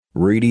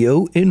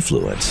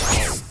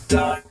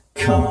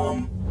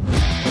RadioInfluence.com.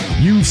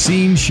 You've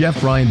seen Chef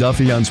Brian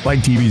Duffy on Spike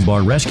TV's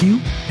Bar Rescue,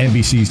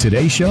 NBC's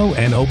Today Show,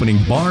 and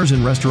opening bars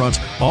and restaurants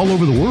all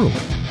over the world.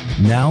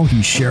 Now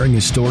he's sharing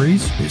his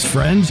stories, his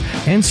friends,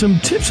 and some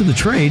tips of the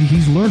trade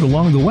he's learned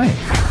along the way.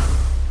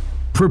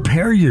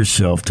 Prepare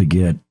yourself to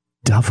get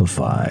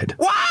Duffified.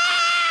 Wow!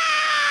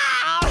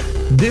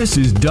 This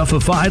is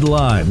Duffified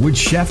Live with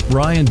Chef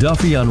Brian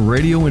Duffy on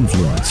Radio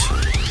Influence.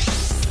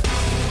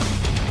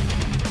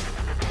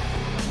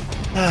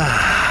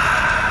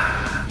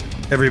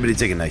 Everybody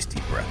take a nice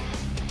deep breath.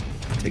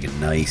 Take a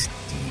nice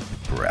deep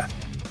breath.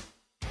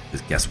 Because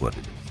guess what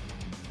it is?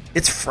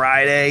 It's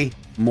Friday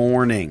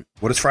morning.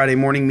 What does Friday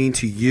morning mean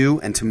to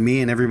you and to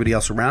me and everybody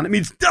else around? It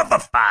means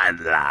Duffified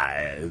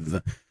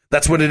Live.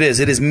 That's what it is.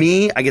 It is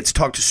me. I get to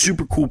talk to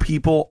super cool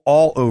people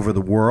all over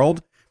the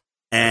world.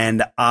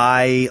 And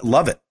I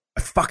love it.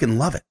 I fucking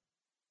love it.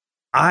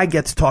 I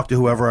get to talk to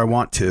whoever I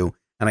want to.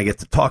 And I get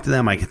to talk to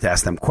them. I get to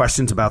ask them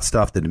questions about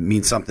stuff that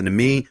means something to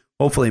me.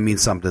 Hopefully it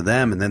means something to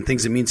them, and then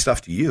things that mean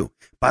stuff to you.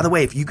 By the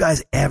way, if you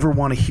guys ever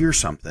want to hear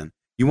something,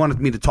 you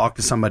wanted me to talk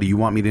to somebody, you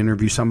want me to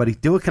interview somebody,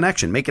 do a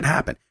connection, make it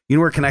happen. You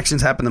know where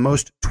connections happen the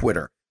most?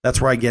 Twitter. That's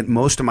where I get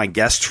most of my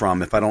guests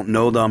from. If I don't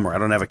know them or I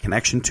don't have a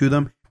connection to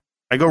them,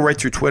 I go right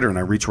through Twitter and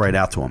I reach right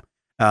out to them.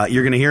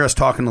 You're going to hear us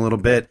talking a little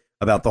bit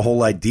about the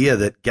whole idea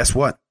that, guess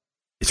what?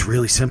 It's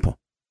really simple.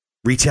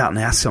 Reach out and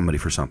ask somebody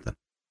for something.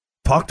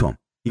 Talk to them.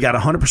 You got a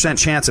 100%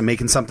 chance of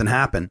making something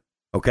happen.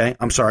 Okay,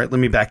 I'm sorry. Let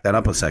me back that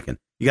up a second.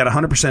 You got a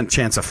 100%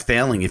 chance of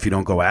failing if you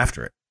don't go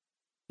after it.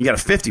 You got a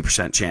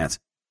 50% chance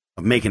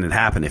of making it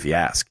happen if you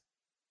ask.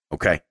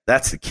 Okay,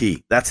 that's the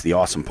key. That's the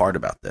awesome part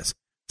about this.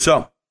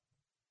 So,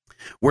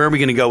 where are we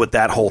going to go with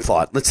that whole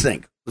thought? Let's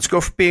think. Let's go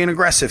for being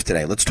aggressive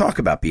today. Let's talk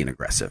about being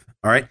aggressive.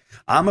 All right,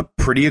 I'm a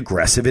pretty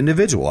aggressive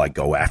individual. I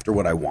go after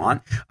what I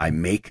want. I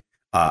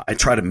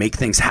try to make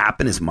things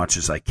happen as much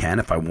as I can.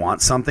 If I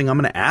want something, I'm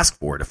going to ask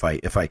for it.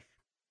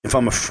 If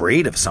I'm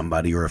afraid of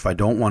somebody, or if I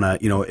don't want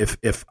to,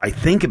 if I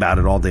think about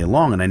it all day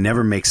long and I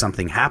never make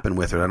something happen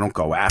with it, I don't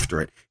go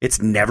after it,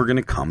 it's never going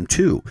to come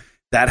to.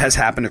 That has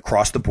happened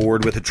across the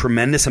board with a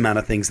tremendous amount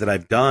of things that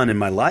I've done in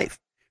my life.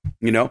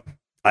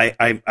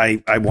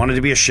 I wanted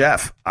to be a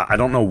chef. I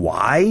don't know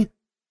why,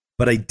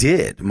 but I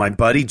did. My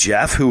buddy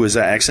Jeff, who is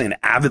actually an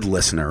avid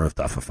listener of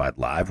Duffified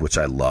Live, which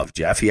I love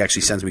Jeff. He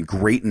actually sends me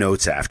great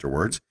notes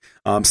afterwards.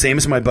 Same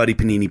as my buddy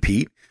Panini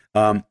Pete.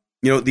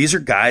 These are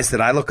guys that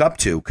I look up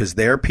to because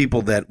they're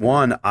people that,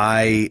 one,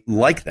 I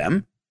like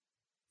them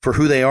for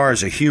who they are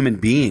as a human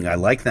being. I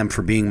like them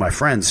for being my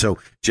friends. So,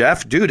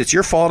 Jeff, dude, it's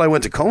your fault I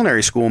went to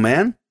culinary school,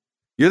 man.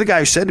 You're the guy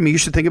who said to me you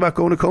should think about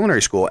going to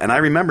culinary school. And I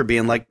remember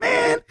being like,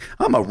 man,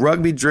 I'm a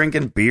rugby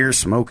drinking, beer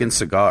drinking,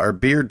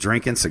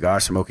 cigar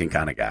smoking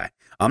kind of guy.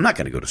 I'm not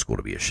going to go to school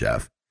to be a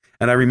chef.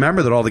 And I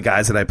remember that all the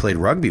guys that I played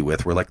rugby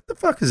with were like, what the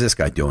fuck is this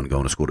guy doing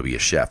going to school to be a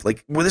chef?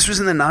 Like, well, this was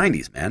in the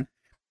 90s, man.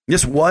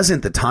 This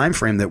wasn't the time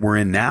frame that we're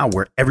in now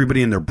where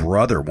everybody and their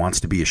brother wants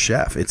to be a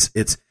chef.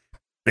 It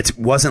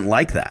wasn't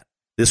like that.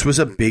 This was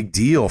a big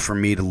deal for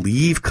me to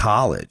leave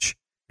college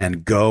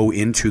and go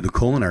into the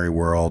culinary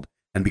world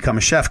and become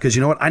a chef. Because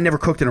you know what? I never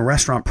cooked in a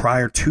restaurant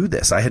prior to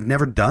this. I had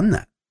never done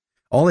that.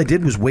 All I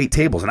did was wait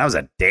tables, and I was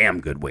a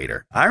damn good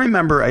waiter. I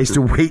remember I used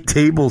to wait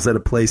tables at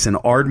a place in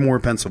Ardmore,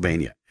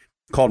 Pennsylvania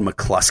called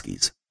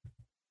McCluskey's.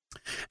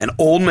 And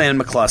old man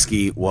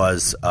McCluskey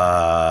was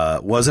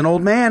an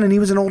old man, and he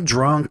was an old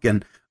drunk,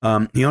 and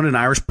he owned an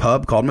Irish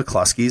pub called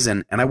McCluskey's,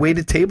 and I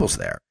waited tables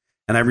there.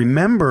 And I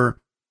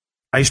remember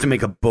I used to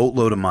make a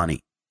boatload of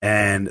money,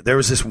 and there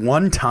was this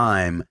one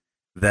time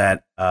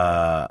that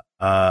I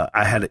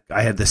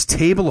had this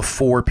table of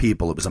 4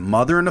 people. It was a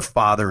mother and a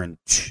father and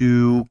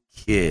 2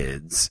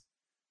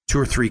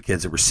 or 3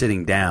 kids that were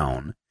sitting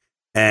down,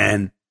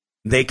 and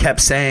they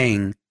kept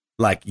saying,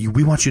 like,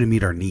 we want you to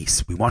meet our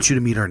niece. We want you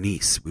to meet our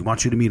niece. We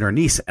want you to meet our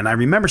niece. And I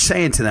remember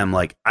saying to them,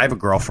 like, I have a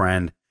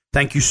girlfriend.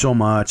 Thank you so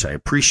much. I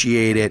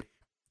appreciate it.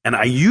 And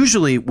I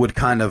usually would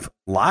kind of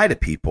lie to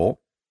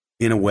people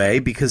in a way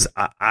because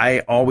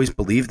I always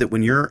believe that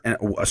when you're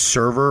a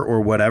server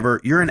or whatever,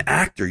 you're an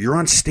actor. You're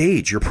on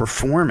stage. You're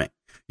performing.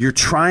 You're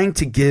trying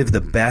to give the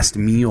best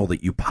meal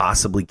that you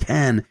possibly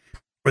can,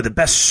 or the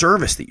best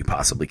service that you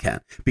possibly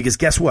can. Because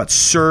guess what?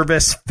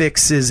 Service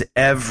fixes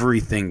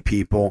everything,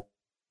 people.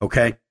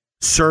 Okay?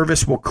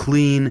 Service will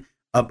clean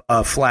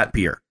a flat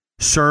beer.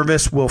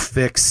 Service will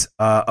fix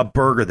a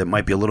burger that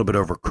might be a little bit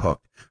overcooked.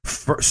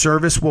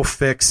 Service will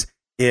fix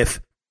if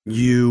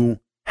you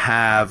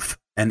have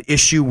an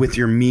issue with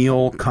your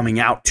meal coming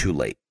out too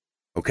late.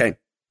 Okay?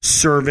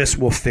 Service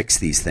will fix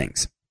these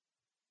things.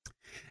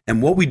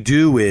 And what we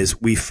do is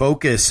we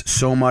focus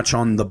so much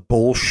on the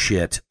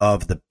bullshit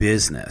of the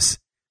business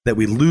that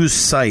we lose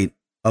sight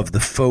of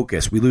the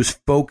focus. We lose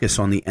focus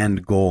on the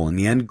end goal. And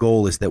the end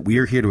goal is that we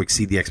are here to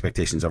exceed the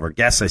expectations of our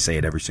guests. I say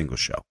it every single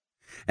show.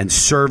 And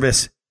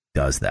service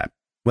does that.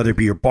 Whether it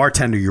be your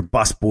bartender, your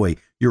busboy,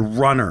 your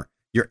runner,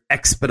 your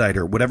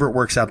expediter, whatever it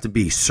works out to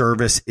be,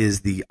 service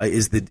is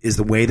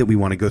the way that we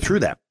want to go through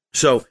that.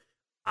 So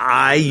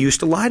I used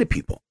to lie to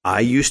people.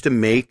 I used to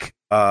make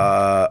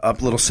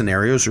up little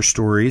scenarios or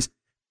stories.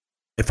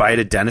 If I had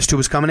a dentist who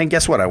was coming in,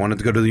 guess what? I wanted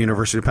to go to the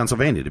University of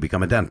Pennsylvania to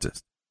become a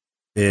dentist.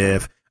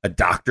 If a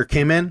doctor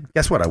came in,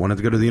 guess what? I wanted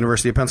to go to the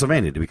University of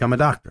Pennsylvania to become a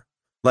doctor.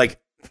 Like,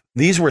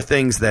 these were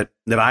things that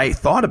I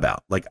thought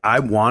about. Like, I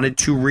wanted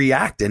to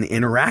react and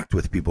interact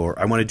with people. Or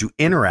I wanted to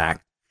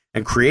interact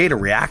and create a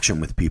reaction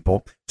with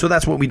people. So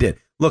that's what we did.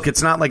 Look,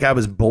 it's not like I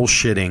was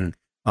bullshitting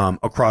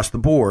across the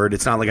board.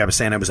 It's not like I was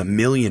saying I was a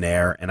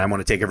millionaire and I want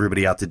to take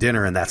everybody out to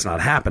dinner and that's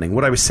not happening.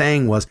 What I was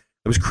saying was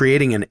I was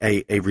creating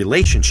a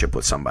relationship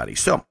with somebody.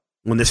 So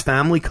when this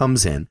family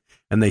comes in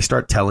and they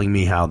start telling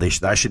me how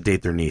I should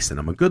date their niece, and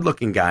I'm a good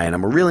looking guy and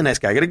I'm a really nice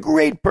guy, I got a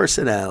great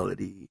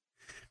personality.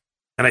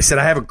 And I said,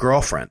 I have a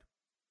girlfriend.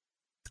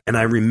 And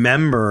I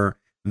remember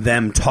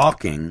them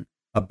talking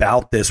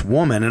about this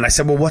woman. And I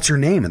said, well, what's her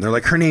name? And they're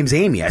like, her name's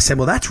Amy. I said,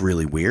 well, that's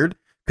really weird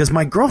because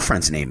my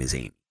girlfriend's name is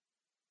Amy.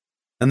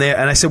 And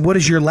I said, what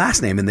is your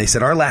last name? And they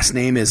said, our last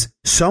name is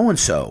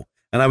so-and-so.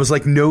 And I was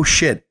like, no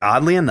shit.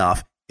 Oddly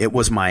enough, it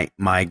was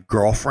my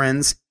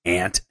girlfriend's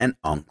aunt and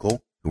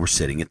uncle who were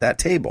sitting at that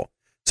table.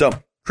 So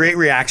create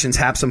reactions,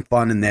 have some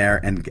fun in there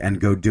and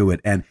go do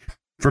it. And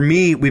for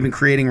me, we've been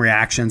creating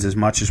reactions as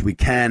much as we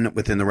can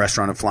within the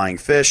restaurant of Flying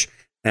Fish.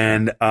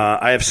 And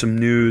I have some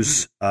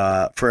news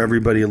for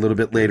everybody a little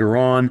bit later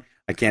on.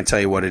 I can't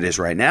tell you what it is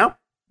right now,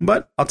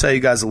 but I'll tell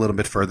you guys a little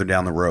bit further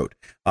down the road.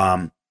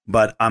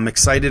 But I'm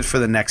excited for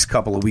the next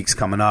couple of weeks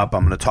coming up.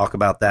 I'm going to talk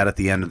about that at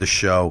the end of the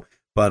show.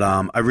 But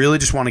I really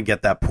just want to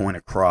get that point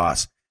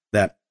across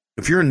that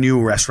if you're a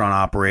new restaurant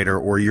operator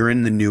or you're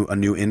in a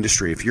new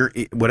industry, if you're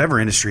whatever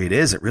industry it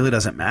is, it really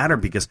doesn't matter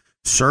because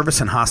service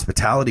and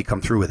hospitality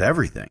come through with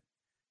everything.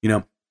 You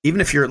know,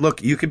 even if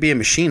you could be a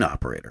machine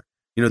operator.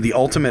 You know, the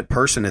ultimate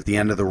person at the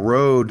end of the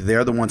road,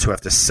 they're the ones who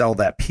have to sell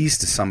that piece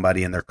to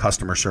somebody and their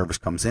customer service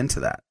comes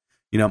into that.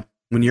 You know,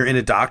 when you're in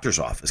a doctor's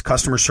office,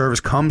 customer service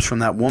comes from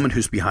that woman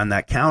who's behind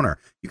that counter.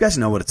 You guys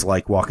know what it's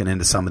like walking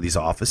into some of these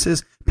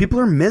offices. People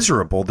are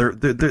miserable.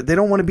 They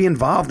don't want to be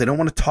involved. They don't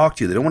want to talk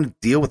to you. They don't want to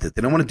deal with it.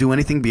 They don't want to do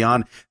anything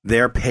beyond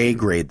their pay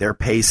grade, their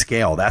pay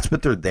scale. That's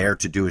what they're there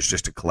to do, is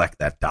just to collect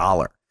that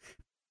dollar.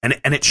 And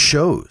it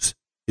shows.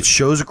 It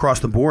shows across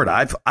the board.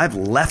 I've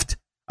left.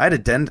 I had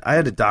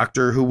a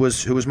doctor who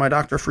was my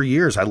doctor for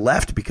years. I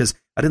left because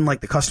I didn't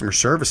like the customer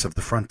service of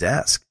the front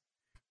desk.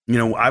 You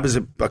know, I was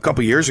a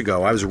couple years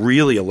ago, I was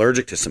really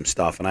allergic to some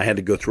stuff and I had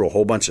to go through a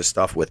whole bunch of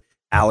stuff with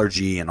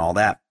allergy and all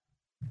that.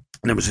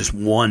 And there was this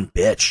one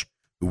bitch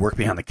who worked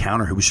behind the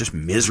counter who was just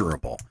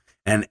miserable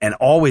and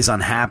always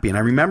unhappy. And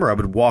I remember I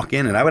would walk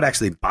in and I would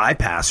actually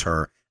bypass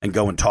her and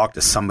go and talk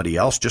to somebody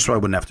else just so I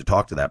wouldn't have to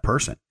talk to that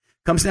person.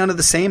 Comes down to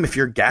the same if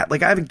you're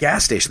like I have a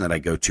gas station that I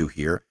go to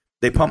here.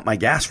 They pump my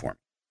gas for me.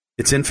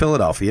 It's in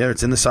Philadelphia.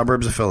 It's in the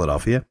suburbs of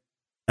Philadelphia.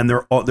 And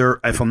they're,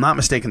 if I'm not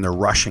mistaken, they're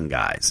Russian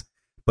guys.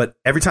 But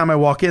every time I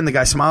walk in, the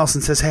guy smiles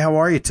and says, hey, how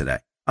are you today?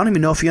 I don't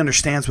even know if he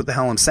understands what the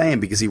hell I'm saying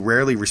because he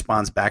rarely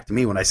responds back to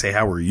me when I say,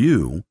 how are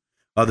you?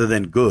 Other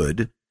than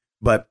good.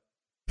 But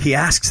he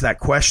asks that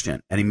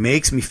question and he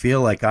makes me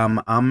feel like I'm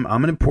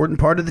an important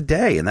part of the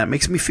day. And that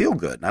makes me feel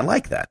good. And I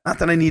like that. Not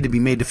that I need to be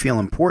made to feel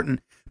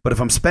important, but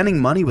if I'm spending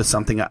money with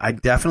something, I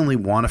definitely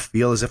want to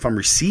feel as if I'm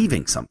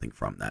receiving something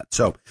from that.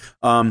 So,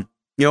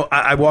 you know,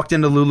 I walked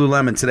into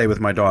Lululemon today with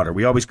my daughter.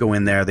 We always go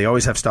in there. They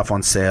always have stuff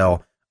on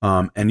sale.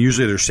 And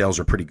usually their sales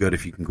are pretty good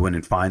if you can go in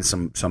and find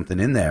something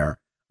in there.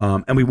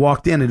 And we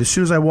walked in, and as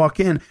soon as I walk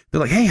in,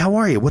 they're like, hey, how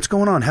are you? What's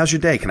going on? How's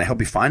your day? Can I help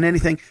you find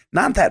anything?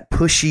 Not that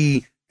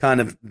pushy kind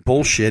of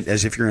bullshit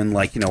as if you're in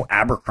like, you know,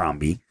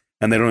 Abercrombie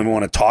and they don't even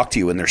want to talk to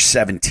you and they're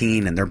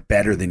 17 and they're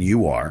better than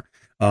you are.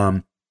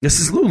 This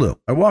is Lulu.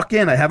 I walk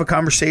in, I have a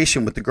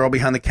conversation with the girl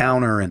behind the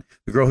counter and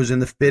the girl who's in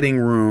the fitting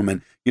room.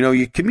 And, you know,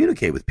 you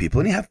communicate with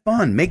people and you have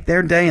fun. Make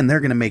their day and they're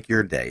going to make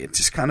your day. It's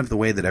just kind of the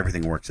way that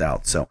everything works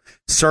out. So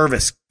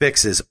service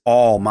fixes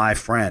all, my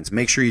friends.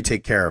 Make sure you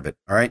take care of it.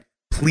 All right.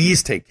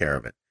 Please take care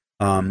of it.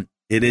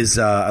 It is,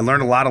 I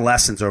learned a lot of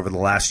lessons over the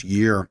last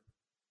year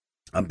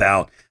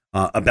about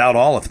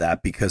all of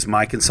that because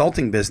my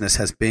consulting business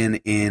has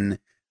been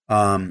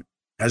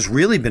has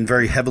really been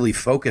very heavily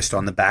focused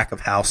on the back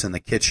of house and the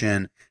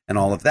kitchen and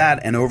all of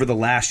that. And over the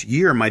last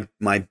year,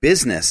 my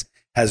business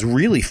has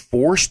really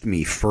forced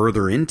me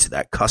further into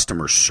that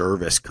customer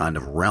service kind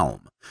of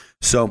realm.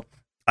 So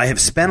I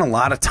have spent a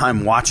lot of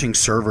time watching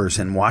servers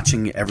and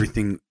watching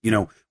everything, you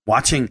know,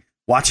 watching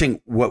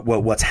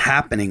what's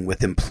happening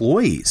with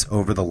employees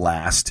over the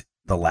last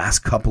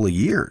couple of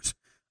years.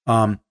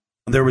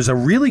 There was a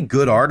really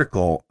good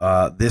article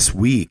this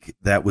week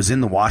that was in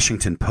the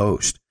Washington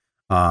Post.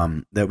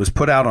 That was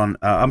put out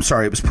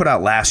it was put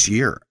out last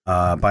year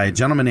by a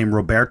gentleman named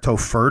Roberto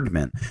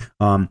Ferdman.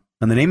 And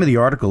the name of the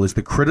article is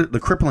the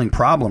crippling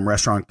problem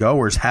restaurant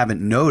goers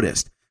haven't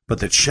noticed, but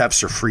that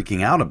chefs are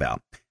freaking out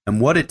about.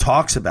 And what it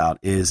talks about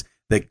is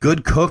that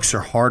good cooks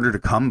are harder to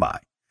come by.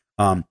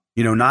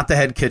 You know, not the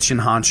head kitchen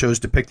honchos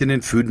depicted in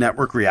Food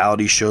Network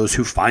reality shows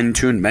who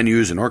fine-tune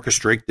menus and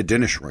orchestrate the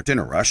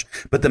dinner rush,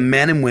 but the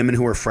men and women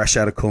who are fresh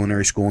out of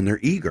culinary school and they're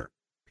eager.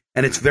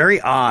 And it's very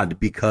odd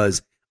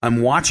because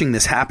I'm watching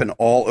this happen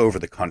all over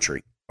the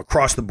country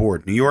across the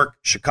board. New York,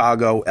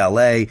 Chicago,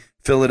 LA,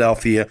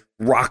 Philadelphia,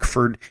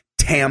 Rockford,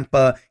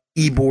 Tampa,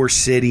 Ybor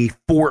City,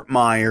 Fort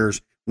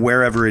Myers,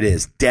 wherever it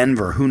is,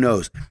 Denver, who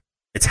knows?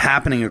 It's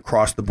happening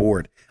across the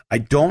board. I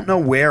don't know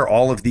where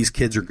all of these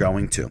kids are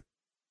going to.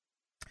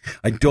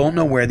 I don't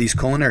know where these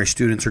culinary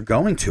students are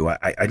going to.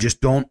 I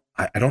just don't.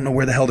 I don't know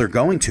where the hell they're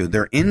going to.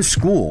 They're in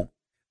school,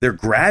 they're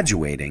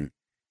graduating,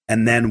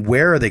 and then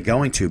where are they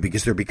going to?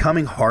 Because they're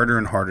becoming harder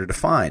and harder to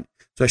find.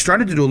 So I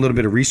started to do a little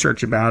bit of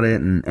research about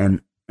it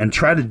and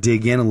try to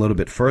dig in a little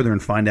bit further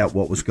and find out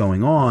what was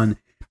going on.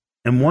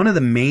 And one of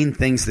the main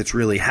things that's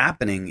really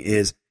happening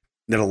is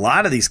that a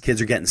lot of these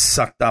kids are getting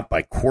sucked up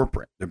by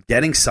corporate. They're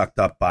getting sucked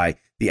up by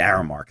the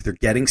Aramark. They're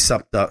getting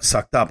sucked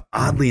up,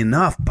 oddly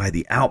enough, by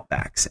the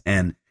Outbacks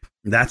and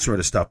that sort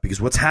of stuff. Because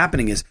what's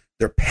happening is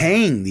they're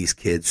paying these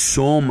kids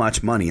so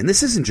much money. And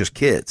this isn't just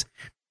kids.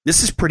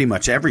 This is pretty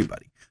much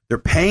everybody. They're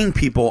paying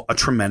people a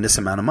tremendous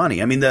amount of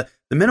money. I mean, the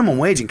minimum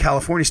wage in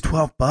California is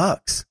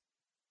 $12.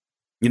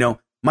 You know,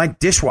 my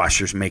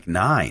dishwashers make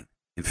 $9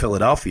 in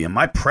Philadelphia.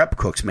 My prep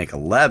cooks make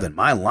 $11.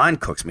 My line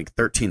cooks make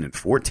 $13 and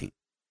 $14.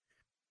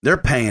 They're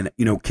paying,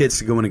 you know, kids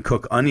to go in and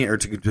cook onion or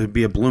to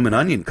be a bloomin'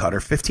 onion cutter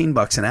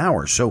 $15 an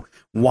hour. So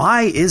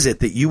why is it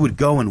that you would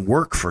go and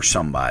work for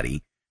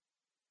somebody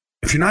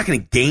if you're not going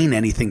to gain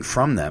anything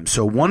from them?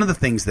 So one of the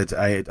things that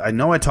I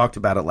know I talked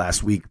about it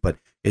last week, but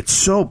it's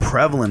so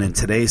prevalent in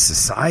today's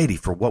society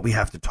for what we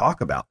have to talk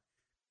about.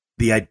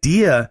 The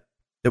idea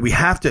that we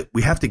have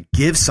to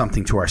give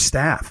something to our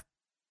staff,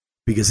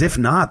 because if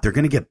not, they're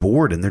going to get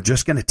bored and they're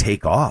just going to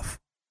take off.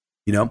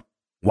 You know,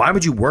 why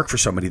would you work for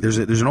somebody? There's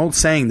an old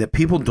saying that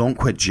people don't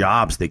quit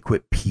jobs, they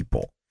quit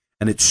people.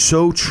 And it's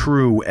so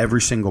true,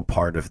 every single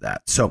part of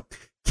that. So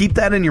keep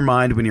that in your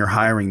mind when you're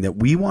hiring, that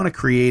we want to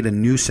create a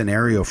new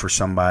scenario for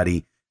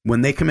somebody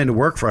when they come in to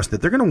work for us,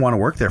 that they're going to want to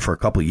work there for a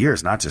couple of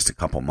years, not just a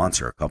couple of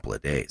months or a couple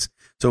of days.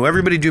 So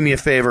everybody do me a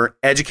favor,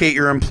 educate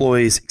your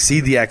employees,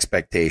 exceed the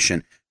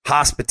expectation.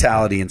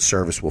 Hospitality and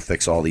service will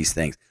fix all these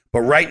things.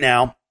 But right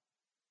now,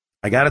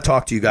 I got to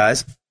talk to you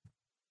guys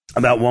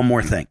about one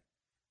more thing.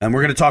 And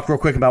we're going to talk real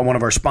quick about one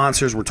of our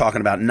sponsors. We're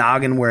talking about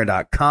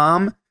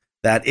Nogginware.com.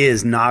 That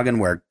is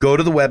Nogginware. Go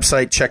to the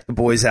website, check the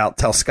boys out,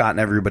 tell Scott and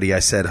everybody I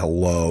said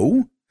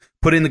hello.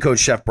 Put in the code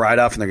Chef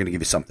Brideoff, and they're going to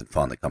give you something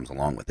fun that comes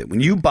along with it.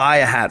 When you buy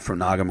a hat from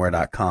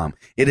Nogginware.com,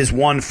 it is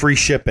one free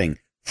shipping.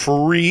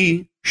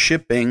 Free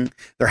shipping.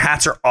 Their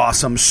hats are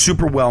awesome,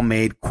 super well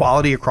made,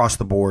 quality across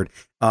the board.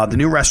 The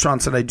new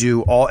restaurants that I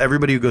do,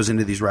 everybody who goes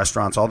into these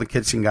restaurants, all the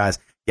kitchen guys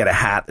get a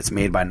hat that's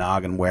made by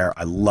Nogginware.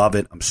 I love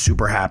it. I'm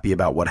super happy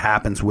about what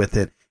happens with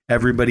it.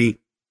 Everybody,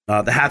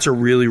 the hats are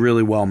really,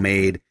 really well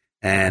made.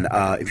 And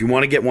if you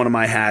want to get one of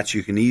my hats,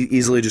 you can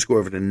easily just go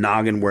over to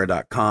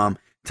Nogginware.com.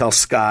 Tell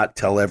Scott,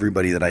 tell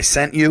everybody that I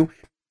sent you,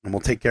 and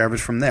we'll take care of it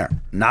from there.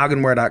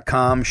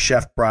 Nogginware.com,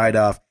 Chef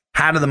Brideoff,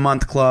 Hat of the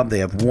Month Club. They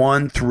have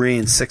 1, 3,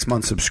 and 6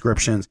 month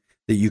subscriptions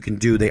that you can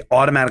do. They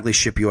automatically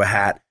ship you a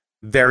hat.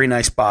 Very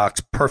nice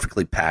box,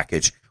 perfectly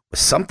packaged with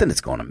something that's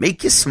going to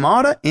make you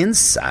smarter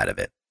inside of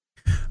it.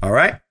 All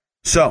right?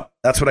 So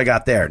that's what I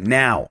got there.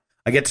 Now,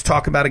 I get to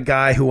talk about a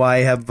guy who I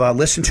have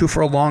listened to for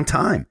a long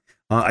time.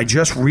 I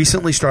just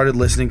recently started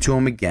listening to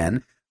him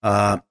again.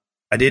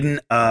 I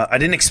didn't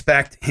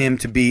expect him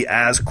to be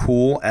as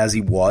cool as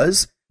he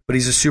was, but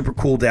he's a super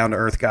cool,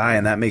 down-to-earth guy,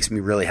 and that makes me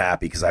really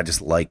happy because I just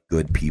like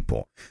good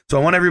people. So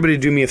I want everybody to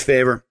do me a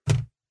favor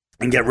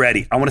and get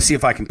ready. I want to see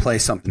if I can play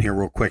something here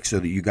real quick so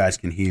that you guys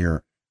can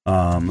hear.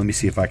 Let me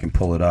see if I can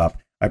pull it up.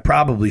 I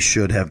probably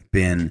should have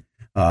been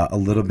a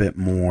little bit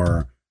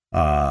more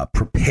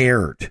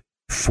prepared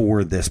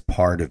for this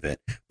part of it,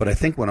 but I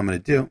think what I'm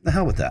going to do, the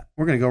hell with that.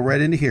 We're going to go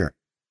right into here.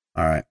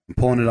 All right, I'm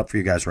pulling it up for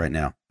you guys right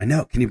now. I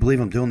know. Can you believe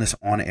I'm doing this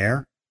on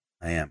air?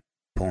 I am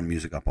pulling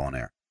music up on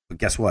air. But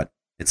guess what?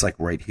 It's like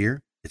right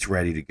here. It's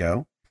ready to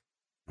go.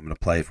 I'm going to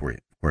play it for you.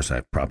 Of course,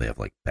 I probably have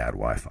like bad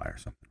Wi-Fi or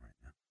something right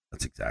now.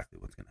 That's exactly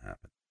what's going to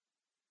happen.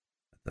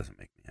 That doesn't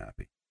make me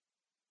happy.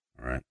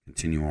 All right,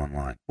 continue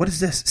online. What is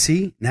this?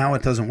 See? Now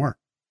it doesn't work.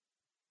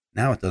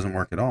 Now it doesn't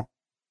work at all.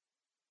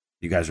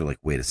 You guys are like,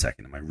 wait a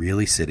second. Am I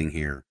really sitting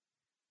here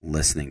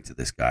listening to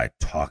this guy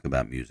talk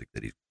about music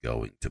that he's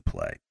going to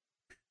play?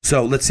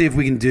 So let's see if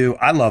we can do,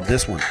 I love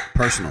this one,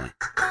 personally.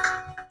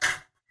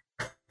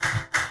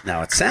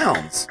 Now it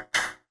sounds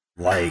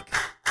like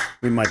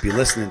we might be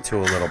listening to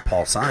a little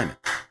Paul Simon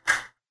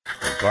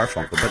or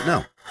Garfunkel, but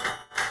no.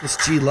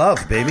 It's G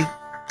Love, baby.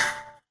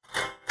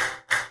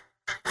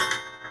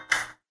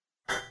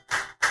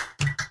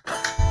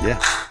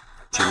 Yeah,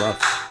 G Love,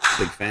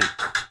 big fan.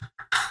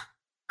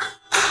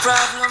 The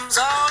problem's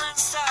all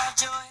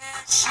inside your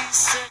head, she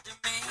said to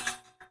me.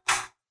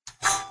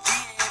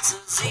 The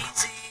answer's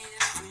easy.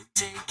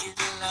 Take it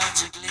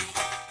logically.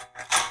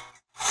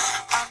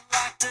 I'd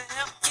like to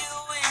help you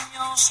in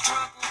your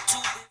struggle to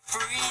be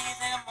free.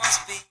 There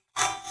must be.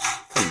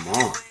 Come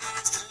on.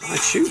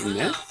 Nice shooting,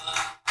 man.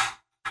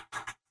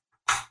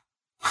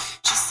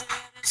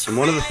 And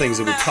one of the things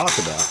that we talk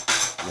about,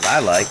 that I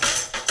like,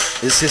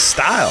 is his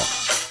style.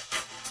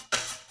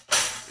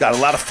 Got a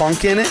lot of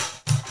funk in it.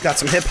 Got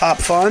some hip-hop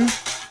fun.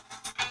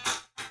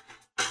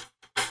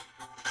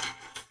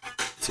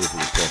 See if we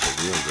can pull up a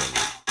real good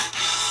one.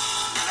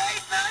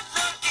 Late night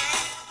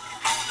looking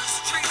on the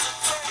streets of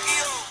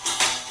Tokyo.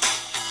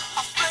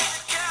 I play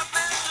the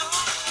Kathmandu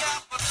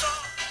capital.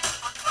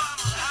 I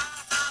climb the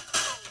highs on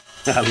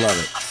the road. I love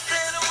it. I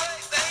said away,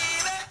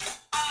 baby.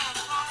 All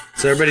alone.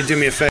 So everybody do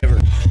me a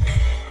favor.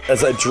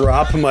 As I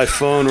drop my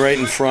phone right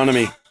in front of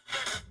me,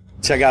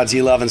 check out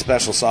G Love and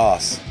Special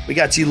Sauce. We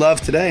got G Love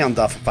today on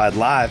Duffified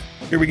Live.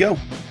 Here we go.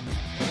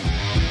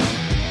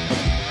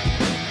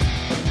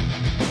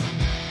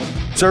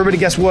 So everybody,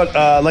 guess what?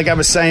 Like I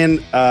was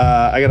saying,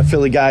 I got a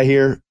Philly guy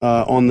here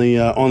on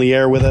the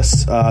air with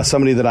us.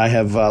 Somebody that I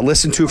have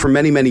listened to for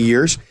many, many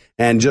years,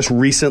 and just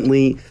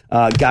recently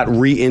got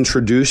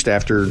reintroduced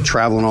after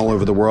traveling all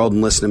over the world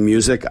and listening to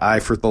music. I,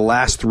 for the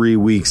last 3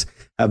 weeks,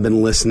 have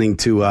been listening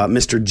to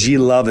Mr. G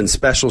Love and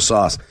Special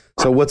Sauce.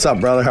 So what's up,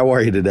 brother? How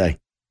are you today?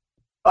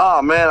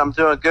 Oh man, I'm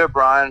doing good,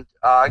 Brian.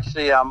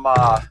 Actually,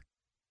 I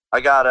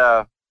got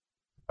a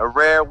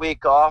rare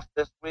week off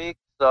this week,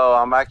 so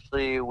I'm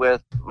actually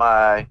with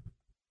my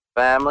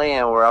family,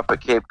 and we're up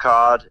at Cape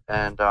Cod,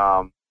 and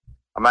I'm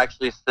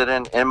actually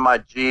sitting in my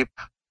Jeep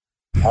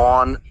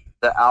on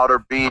the outer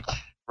beach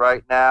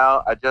right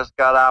now. I just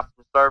got out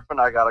from surfing.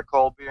 I got a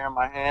cold beer in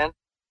my hand.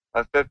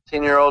 My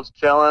 15-year-old's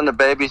chilling. The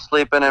baby's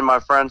sleeping in my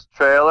friend's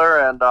trailer,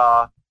 and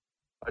my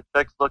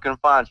chick's looking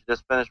fine. She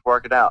just finished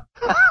working out.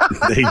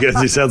 There you go.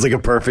 It sounds like a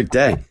perfect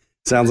day.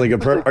 Sounds like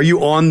a Are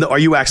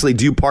you actually?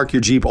 Do you park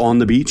your Jeep on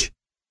the beach?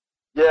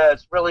 Yeah,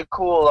 it's really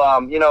cool.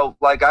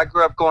 Like I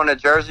grew up going to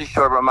Jersey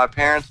Shore, but my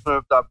parents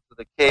moved up to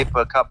the Cape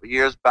a couple of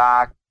years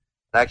back.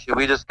 And actually,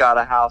 we just got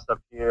a house up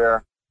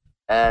here,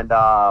 and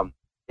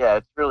yeah,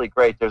 it's really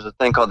great. There's a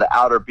thing called the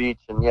Outer Beach,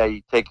 and yeah,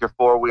 you take your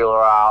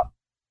four-wheeler out,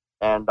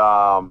 and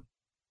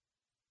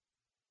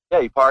yeah,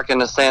 you park in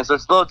the sand. So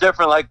it's a little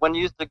different. Like when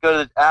you used to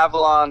go to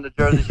Avalon, to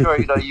Jersey Shore,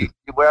 you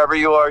wherever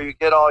you are, you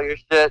get all your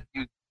shit,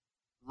 you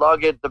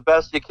lug it the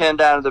best you can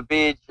down to the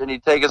beach, and you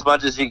take as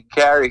much as you can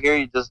carry. Here,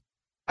 you just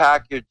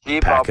pack your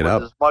Jeep up with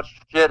as much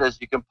shit as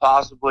you can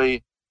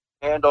possibly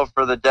handle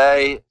for the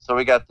day. So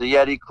we got the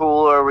Yeti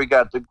cooler, we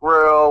got the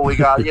grill, we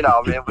got, we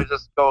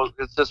just go.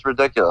 It's just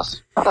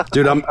ridiculous.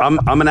 Dude,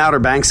 I'm an Outer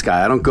Banks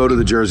guy. I don't go to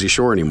the Jersey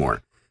Shore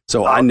anymore.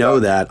 So I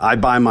know that I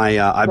buy my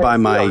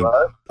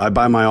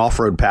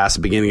off-road pass at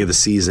the beginning of the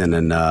season,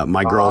 and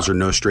my girls are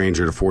no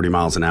stranger to 40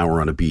 miles an hour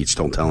on a beach.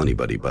 Don't tell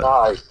anybody, but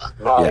nice.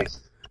 Yeah.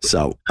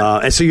 So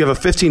and so you have a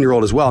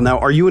 15-year-old as well. Now,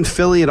 are you in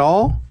Philly at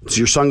all? Does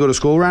your son go to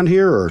school around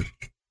here, or?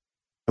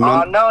 No,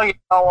 I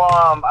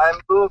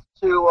moved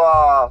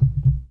to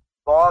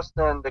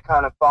Boston to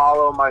kind of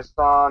follow my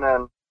son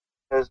and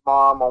his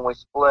mom when we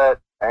split,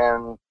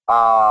 and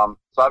so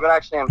I've been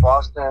actually in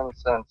Boston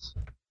since,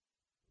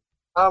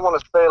 I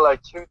want to say,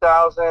 like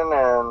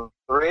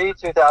 2003,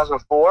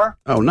 2004.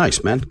 Oh,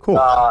 nice, man. Cool.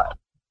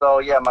 So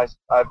yeah,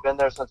 I've been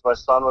there since my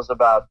son was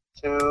about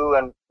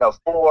 4,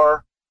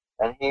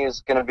 and he's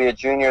going to be a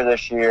junior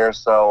this year.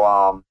 So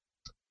I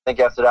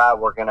think after that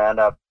we're going to end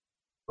up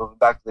moving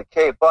back to the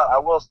Cape. But I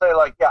will say,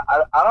 like, yeah,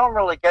 I don't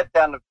really get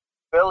down to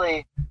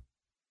Philly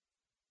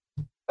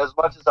as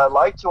much as I'd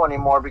like to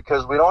anymore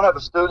because we don't have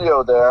a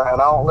studio there,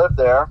 and I don't live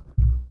there.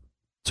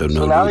 So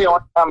now the only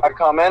time I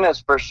come in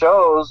is for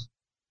shows.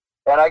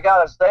 And I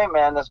got to say,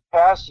 man, this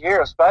past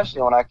year,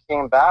 especially when I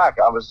came back,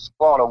 I was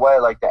blown away.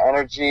 Like, the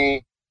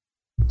energy,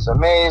 it's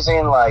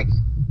amazing. Like,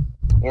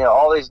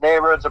 all these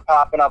neighborhoods are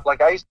popping up.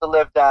 Like, I used to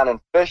live down in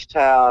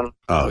Fishtown.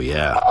 Oh,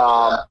 yeah.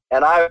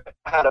 And I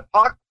had a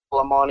pocket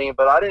full of money,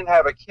 but I didn't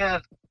have a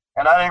kid.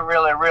 And I didn't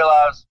really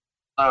realize,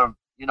 kind of,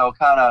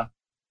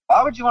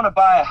 why would you want to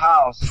buy a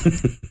house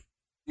if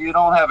you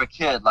don't have a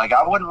kid? Like,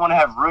 I wouldn't want to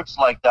have roots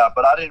like that,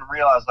 but I didn't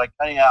realize, like,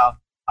 anyhow,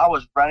 I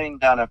was renting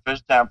down in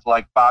Fishtown for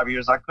like 5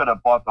 years. I could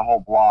have bought the whole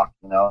block,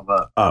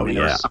 but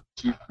it was so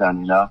cheap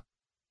then, Well,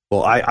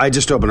 I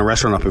just opened a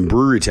restaurant up in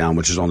Brewery Town,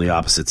 which is on the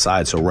opposite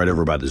side, so right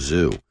over by the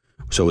zoo.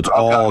 So it's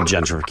all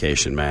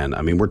gentrification, man.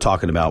 I mean, we're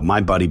talking about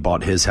my buddy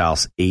bought his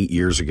house 9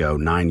 years ago,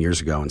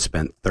 and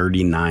spent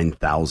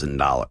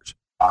 $39,000.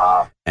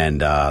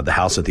 And the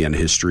house at the end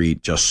of his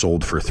street just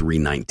sold for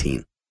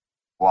 $319,000.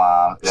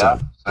 Wow. Yeah.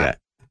 Yeah,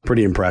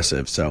 pretty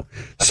impressive. So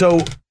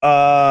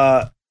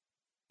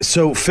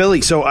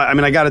Philly,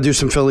 I got to do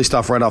some Philly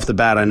stuff right off the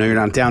bat. I know you're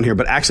not down here,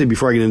 but actually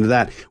before I get into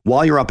that,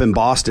 while you're up in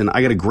Boston,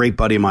 I got a great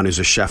buddy of mine who's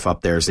a chef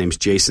up there. His name's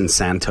Jason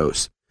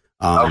Santos.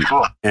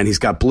 Cool. And he's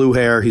got blue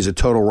hair. He's a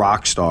total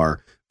rock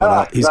star.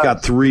 But he's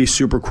got 3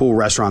 super cool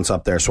restaurants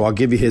up there. So I'll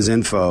give you his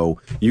info.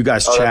 You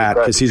guys chat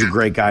because he's a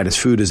great guy. And his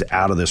food is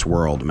out of this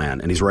world, man.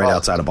 And he's right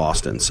outside of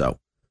Boston. So,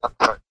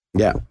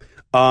 yeah.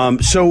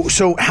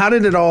 So how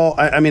did it all,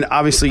 I mean,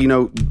 obviously,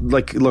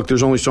 look,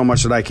 there's only so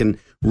much that I can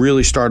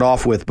really start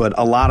off with, but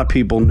a lot of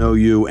people know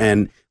you.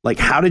 And like,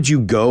 how did you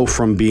go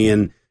from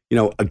being,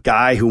 a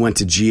guy who went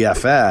to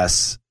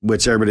GFS,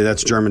 which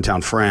that's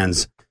Germantown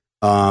Friends.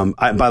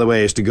 By the way,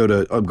 I used to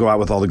go out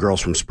with all the girls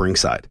from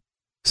Springside.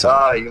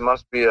 So you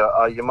must be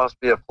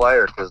a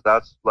player because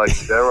that's like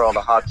they were all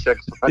the hot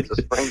chicks who went to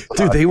Springside.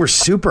 Dude, they were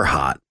super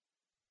hot.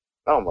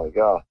 Oh my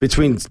god!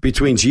 Between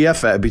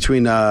Springside,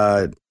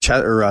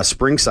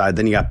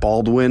 then you got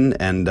Baldwin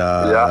and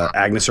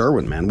Agnes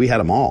Irwin. Man, we had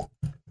them all.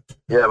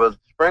 Yeah, but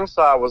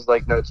Springside was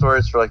like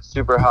notorious for like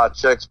super hot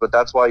chicks, but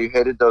that's why you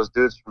hated those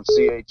dudes from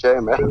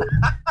CHA, man.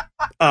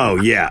 Oh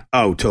yeah.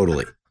 Oh,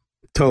 totally.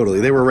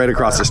 They were right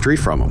across the street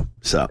from him.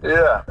 So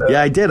yeah,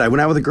 I did. I went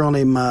out with a girl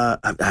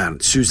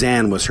named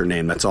Suzanne was her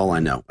name. That's all I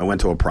know. I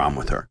went to a prom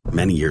with her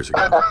many years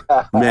ago,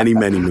 many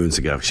moons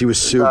ago. She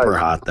was super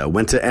hot though.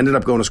 Ended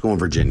up going to school in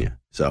Virginia.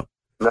 So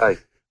nice.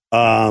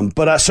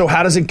 So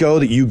how does it go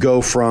that you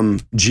go from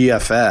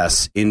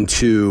GFS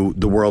into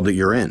the world that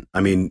you're in?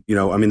 I mean,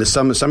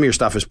 some of your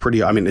stuff is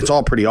pretty. I mean, it's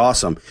all pretty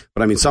awesome,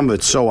 but I mean, some of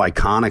it's so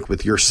iconic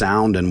with your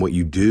sound and what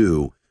you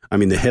do. I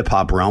mean, the hip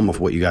hop realm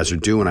of what you guys are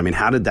doing. I mean,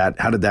 how did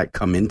that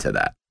come into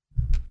that?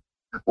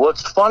 Well,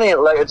 it's funny.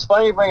 Like, it's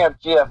funny you bring up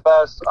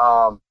GFS,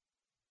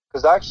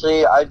 because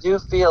actually, I do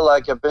feel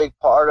like a big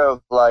part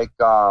of like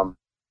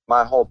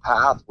my whole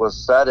path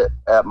was set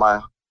at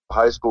my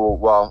high school.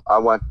 Well, I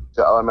went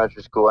to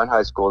elementary school and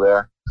high school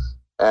there,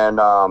 and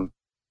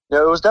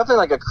it was definitely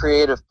like a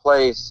creative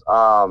place.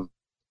 And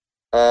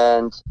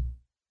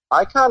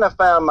I kind of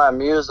found my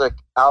music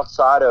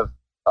outside of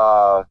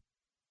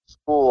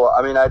school.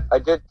 I mean, I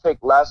did take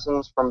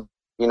lessons from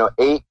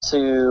 8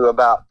 to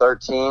about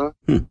 13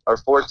 or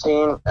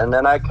 14, and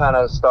then I kind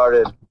of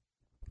started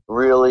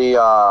really.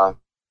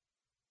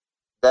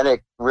 Then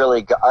it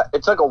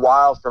took a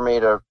while for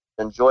me to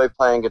enjoy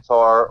playing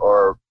guitar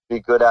or be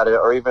good at it,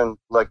 or even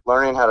like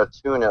learning how to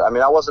tune it. I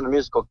mean, I wasn't a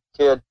musical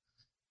kid,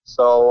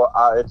 so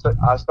I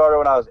started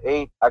when I was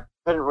 8. I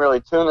couldn't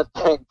really tune the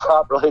thing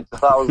properly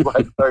until I was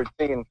like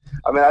 13.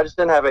 I mean, I just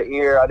didn't have an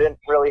ear. I didn't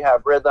really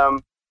have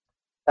rhythm.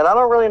 And I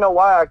don't really know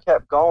why I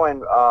kept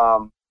going.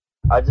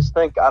 I just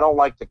think I don't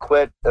like to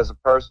quit as a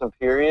person,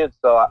 period.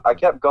 So I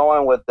kept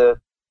going with it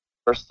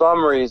for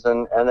some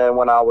reason. And then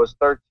when I was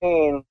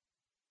 13,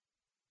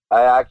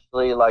 I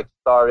actually like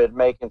started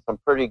making some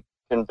pretty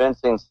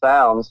convincing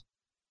sounds.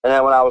 And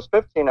then when I was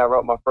 15, I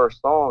wrote my first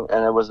song.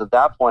 And it was at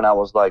that point I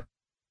was like,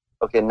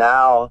 okay,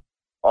 now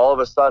all of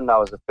a sudden I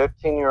was a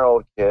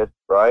 15-year-old kid,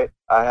 right?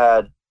 I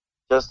had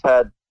just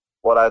had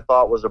what I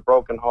thought was a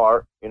broken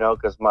heart,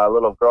 because my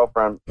little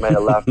girlfriend may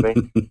have left me.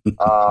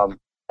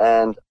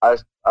 And I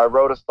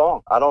wrote a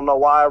song. I don't know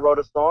why I wrote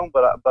a song,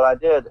 but I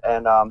did.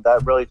 And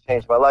that really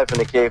changed my life. And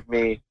it gave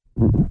me,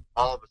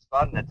 all of a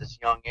sudden at this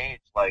young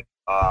age, like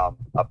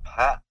a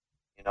path,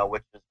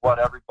 which is what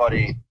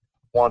everybody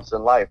wants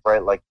in life,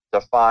 right? Like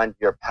to find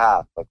your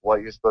path, like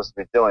what you're supposed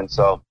to be doing.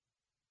 So,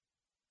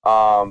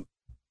 so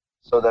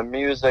the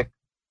music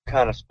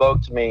kind of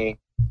spoke to me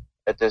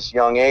at this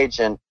young age,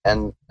 and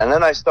then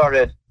I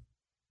started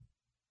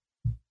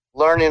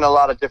learning a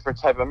lot of different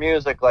type of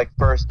music, like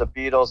first the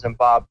Beatles and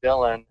Bob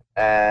Dylan,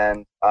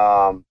 and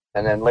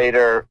then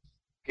later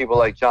people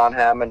like John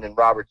Hammond and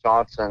Robert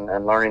Johnson,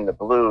 and learning the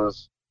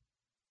blues.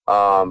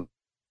 So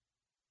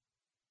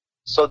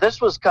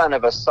this was kind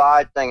of a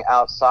side thing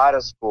outside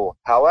of school.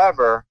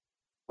 However,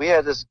 we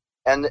had this,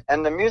 and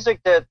the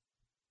music that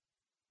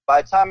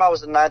by the time I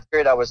was in 9th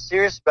grade, I was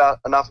serious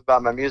enough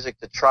about my music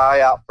to try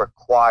out for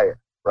choir.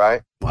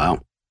 Right?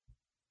 Wow.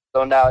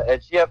 So now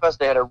at GFS,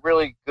 they had a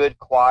really good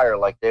choir.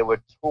 Like they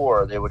would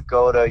tour, they would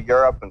go to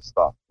Europe and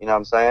stuff. You know what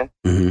I'm saying?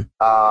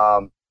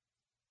 Mm-hmm.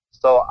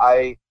 So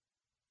I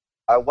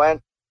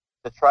went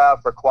to try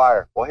out for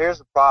choir. Well, here's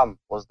the problem: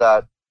 was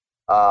that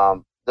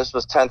this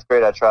was 10th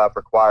grade. I tried out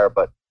for choir,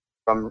 but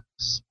from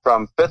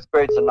 5th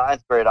grade to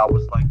 9th grade, I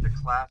was like the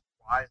class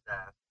wise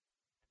ass.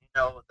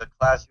 The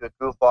class you would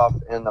goof off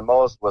in the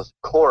most was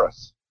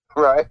chorus.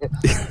 Right?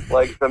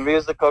 Like the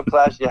musical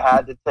class you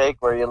had to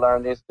take where you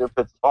learn these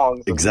stupid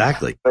songs.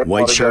 Exactly.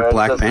 White shirt,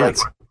 black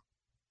pants. Like,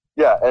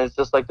 yeah, and it's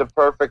just like the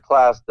perfect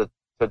class to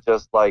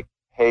just like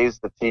haze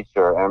the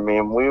teacher. I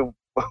mean, we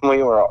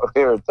were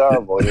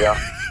terrible,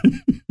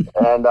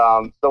 And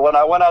so when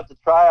I went out to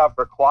try out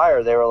for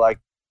choir, they were like,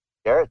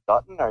 Garrett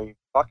Dutton, are you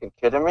fucking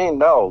kidding me?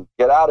 No,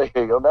 get out of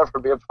here. You'll never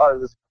be a part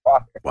of this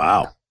choir.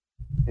 Wow.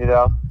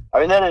 I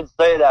mean, they didn't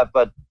say that,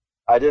 but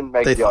I didn't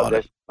make the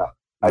audition.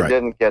 I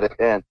didn't get it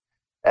in.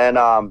 And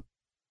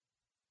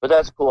but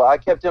that's cool. I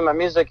kept doing my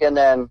music, and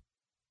then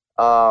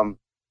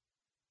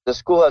the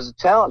school has a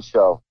talent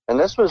show, and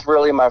this was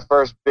really my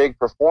first big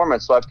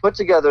performance. So I put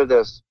together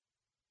this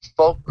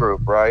folk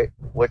group, right,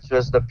 which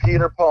is the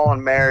Peter, Paul,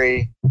 and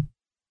Mary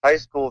high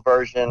school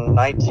version,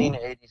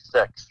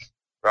 1986,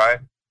 right,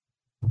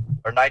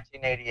 or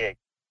 1988,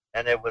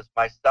 and it was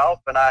myself,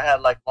 and I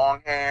had like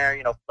long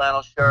hair,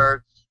 flannel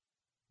shirts,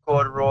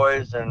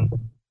 corduroys, and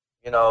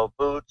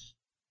boots,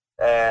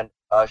 and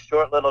a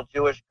short little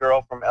Jewish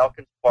girl from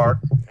Elkins Park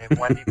named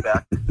Wendy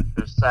Beck,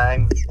 who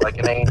sang like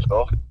an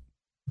angel,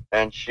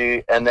 and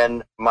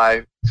then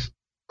my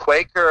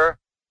Quaker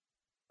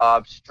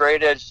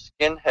straight edge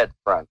skinhead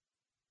friend.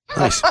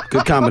 Nice,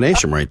 good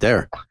combination right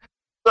there.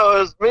 So it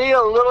was me,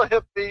 a little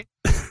hippie,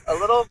 a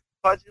little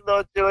pudgy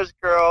little Jewish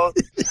girl,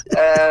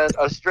 and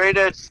a straight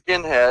edge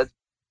skinhead,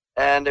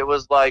 and it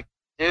was like,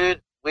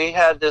 dude, we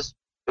had this.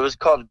 It was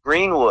called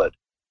Greenwood.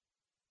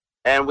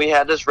 and we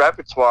had this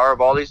repertoire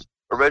of all these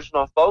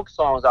original folk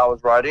songs I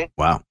was writing.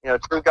 Wow. You know,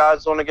 two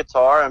guys on the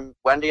guitar, and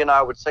Wendy and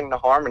I would sing the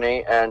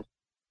harmony. And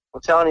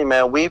I'm telling you,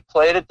 man, we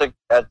played at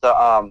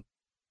the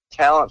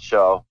talent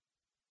show,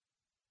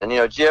 and you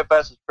know,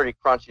 GFS is pretty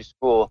crunchy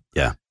school.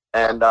 Yeah.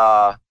 And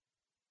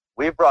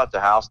we brought the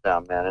house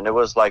down, man. And it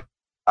was like,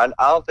 I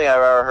don't think I've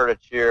ever heard a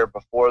cheer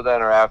before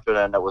then or after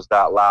then that was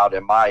that loud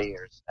in my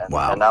ears. And,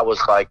 Wow. And that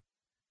was like,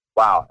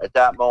 wow. At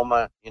that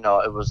moment, you know,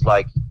 it was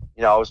like,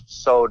 you know, I was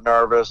so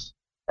nervous.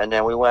 And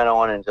then we went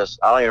on and just,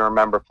 I don't even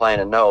remember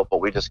playing a note,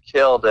 but we just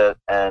killed it.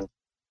 And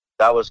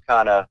that was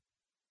kind of,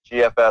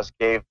 GFS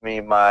gave me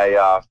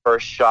my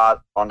first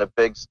shot on the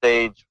big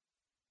stage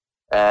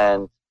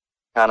and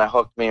kind of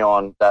hooked me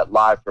on that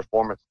live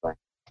performance thing.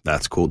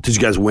 That's cool. Did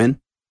you guys win?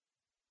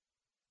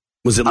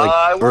 Was it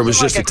like, or it was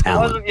just a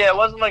talent? It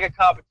wasn't like a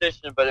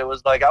competition, but it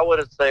was like, I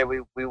would say we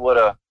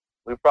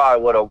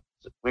probably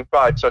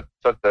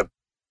took a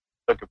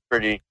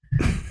pretty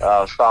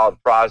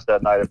solid prize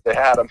that night if they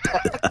had them.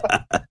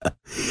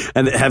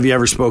 And have you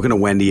ever spoken to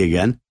Wendy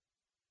again?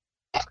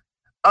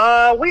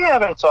 We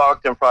haven't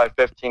talked in probably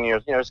 15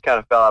 years. You know, just kind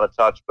of fell out of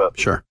touch, but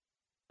Sure.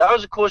 that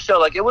was a cool show.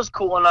 Like, it was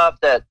cool enough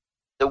that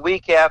the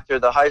week after,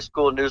 the high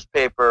school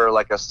newspaper, I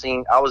was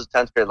a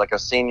 10th grade, like a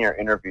senior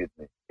interviewed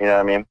me. You know what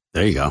I mean?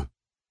 There you go.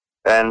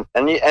 And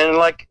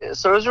like,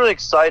 so it was really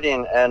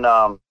exciting. And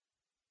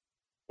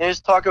you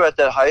just talk about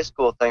that high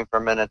school thing for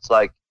a minute. It's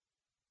like,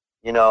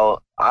 you know,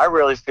 I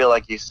really feel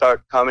like you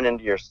start coming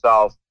into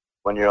yourself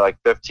when you're like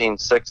 15,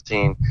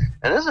 16.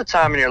 And this is a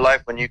time in your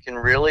life when you can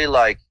really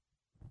like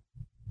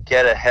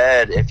get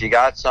ahead if you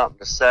got something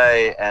to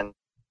say.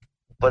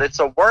 But it's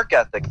a work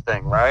ethic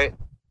thing, right?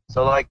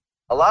 So like,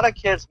 a lot of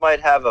kids might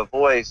have a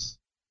voice,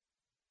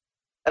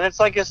 and it's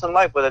like it's in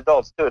life with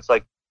adults too. It's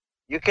like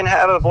you can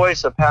have a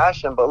voice of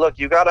passion, but look,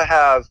 you got to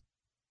have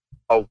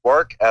a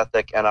work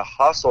ethic and a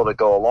hustle to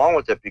go along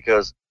with it.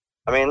 Because,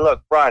 I mean,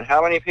 look, Brian,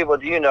 how many people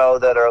do you know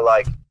that are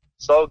like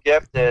so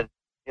gifted,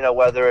 you know,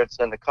 whether it's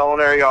in the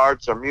culinary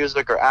arts or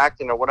music or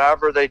acting or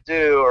whatever they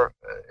do, or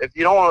if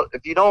you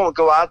don't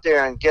go out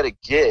there and get a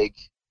gig,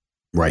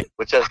 right,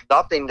 which has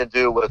nothing to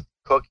do with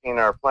cooking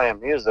or playing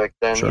music,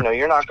 then Sure. you know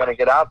you're not going to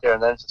get out there,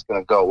 and then it's just going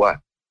to go away.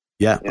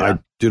 Yeah, Yeah.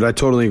 I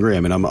totally agree. I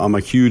mean, I'm a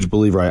huge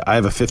believer. I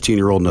have a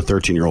 15-year-old and a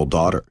 13-year-old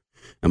daughter,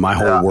 and my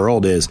whole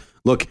world is,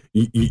 look,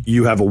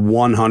 you have a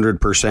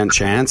 100%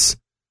 chance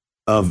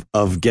of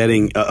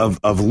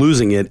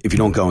losing it if you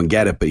don't go and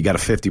get it, but you got a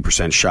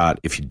 50% shot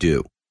if you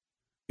do.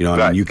 You know,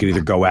 I mean, you can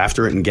either go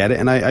after it and get it,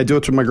 and I do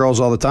it to my girls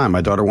all the time.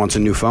 My daughter wants a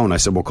new phone. I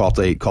said, well, call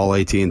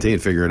AT&T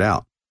and figure it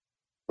out.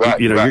 Right,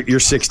 you know, right.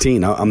 you're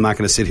 16. I'm not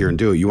going to sit here and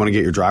do it. You want to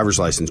get your driver's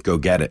license, go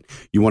get it.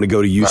 You want to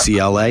go to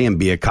UCLA and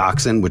be a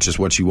coxswain, which is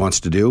what she wants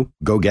to do,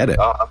 go get it.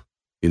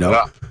 You know,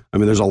 I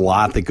mean, there's a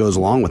lot that goes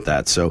along with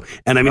that. So,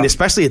 and I mean,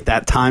 especially at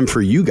that time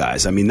for you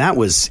guys, I mean, that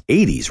was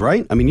 80s,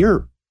 right? I mean,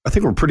 I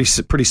think we're pretty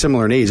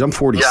similar in age. I'm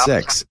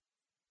 46.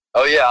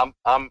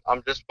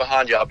 I'm just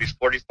behind you. I'll be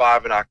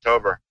 45 in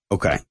October.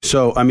 Okay.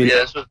 So, I mean,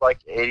 this was like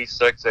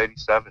 86,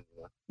 87.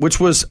 Which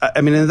was,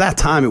 I mean, at that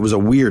time, it was a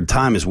weird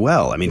time as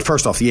well. I mean,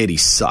 first off, the 80s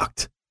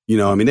sucked. You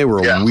know, I mean, they were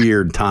a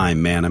weird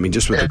time, man. I mean,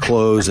 just with the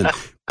clothes and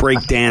break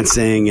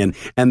dancing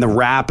and the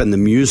rap and the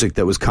music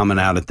that was coming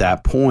out at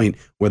that point,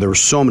 where there were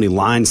so many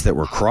lines that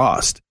were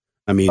crossed.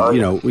 I mean,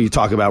 you know, when you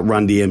talk about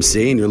Run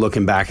DMC and you're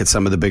looking back at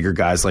some of the bigger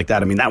guys like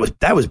that, I mean,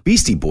 that was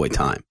Beastie Boy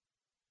time.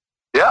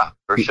 Yeah,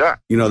 for sure.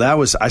 You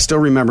know, I still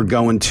remember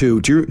going to,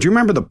 do you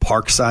remember the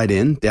Parkside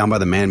Inn down by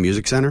the Mann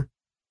Music Center?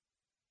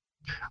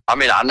 I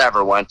mean, I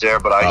never went there,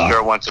 but I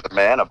sure went to the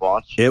Man a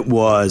bunch. There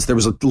was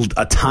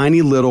a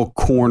tiny little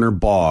corner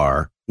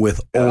bar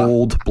with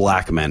old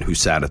black men who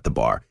sat at the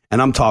bar.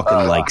 And I'm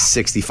talking like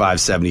 65,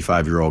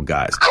 75-year-old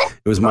guys.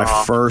 It was my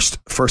first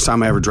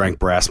time I ever drank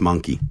Brass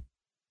Monkey.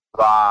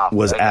 Wow.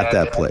 Was at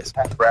that place.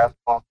 Brass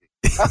Monkey.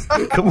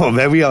 Come on,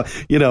 man. We,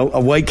 you know, a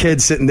white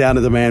kid sitting down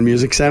at the Mann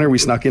Music Center. We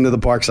snuck into the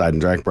Parkside and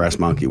drank Brass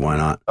Monkey. Why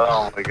not?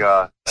 Oh my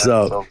God.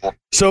 So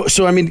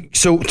I mean,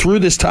 so through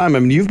this time, I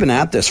mean, you've been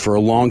at this for a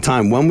long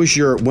time. When was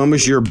your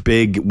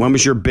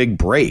big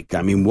break?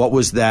 I mean, what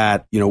was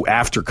that? You know,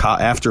 after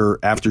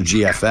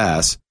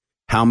GFS,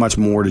 how much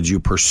more did you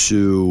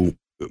pursue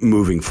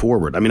moving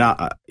forward? I mean,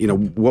 you know,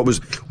 what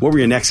were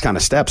your next kind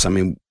of steps? I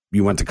mean,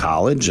 you went to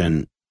college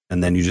and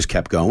then you just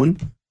kept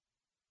going.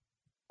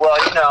 Well,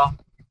 you know,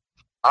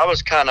 I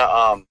was kind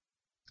of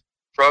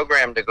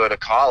programmed to go to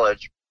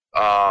college.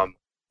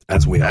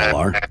 As we all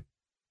are.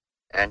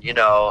 And you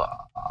know,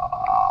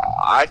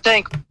 I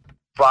think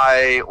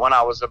when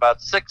I was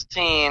about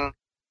 16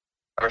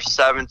 or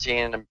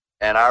 17,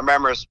 and I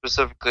remember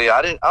specifically,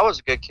 I was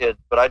a good kid,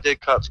 but I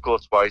did cut school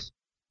twice.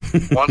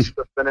 Once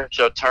to finish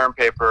a term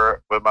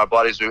paper with my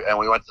buddies, and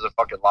we went to the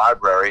fucking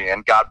library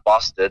and got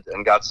busted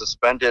and got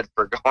suspended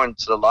for going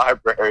to the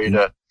library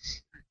to,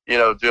 you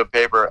know, do a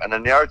paper. And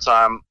then the other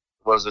time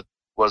was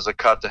a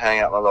cut to hang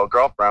out with my little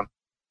girlfriend.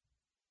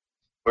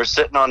 We're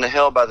sitting on the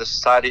hill by the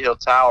Society Hill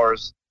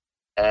Towers,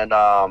 and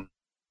I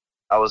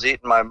was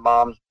eating my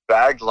mom's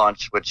bagged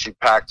lunch, which she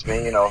packed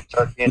me, you know,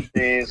 turkey and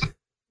cheese,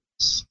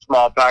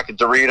 small pack of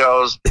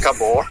Doritos, a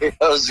couple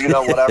Oreos, you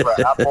know, whatever,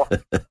 Apple.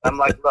 I'm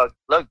like,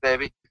 look,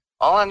 baby,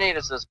 all I need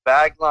is this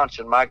bag lunch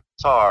and my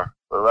guitar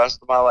for the rest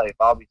of my life.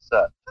 I'll be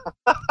set.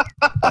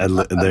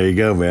 There you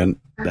go, man.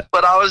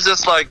 But I was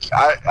just like,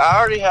 I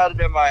already had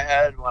it in my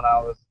head when I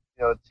was,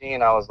 you know, a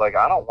teen. I was like,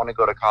 I don't want to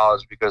go to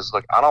college because,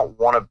 like, I don't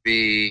want to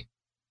be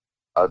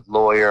a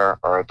lawyer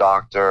or a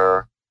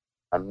doctor.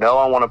 I know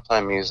I want to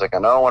play music. I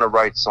know I want to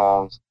write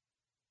songs.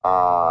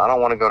 I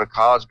don't want to go to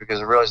college because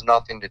it really has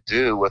nothing to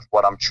do with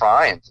what I'm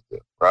trying to do,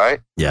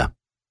 right? Yeah.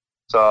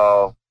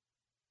 So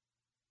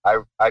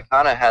I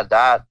kind of had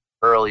that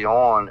early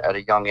on at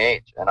a young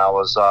age, and I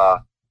was,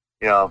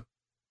 you know,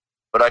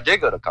 but I did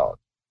go to college.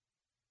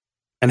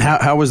 And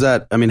how was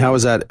that? I mean, how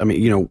was that? I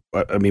mean, you know,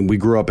 I mean, we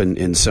grew up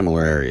in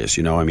similar areas,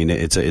 you know, I mean,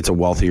 it's a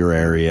wealthier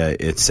area.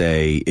 It's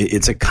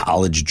a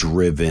college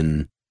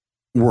driven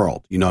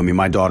world. You know, I mean,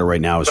 my daughter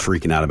right now is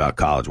freaking out about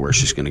college, where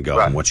she's going to go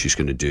and what she's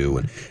going to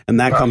do. And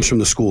that comes from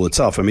the school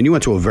itself. I mean, you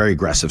went to a very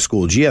aggressive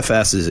school.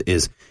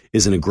 GFS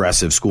is an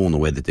aggressive school in the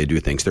way that they do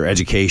things. Their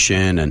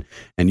education,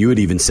 and you had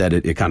even said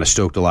it kind of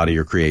stoked a lot of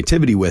your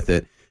creativity with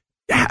it.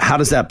 How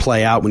does that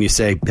play out when you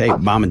say, hey,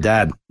 mom and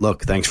dad,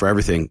 look, thanks for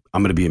everything.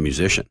 I'm going to be a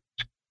musician.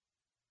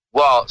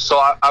 Well, so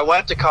I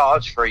went to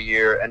college for a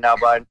year, and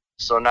by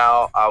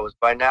now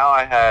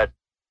I had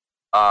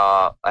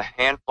a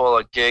handful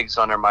of gigs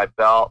under my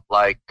belt.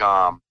 Like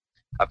I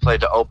played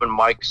the open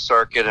mic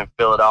circuit in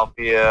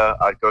Philadelphia.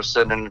 I'd go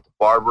sit in the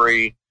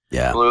Barbary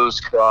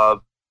Blues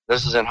Club.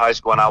 This is in high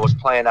school, and I was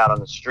playing out on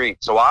the street.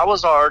 So I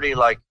was already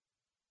like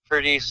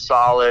pretty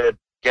solid,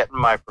 getting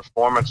my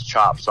performance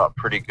chops up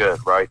pretty good,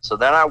 right? So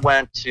then I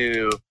went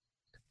to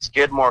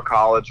Skidmore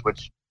College,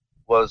 which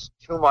was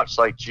too much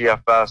like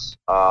GFS,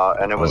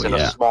 and it was in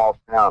a small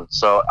town.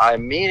 So I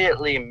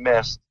immediately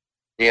missed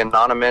the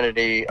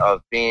anonymity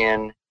of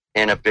being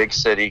in a big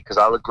city, because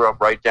I grew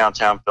up right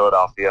downtown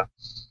Philadelphia,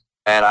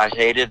 and I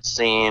hated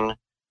seeing,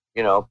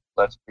 you know,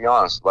 let's be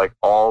honest, like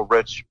all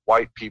rich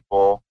white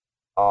people,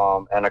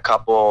 and a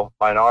couple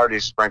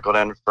minorities sprinkled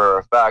in for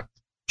effect.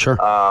 Sure.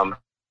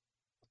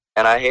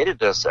 And I hated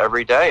this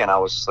every day, and I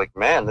was like,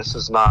 man, this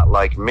is not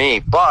like me.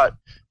 But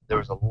there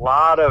was a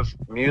lot of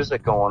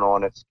music going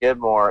on at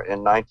Skidmore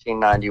in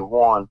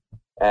 1991,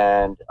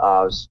 and it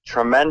was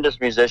tremendous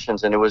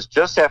musicians, and it was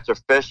just after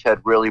Phish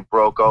had really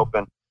broke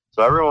open.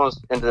 So everyone was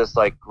into this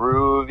like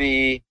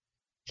groovy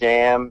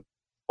jam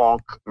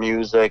funk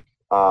music.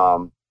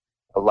 A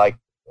lot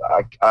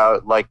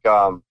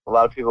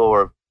of people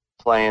were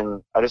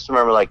playing. I just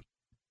remember like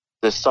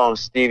this song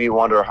Stevie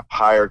Wonder,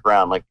 Higher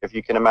Ground. Like if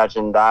you can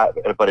imagine that,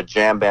 but a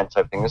jam band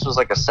type thing. This was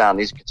like a sound.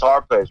 These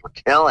guitar players were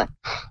killing.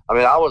 I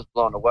mean, I was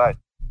blown away.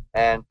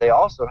 And they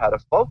also had a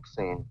folk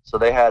scene. So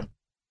they had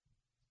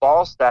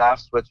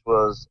Falstaff's, which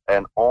was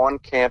an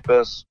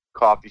on-campus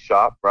coffee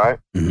shop, right?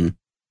 Mm-hmm.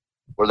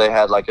 Where they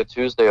had like a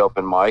Tuesday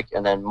open mic.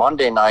 And then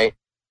Monday night,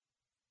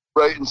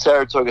 right in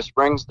Saratoga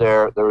Springs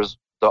there was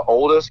the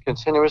oldest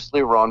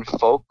continuously run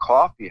folk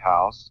coffee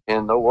house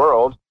in the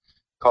world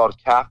called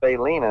Cafe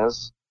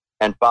Lena's.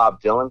 And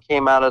Bob Dylan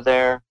came out of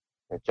there,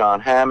 John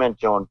Hammond,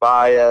 Joan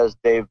Baez,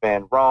 Dave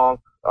Van Ronk,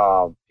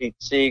 Pete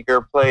Seeger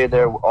played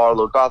there,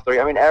 Arlo Guthrie.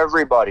 I mean,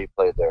 everybody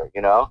played there,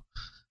 you know?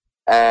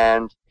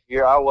 And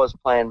here I was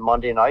playing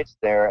Monday nights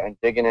there and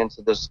digging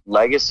into this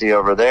legacy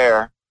over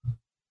there.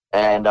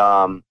 And,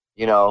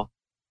 you know,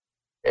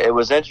 it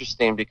was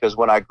interesting because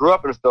when I grew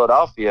up in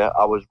Philadelphia,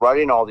 I was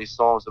writing all these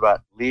songs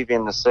about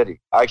leaving the city.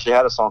 I actually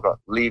had a song called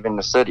Leaving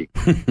the City.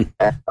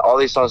 And all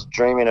these songs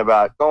dreaming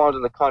about going to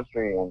the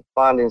country and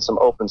finding some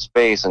open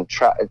space and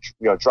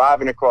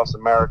driving across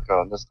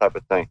America and this type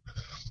of thing.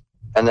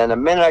 And then the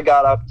minute I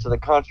got up to the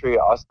country,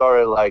 I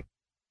started like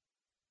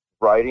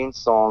writing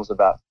songs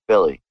about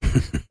Philly.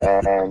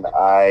 And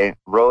I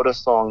wrote a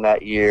song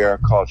that year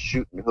called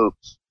Shootin'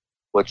 Hoops,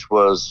 which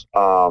was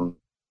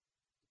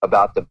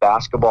about the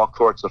basketball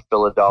courts of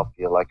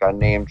Philadelphia. Like I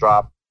name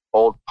dropped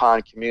Old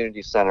Pond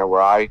Community Center,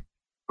 where I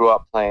grew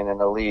up playing in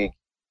the league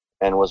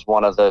and was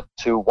one of the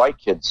two white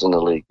kids in the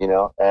league, you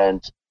know,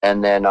 and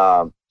then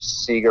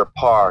Seeger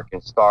Park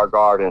and Star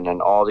Garden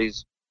and all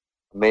these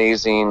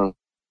amazing,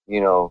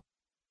 you know,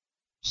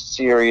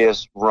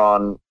 serious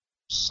run,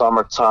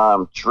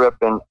 summertime,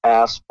 dripping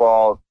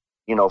asphalt,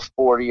 you know,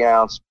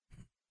 40-ounce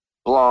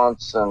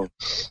blunts, and,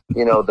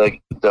 you know,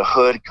 the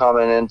hood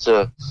coming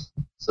into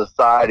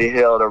Society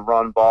Hill to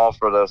run ball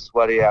for the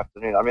sweaty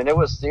afternoon. I mean, it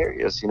was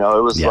serious, you know,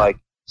 it was like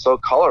so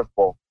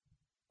colorful.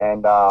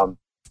 And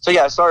so,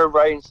 yeah, I started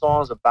writing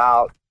songs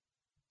about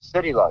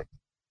city life.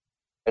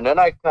 And then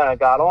I kind of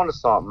got onto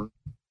something,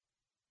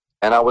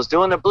 and I was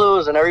doing the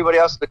blues, and everybody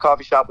else at the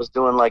coffee shop was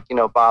doing, like, you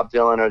know, Bob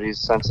Dylan or these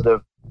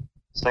sensitive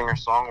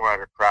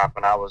singer-songwriter crap,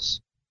 and I was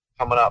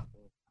coming up,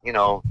 you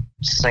know,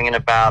 singing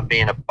about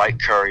being a bike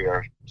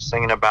courier,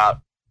 singing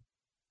about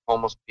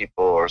homeless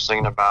people, or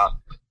singing about,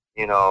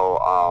 you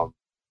know,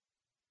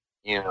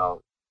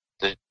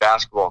 the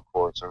basketball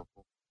courts or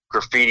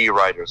graffiti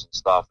writers and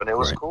stuff. And it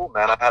was cool,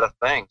 man. I had a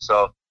thing.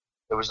 So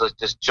it was like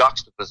this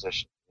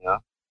juxtaposition, you know?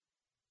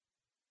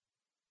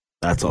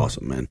 That's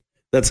awesome, man.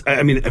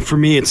 I mean, for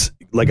me, it's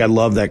like I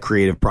love that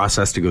creative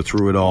process to go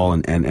through it all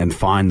and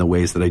find the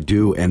ways that I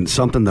do. And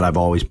something that I've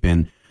always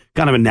been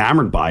kind of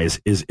enamored by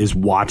is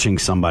watching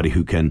somebody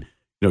who can,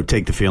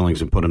 take the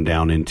feelings and put them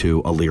down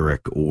into a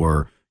lyric,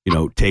 or,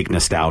 take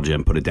nostalgia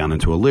and put it down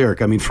into a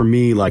lyric. I mean, for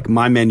me, like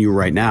my menu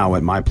right now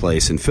at my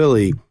place in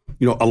Philly,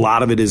 a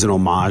lot of it is an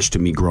homage to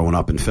me growing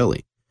up in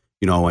Philly.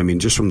 I mean,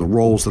 just from the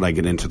roles that I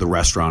get into the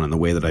restaurant and the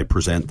way that I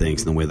present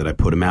things and the way that I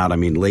put them out. I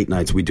mean, late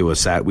nights we do a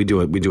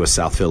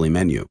South Philly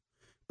menu,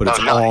 but it's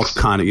all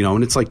kind of,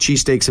 and it's like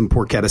cheesesteaks and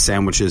porchetta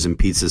sandwiches and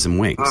pizzas and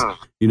wings,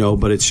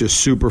 but it's just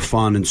super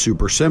fun and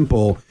super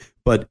simple.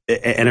 But,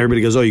 and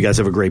everybody goes, oh, you guys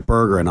have a great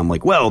burger. And I'm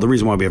like, well, the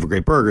reason why we have a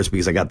great burger is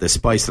because I got this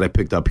spice that I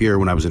picked up here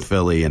when I was in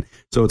Philly. And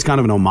so it's kind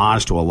of an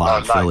homage to a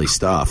lot of Philly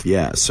stuff.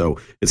 Yeah.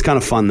 So it's kind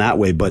of fun that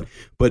way. But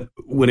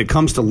when it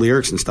comes to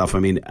lyrics and stuff, I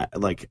mean, I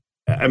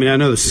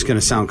know this is going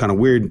to sound kind of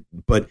weird,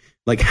 but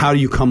like, how do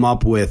you come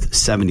up with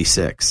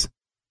 76?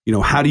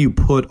 How do you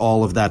put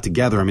all of that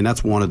together? I mean,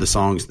 that's one of the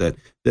songs that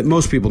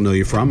most people know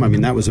you from. I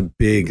mean, that was a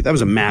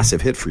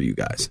massive hit for you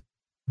guys.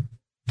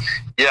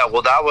 Yeah.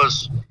 Well,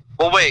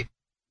 wait.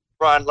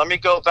 Ron, let me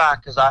go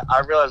back because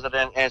I realized I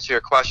didn't answer your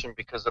question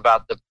because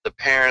about the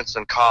parents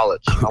and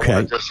college. Okay. I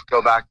want to just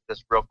go back to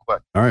this real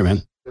quick. All right,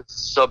 man.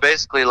 So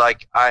basically,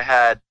 like I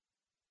had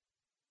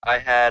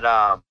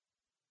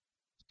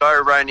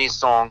started writing these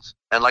songs,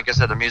 and like I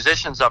said, the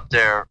musicians up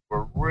there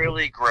were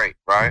really great,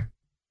 right?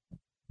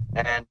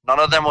 And none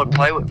of them would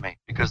play with me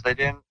because they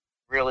didn't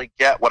really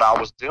get what I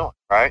was doing,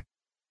 right?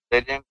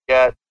 They didn't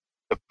get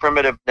the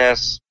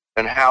primitiveness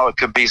and how it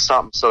could be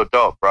something so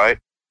dope, right?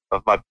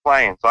 Of my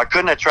playing. So I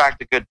couldn't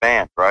attract a good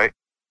band, right?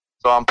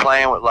 So I'm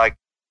playing with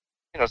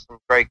some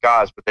great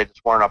guys, but they just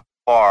weren't up to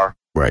par.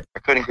 Right. I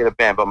couldn't get a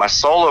band. But my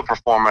solo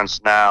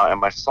performance now and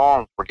my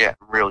songs were getting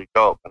really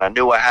dope. And I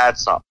knew I had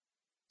something.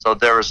 So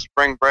there was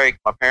spring break.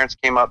 My parents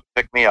came up to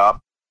pick me up.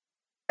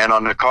 And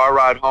on the car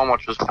ride home,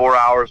 which was 4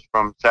 hours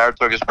from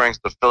Saratoga Springs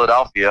to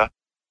Philadelphia,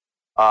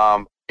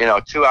 2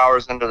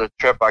 hours into the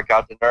trip, I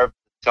got the nerve to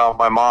tell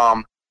my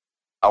mom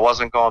I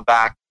wasn't going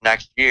back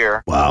next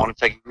year. Wow. I want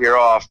to take a year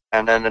off.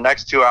 And then the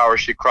next 2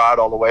 hours, she cried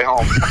all the way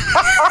home.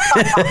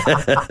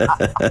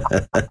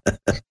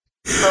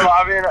 So,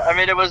 I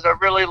mean, it was a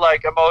really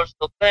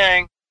emotional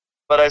thing.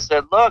 But I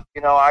said, look,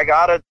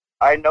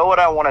 I know what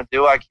I want to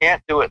do. I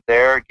can't do it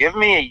there. Give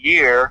me a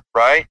year,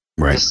 right?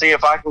 To see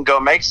if I can go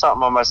make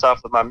something of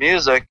myself with my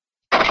music.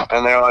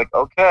 And they're like,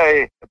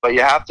 okay, but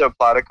you have to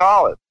apply to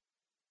college.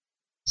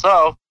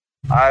 So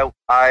a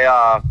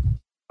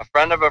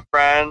friend of a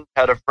friend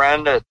had a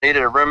friend that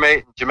needed a roommate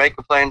in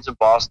Jamaica Plains in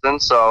Boston.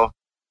 So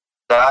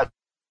that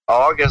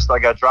August, I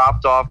got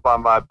dropped off by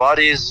my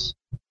buddies,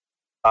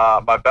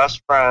 my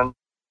best friend,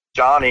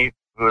 Johnny,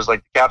 who was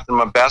like the captain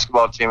of my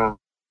basketball team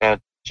at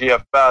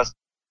GFS,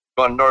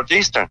 going to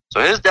Northeastern.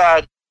 So his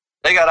dad,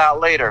 they got out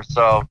later.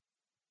 So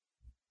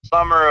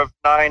summer of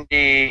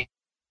 92,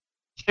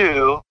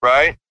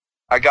 right?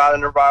 I got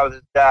in a ride with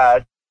his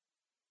dad.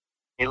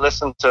 He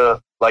listened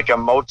to like a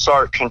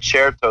Mozart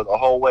concerto the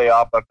whole way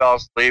up. I fell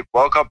asleep,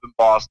 woke up in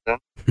Boston,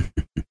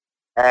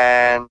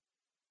 and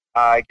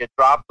I get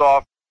dropped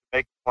off to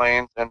Jamaica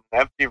Plains in an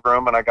empty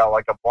room, and I got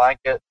like a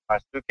blanket, my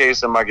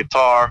suitcase, and my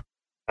guitar,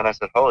 and I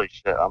said, holy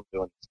shit, I'm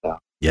doing this now.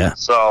 Yeah.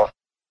 So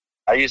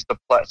I used to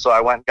play, so I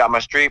went and got my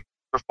street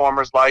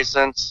performer's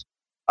license.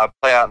 I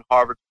play out in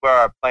Harvard Square.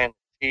 I play in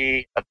the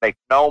T. I'd make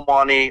no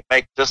money,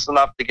 make just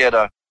enough to get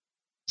a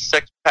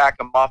 6-pack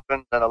of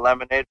muffins and a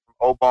lemonade from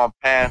Oban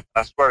Pan.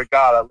 I swear to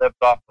God, I lived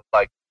off of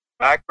like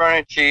macaroni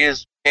and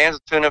cheese, cans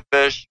of tuna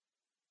fish,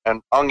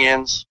 and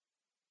onions,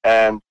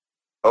 and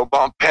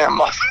Oban Pan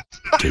muffins.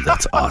 Dude,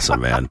 that's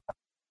awesome, man.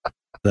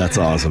 That's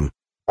awesome.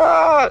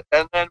 But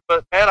man,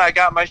 I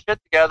got my shit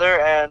together,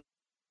 and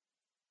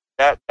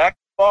that next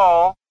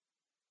fall,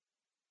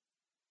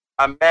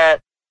 I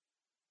met.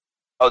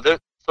 It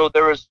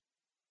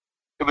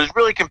was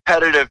really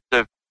competitive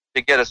to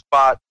get a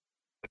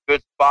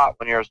good spot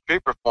when you're a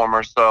street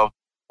performer. So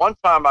one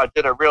time I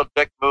did a real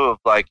dick move.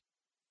 Like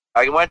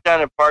I went down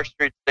to Park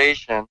Street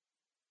Station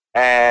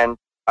and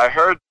I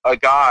heard a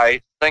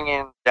guy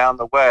singing down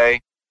the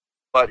way,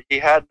 but he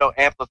had no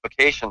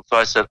amplification. So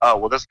I said, oh,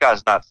 well, this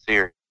guy's not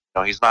serious.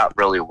 He's not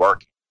really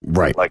working.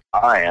 Right. Like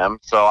I am.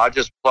 So I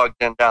just plugged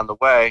in down the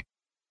way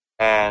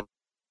and,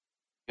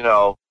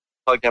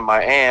 plugged in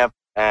my amp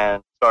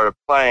and started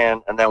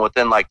playing. And then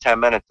within like 10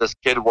 minutes, this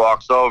kid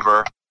walks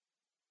over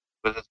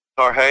with his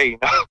guitar. Hey,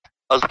 I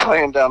was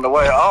playing down the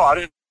way. Oh, I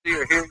didn't see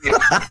or hear you.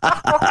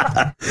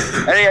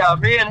 Anyhow,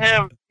 me and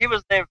him, he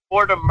was named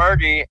Fordham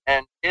Murdy,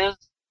 and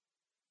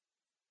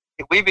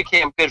we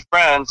became good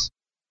friends.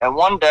 And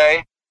one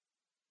day,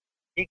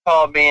 he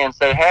called me and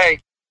said, hey,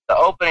 the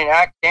opening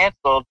act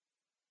canceled.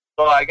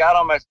 So I got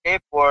on my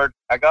skateboard.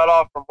 I got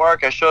off from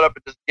work. I showed up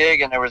at this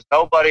gig, and there was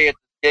nobody at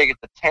this gig at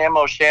the Tam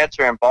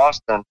O'Shanter in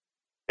Boston.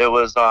 It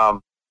was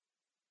the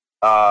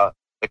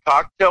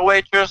cocktail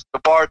waitress, the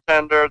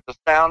bartender, the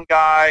sound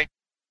guy,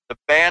 the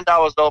band I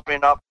was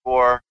opening up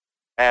for,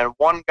 and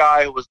one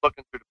guy who was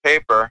looking through the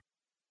paper.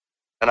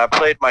 And I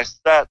played my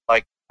set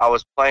like I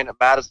was playing at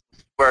Madison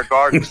Square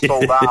Garden,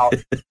 sold out,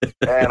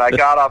 and I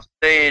got off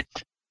stage,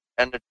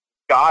 and the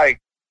guy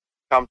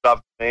comes up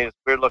to me, this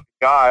weird-looking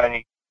guy, and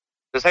he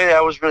says, "Hey,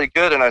 that was really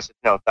good." And I said,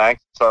 "No,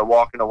 thanks." Started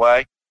walking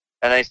away,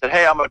 and then he said,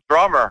 "Hey, I'm a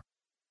drummer,"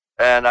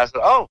 and I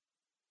said, "Oh."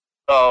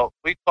 So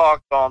we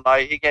talked all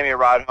night. He gave me a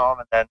ride home,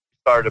 and then we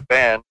started a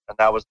band, and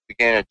that was the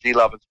beginning of G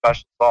Love and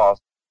Special Sauce.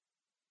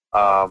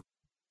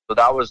 So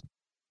that was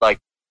like,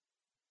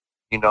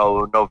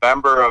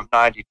 November of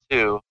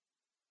 '92.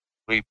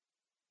 We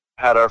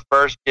had our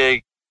first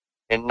gig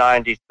in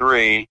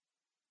 '93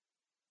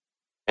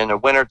 in the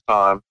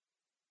wintertime,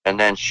 and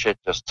then shit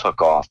just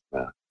took off,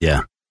 man.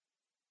 Yeah.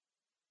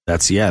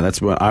 That's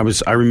what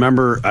I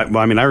remember. I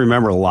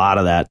remember a lot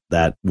of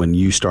that when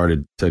you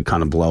started to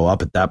kind of blow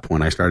up at that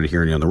point. I started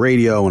hearing you on the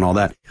radio and all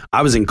that.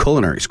 I was in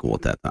culinary school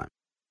at that time.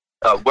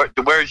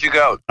 Where did you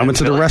go? I went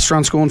to the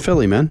restaurant school in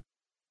Philly, man.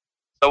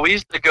 So we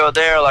used to go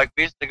there,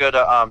 we used to go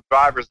to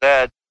Driver's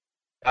Ed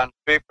down the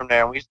street from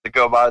there, and we used to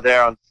go by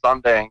there on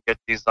Sunday and get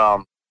these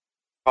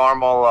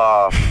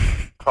caramel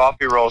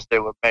coffee rolls they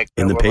would make.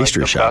 In the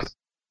pastry shop. Best.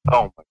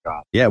 Oh, my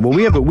God. Yeah, well,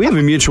 we have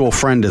a mutual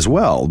friend as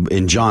well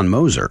in John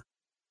Moser.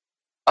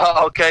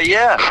 Oh, okay,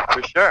 yeah,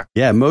 for sure.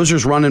 Yeah,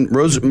 Moser's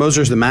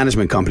Moser's the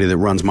management company that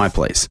runs my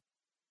place.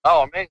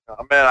 Oh, amazing.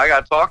 Man, I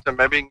got to talk to him.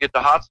 Maybe you can get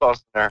the hot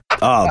sauce in there.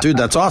 Oh, dude,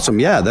 that's awesome.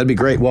 Yeah, that'd be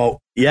great.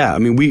 Well, yeah, I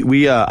mean,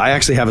 I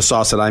actually have a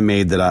sauce that I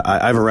made that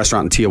I have a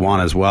restaurant in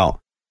Tijuana as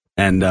well.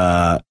 And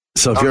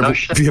so if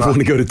you ever want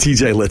to go to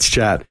TJ, let's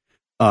chat.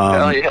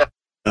 Hell yeah.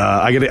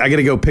 I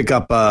gotta go pick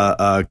up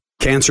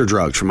cancer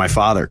drugs for my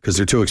father because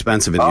they're too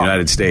expensive in the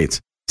United States.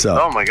 So,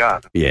 oh my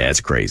God. Yeah, it's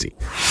crazy.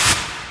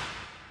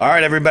 All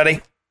right, everybody.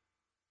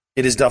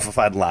 It is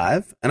Duffified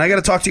Live, and I got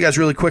to talk to you guys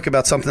really quick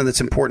about something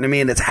that's important to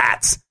me, and it's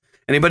hats.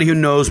 Anybody who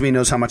knows me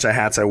knows how much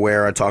hats I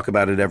wear. I talk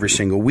about it every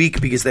single week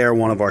because they are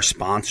one of our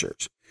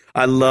sponsors.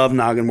 I love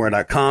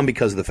nogginwear.com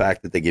because of the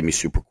fact that they give me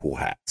super cool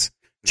hats.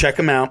 Check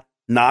them out,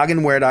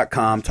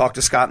 nogginwear.com. Talk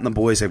to Scott and the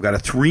boys. They've got a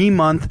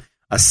 3-month,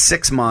 a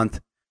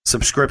 6-month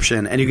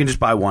subscription, and you can just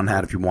buy one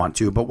hat if you want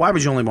to, but why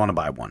would you only want to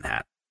buy one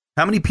hat?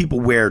 How many people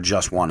wear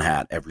just one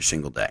hat every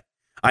single day?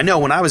 I know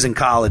when I was in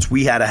college,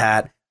 we had a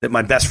hat that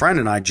my best friend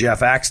and I,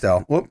 Jeff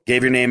Axtell,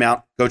 gave your name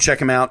out. Go check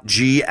him out,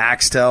 G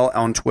Axtell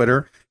on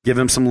Twitter. Give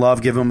him some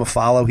love. Give him a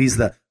follow. He's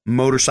the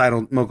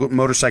motorcycle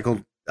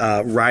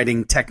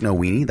riding techno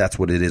weenie. That's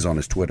what it is on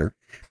his Twitter.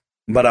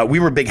 But we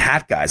were big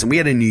hat guys, and we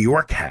had a New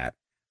York hat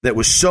that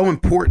was so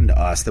important to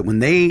us that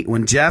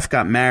when Jeff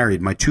got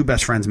married, my two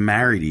best friends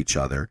married each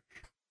other.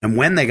 And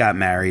when they got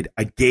married,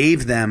 I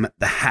gave them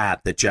the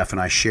hat that Jeff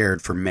and I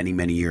shared for many,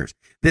 many years.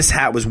 This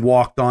hat was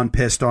walked on,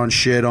 pissed on,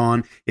 shit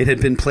on. It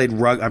had been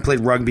I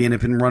played rugby and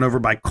it had been run over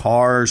by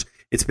cars.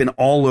 It's been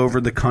all over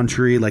the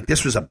country. Like,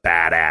 this was a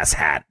badass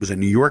hat. It was a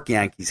New York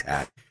Yankees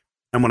hat.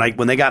 And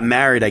when they got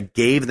married, I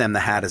gave them the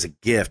hat as a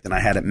gift, and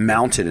I had it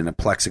mounted in a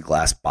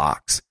plexiglass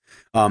box.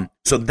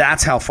 So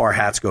that's how far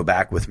hats go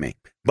back with me.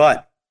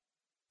 But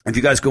if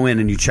you guys go in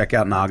and you check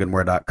out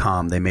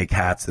nogginwear.com, they make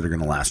hats that are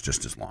going to last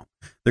just as long.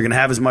 They're going to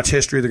have as much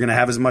history. They're going to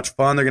have as much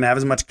fun. They're going to have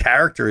as much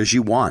character as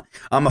you want.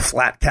 I'm a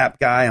flat cap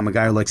guy. I'm a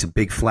guy who likes a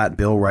big flat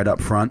bill right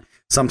up front.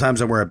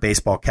 Sometimes I wear a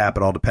baseball cap.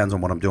 It all depends on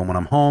what I'm doing when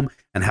I'm home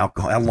and how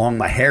long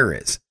my hair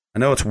is. I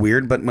know it's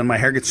weird, but when my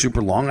hair gets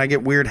super long, I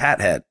get weird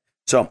hat head.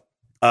 So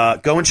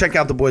go and check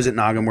out the boys at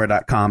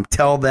nogginwear.com.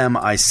 Tell them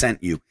I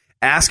sent you.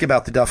 Ask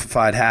about the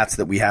Duffified hats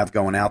that we have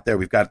going out there.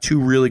 We've got 2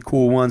 really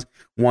cool ones.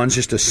 One's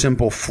just a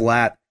simple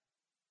flat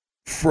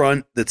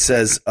front that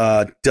says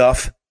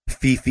Duff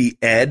Fifi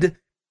Ed,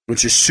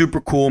 which is super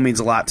cool,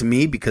 means a lot to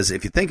me because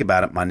if you think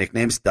about it, my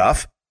nickname's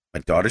Duff. My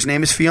daughter's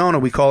name is Fiona.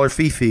 We call her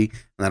Fifi. And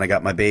then I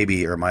got my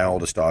baby, or my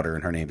oldest daughter,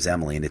 and her name's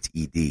Emily, and it's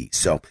ED.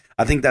 So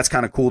I think that's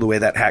kind of cool the way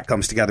that hat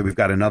comes together. We've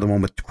got another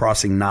one with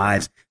crossing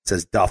knives. It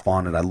says Duff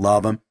on it. I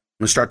love them.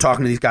 I'm going to start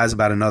talking to these guys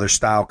about another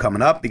style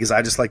coming up because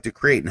I just like to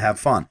create and have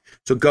fun.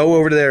 So go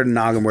over there to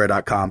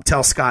nogginwear.com.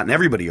 Tell Scott and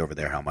everybody over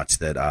there how much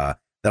that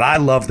I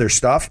love their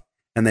stuff.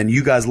 And then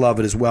you guys love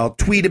it as well.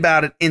 Tweet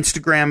about it,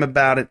 Instagram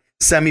about it.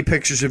 Send me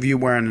pictures of you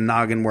wearing a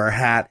Nogginwear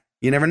hat.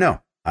 You never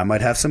know. I might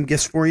have some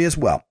gifts for you as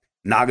well.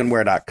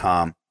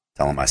 Nogginwear.com.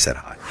 Tell them I said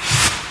hi.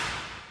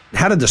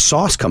 How did the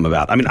sauce come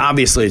about? I mean,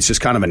 obviously, it's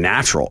just kind of a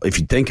natural if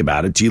you think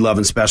about it. G Love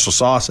and Special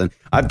Sauce. And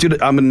I'm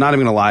not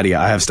even going to lie to you.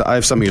 I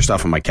have some of your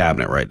stuff in my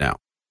cabinet right now.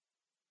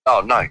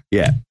 Oh, nice.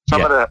 Yeah.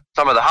 Some of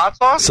the hot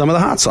sauce? Some of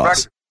the hot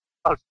sauce.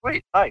 Oh,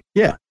 sweet. Nice.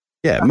 Yeah.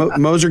 Yeah,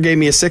 Moser gave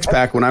me a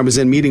 6-pack when I was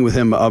in meeting with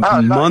him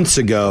months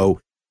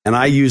ago, and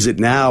I use it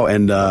now,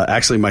 and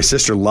actually my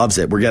sister loves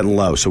it. We're getting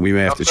low, so we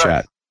may have to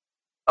chat.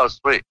 Oh,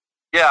 sweet.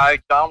 Yeah,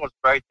 John was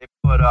great. They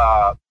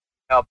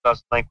helped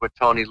us link with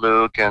Tony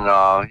Luke,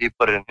 and he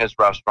put it in his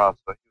restaurant,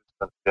 so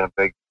he's been a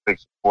big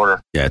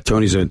supporter. Yeah,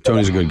 Tony's a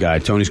good guy.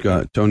 Tony's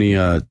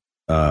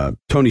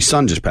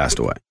son just passed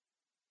away.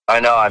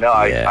 I know.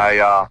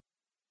 Yeah.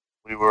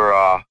 We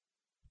were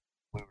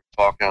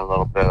talking a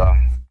little bit.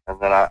 And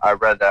then I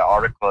read that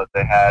article that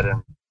they had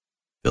in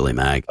Philly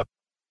Mag.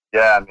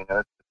 Yeah, I mean,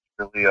 it's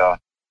really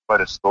quite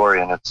a story,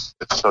 and it's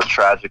so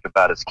tragic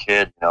about his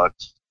kid. You know,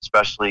 it's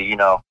especially,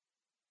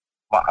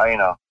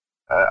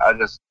 I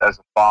just, as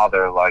a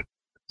father, like,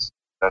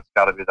 that's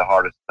got to be the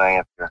hardest thing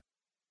if you're.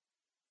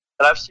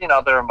 And I've seen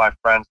other of my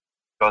friends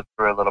go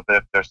through a little bit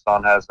if their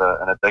son has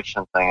an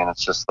addiction thing, and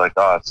it's just like,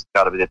 oh, it's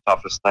got to be the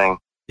toughest thing.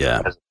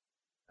 Yeah.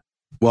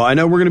 Well, I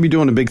know we're going to be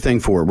doing a big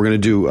thing for it. We're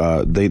going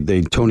to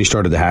do. Tony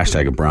started the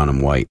hashtag of Brown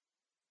and White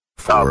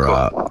for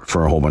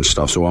a whole bunch of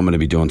stuff. So I'm going to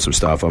be doing some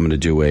stuff. I'm going to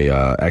do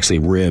actually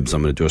ribs.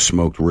 I'm going to do a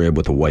smoked rib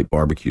with a white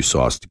barbecue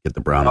sauce to get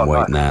the brown and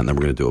white in that, and then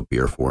we're going to do a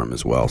beer for him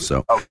as well.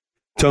 So.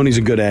 Tony's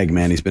a good egg,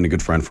 man. He's been a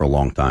good friend for a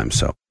long time.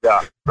 So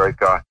yeah, great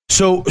guy.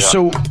 So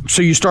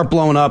you start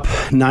blowing up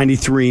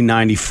 93,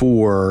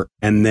 94,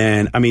 and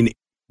then, I mean,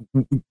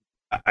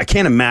 I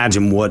can't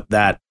imagine what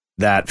that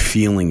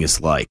feeling is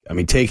like. I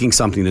mean, taking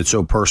something that's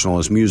so personal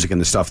as music and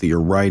the stuff that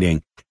you're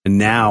writing, and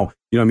now,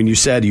 you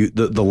said one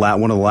of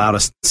the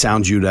loudest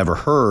sounds you'd ever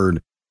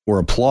heard or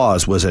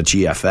applause was at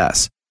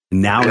GFS.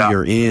 Now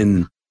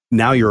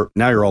you're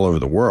all over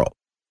the world.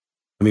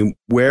 I mean,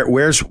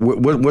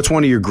 what's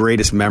one of your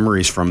greatest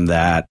memories from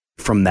that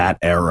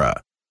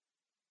era?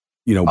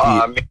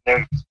 I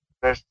mean,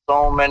 there's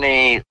so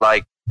many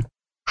like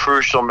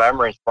crucial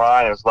memories,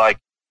 Brian. It was like,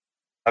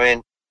 I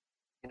mean,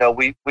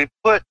 we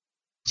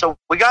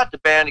got the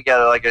band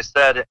together, like I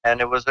said,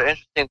 and it was an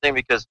interesting thing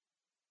because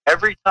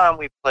every time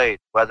we played,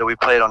 whether we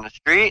played on the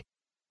street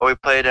or we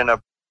played in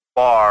a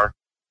bar,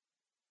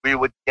 we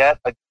would get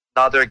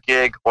another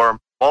gig or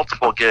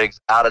multiple gigs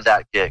out of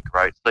that gig,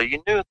 right? So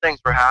you knew things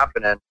were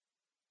happening.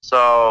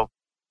 So,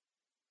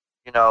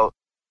 it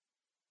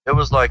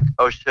was like,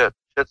 oh shit's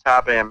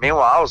happening. And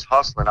meanwhile, I was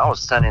hustling. I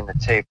was sending the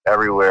tape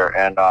everywhere.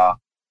 And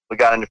we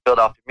got into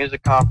Philadelphia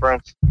Music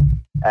Conference.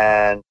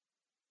 And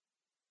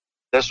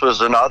this was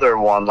another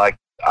one. Like,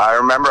 I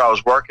remember I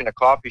was working a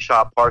coffee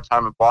shop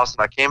part-time in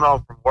Boston. I came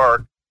home from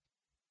work.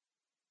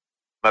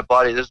 My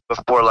buddy, this is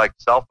before like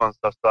cell phone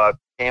stuff. So I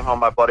came home.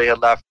 My buddy had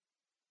left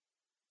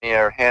me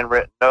a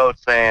handwritten note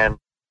saying,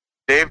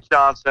 Dave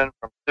Johnson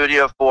from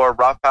Studio 4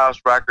 Rough House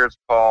Records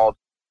called,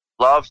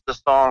 loves the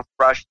song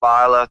Fresh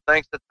Lila,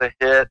 thinks it's a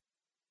hit,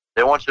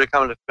 they want you to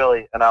come to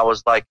Philly. And I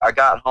was like, I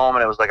got home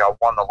and it was like I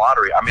won the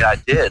lottery. I mean, I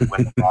did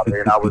win the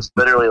lottery, and I was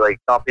literally like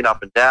jumping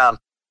up and down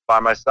by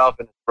myself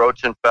in a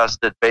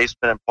roach-infested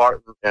basement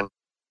apartment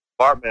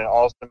in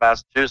Allston,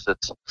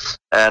 Massachusetts.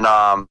 And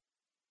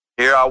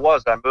here I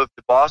was. I moved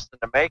to Boston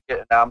to make it,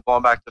 and now I'm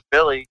going back to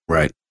Philly.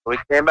 Right. So we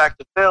came back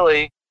to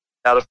Philly.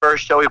 Now, the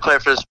first show we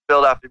played for this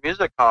Philadelphia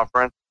Music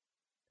Conference,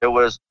 it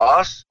was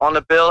us on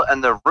the bill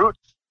and the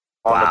Roots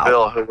on the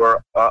bill, who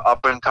were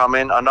up and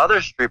coming,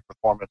 another street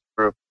performance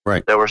group.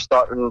 Right. They were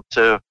starting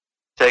to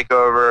take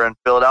over in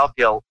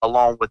Philadelphia,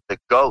 along with the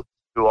Goats,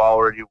 who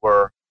already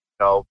were,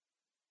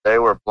 they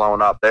were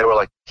blown up. They were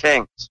like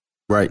kings.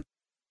 Right.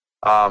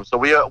 So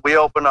we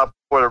opened up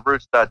for the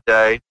Roots that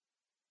day.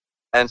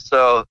 And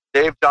so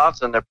Dave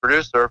Johnson, the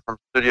producer from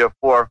Studio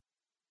 4,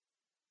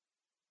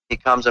 he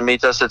comes and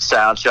meets us at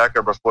Soundcheck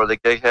or before the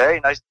gig. Hey,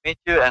 nice to meet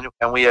you.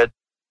 And we had,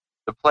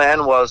 the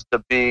plan was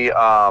to be,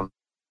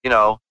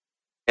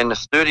 in the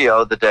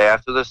studio the day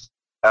after the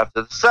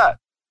set.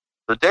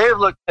 So Dave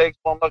takes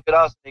one look at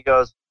us and he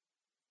goes,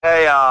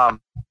 hey, I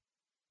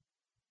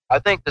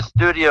think the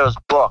studio's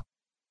booked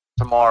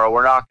tomorrow.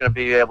 We're not going to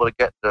be able to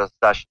get to the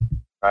session,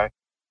 right?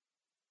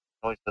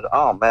 And we said,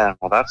 oh man,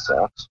 well that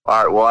sucks.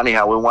 All right, well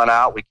anyhow, we went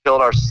out, we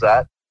killed our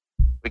set,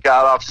 we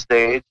got off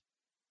stage.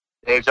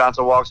 Dave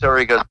Johnson walks over,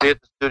 he goes, be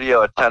at the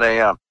studio at 10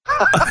 a.m.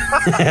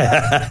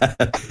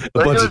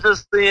 So he was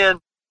just seeing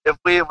if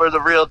we were the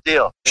real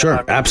deal. Sure, I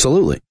mean?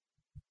 Absolutely.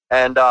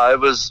 And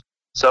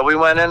so we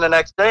went in the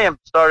next day and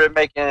started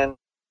making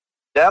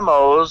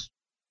demos,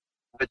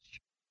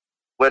 which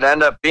would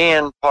end up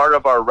being part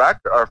of our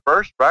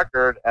first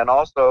record, and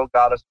also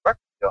got us a record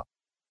deal.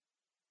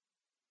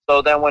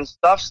 So then when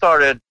stuff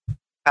started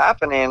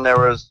happening, there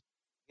was,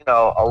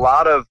 a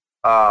lot of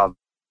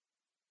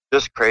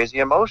just crazy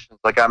emotions.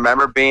 Like I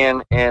remember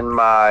being in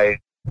my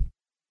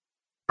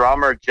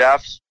drummer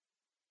Jeff's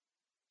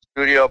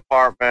studio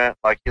apartment,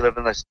 like he lived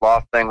in this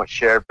loft thing with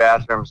shared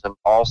bathrooms in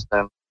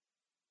Allston,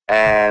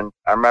 and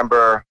I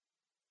remember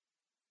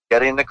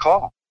getting the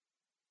call.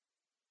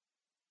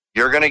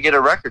 You're going to get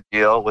a record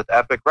deal with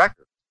Epic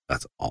Records.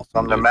 That's awesome.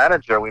 From the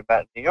manager we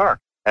met in New York,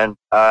 and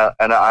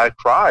I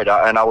cried,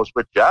 and I was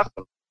with Jeff,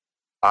 and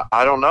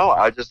I don't know,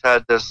 I just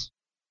had this,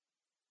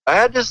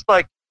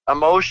 like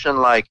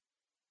emotion, like,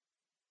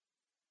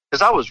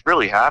 because I was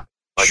really happy.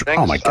 Like things,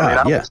 oh my God,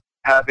 I was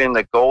having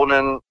the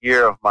golden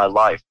year of my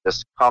life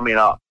just coming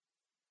up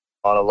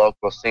on a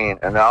local scene.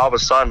 And then all of a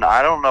sudden,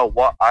 I don't know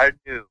what I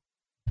knew.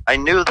 I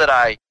knew that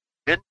I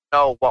didn't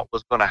know what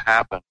was going to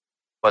happen,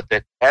 but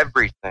that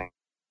everything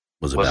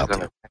was going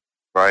to,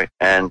 right?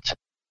 And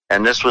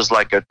this was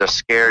like the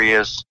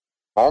scariest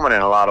moment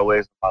in a lot of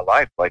ways in my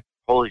life. Like,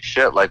 holy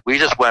shit. Like, we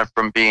just went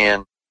from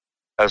being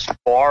as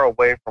far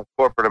away from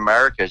corporate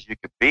America as you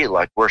could be.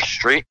 Like, we're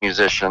street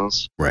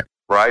musicians.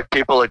 Right?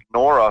 People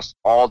ignore us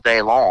all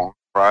day long,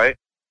 right?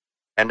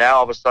 And now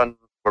all of a sudden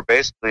we're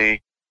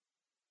basically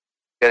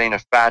getting a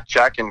fat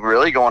check and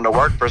really going to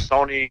work for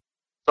Sony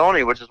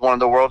Sony, which is one of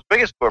the world's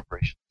biggest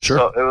corporations. Sure.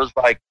 So it was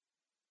like,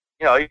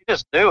 you know, you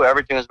just knew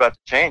everything was about to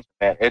change.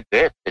 Man, it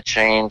did. It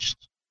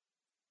changed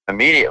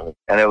immediately.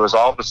 And it was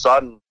all of a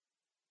sudden,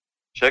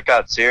 shit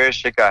got serious,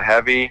 shit got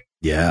heavy.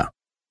 Yeah.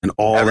 And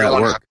all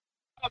that work.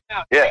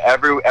 Yeah,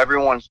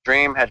 everyone's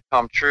dream had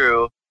come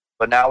true,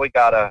 but now we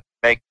got to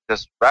make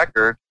this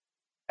record.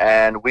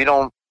 And we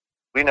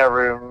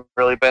never even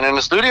really been in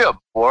the studio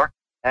before.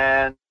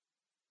 And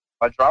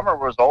my drummer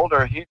was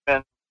older. He'd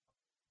been,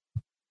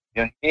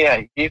 you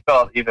know, he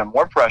felt even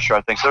more pressure,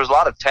 I think. So there was a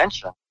lot of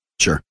tension.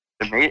 Sure.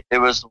 To me, it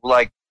was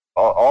like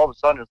all of a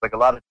sudden, it was like a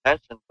lot of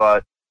tension.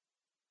 But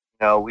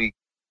you know, we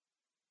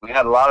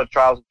had a lot of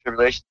trials and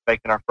tribulations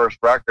making our first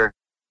record.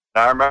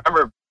 And I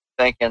remember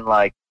thinking,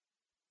 like,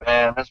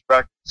 man, this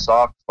record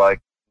sucks. Like,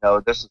 you know,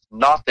 this is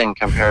nothing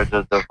compared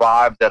to the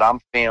vibe that I'm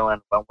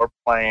feeling when we're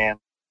playing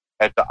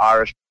at the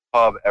Irish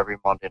pub every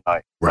Monday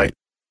night. Right.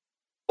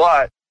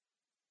 But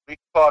we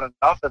caught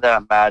enough of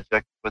that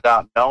magic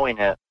without knowing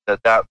it,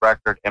 that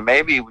record, and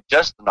maybe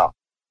just enough,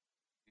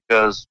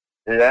 because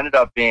it ended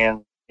up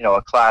being, you know,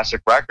 a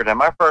classic record. And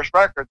my first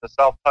record, the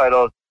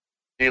self-titled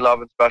G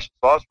Love and Special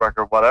Sauce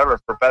record, whatever,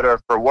 for better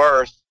or for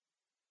worse,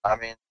 I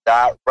mean,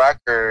 that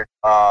record,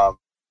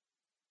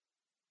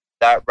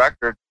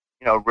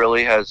 you know,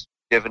 really has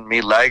given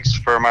me legs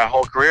for my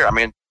whole career. I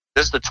mean,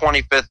 this is the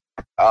 25th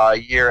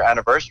year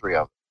anniversary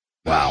of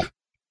it. Wow.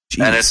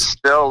 Jeez. And it's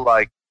still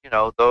like, you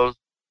know, those,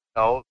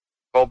 you know,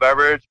 Cold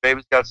Beverage,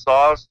 Baby's Got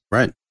Sauce.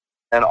 Right.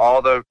 And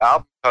all the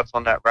album cuts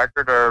on that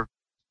record are,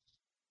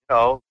 you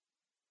know,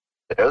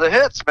 they're the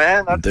hits,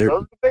 man. Those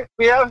are the big,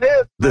 we have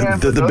hits.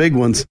 The big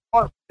ones.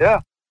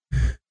 Yeah.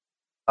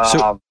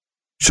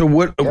 So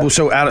what?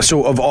 Yeah.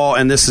 So of all,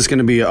 and this is going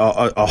to be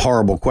a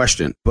horrible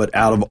question, but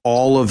out of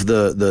all of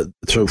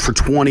so for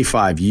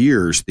 25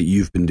 years that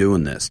you've been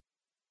doing this,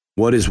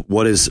 what is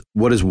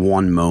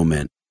one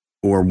moment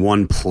or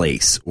one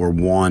place or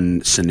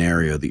one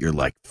scenario that you're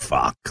like,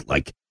 fuck,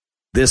 like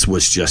this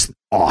was just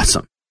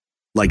awesome.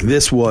 Like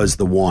this was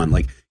the one,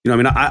 like, you know, I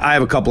mean, I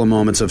have a couple of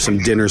moments of some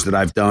dinners that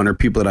I've done or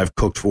people that I've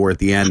cooked for at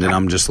the end. And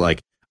I'm just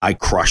like, I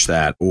crushed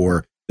that.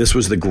 Or this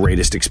was the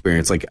greatest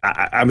experience. Like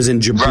I was in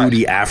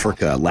Djibouti,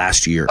 Africa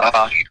last year,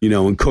 you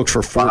know, and cooked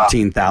for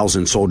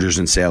 14,000 soldiers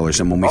and sailors.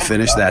 And when we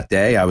finished that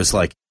day, I was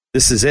like,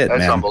 this is it, That's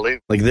man.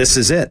 Unbelievable. Like, this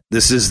is it.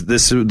 This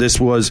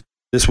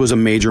was a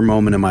major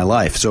moment in my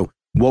life. So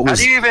what was,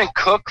 how do you even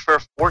cook for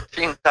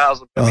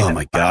 14,000? Oh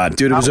my God,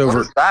 dude,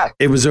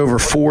 it was over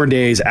 4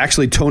 days.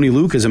 Actually, Tony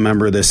Luke is a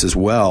member of this as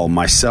well.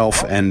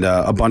 Myself and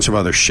a bunch of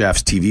other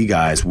chefs, TV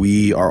guys,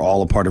 we are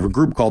all a part of a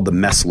group called the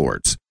Mess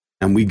Lords.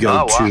 And we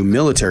go to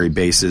military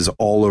bases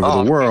all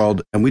over the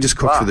world, and we just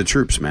cook for the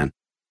troops, man.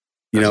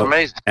 You know,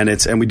 amazing.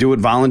 And we do it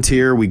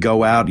volunteer. We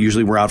go out.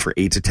 Usually we're out for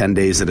 8 to 10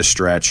 days at a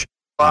stretch.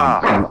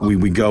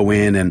 We go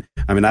in, and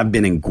I mean, I've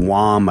been in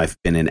Guam. I've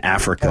been in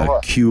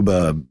Africa,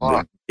 Cuba,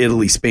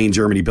 Italy, Spain,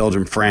 Germany,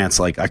 Belgium, France.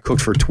 Like I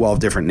cooked for 12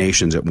 different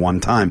nations at one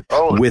time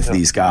with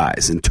these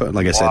guys. And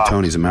like I said,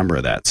 Tony's a member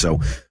of that. So,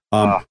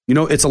 you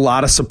know, it's a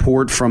lot of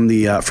support from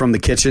the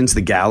kitchens,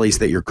 the galleys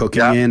that you're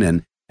cooking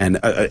in,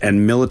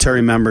 and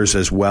military members,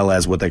 as well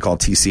as what they call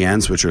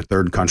TCNs, which are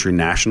third country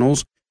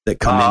nationals that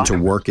come in to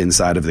work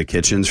inside of the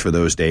kitchens for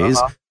those days.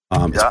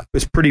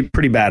 It's pretty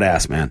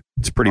badass, man.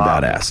 It's pretty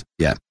badass.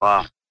 Yeah.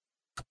 Wow.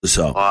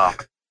 So,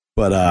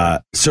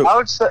 but so I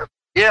would say,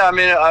 yeah.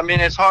 I mean,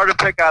 it's hard to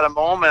pick out a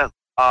moment.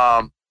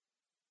 I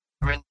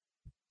mean,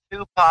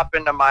 two pop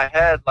into my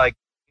head. Like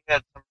we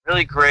had some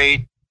really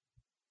great.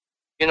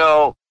 You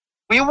know,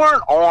 we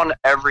weren't on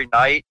every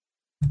night,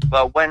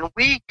 but when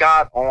we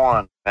got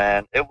on,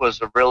 man, it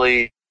was a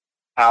really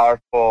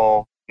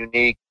powerful,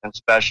 unique, and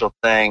special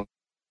thing.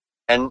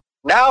 And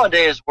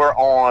nowadays we're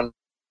on.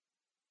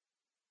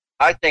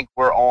 I think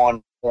we're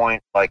on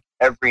point. Like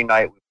every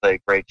night we play a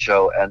great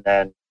show, and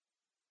then,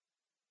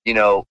 you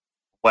know,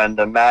 when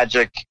the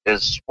magic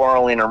is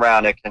swirling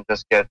around, it can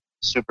just get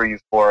super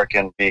euphoric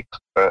and be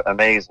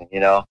amazing, you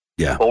know?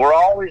 Yeah. But we're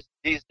always,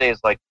 these days,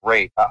 like,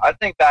 great. I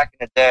think back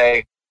in the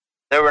day,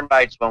 there were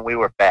nights when we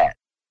were bad,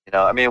 you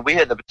know? I mean, we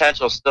had the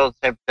potential, still the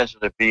same potential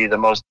to be the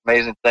most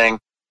amazing thing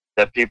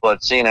that people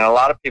had seen. And a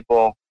lot of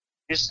people,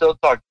 you still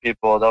talk to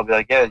people, they'll be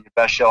like, yeah, the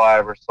best show I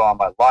ever saw in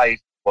my life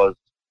was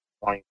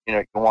one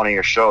of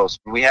your shows.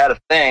 We had a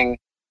thing,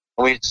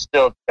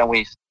 and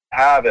we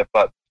have it,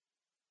 but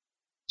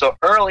so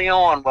early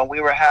on when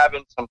we were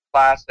having some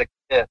classic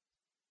hits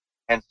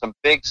and some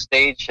big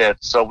stage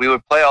hits, so we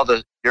would play all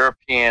the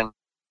European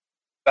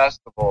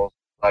festivals,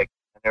 like,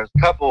 and there's a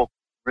couple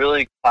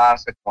really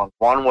classic ones.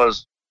 One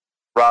was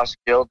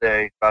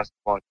Roskilde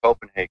Festival in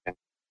Copenhagen,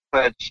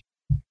 which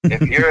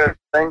if you're a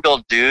single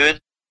dude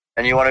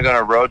and you want to go on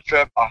a road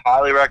trip, I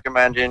highly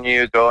recommend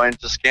you go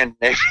into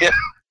Scandinavia.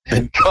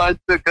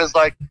 Because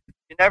like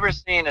you've never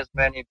seen as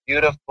many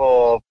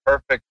beautiful,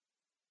 perfect,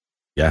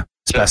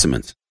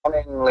 specimens,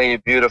 stunningly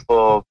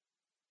beautiful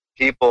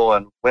people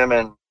and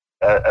women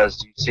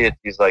as you see at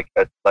these like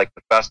the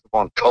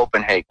festival in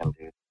Copenhagen,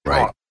 dude.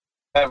 Right.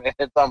 I mean,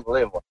 it's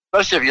unbelievable,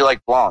 especially if you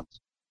like blondes.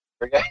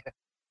 I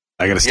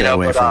got to stay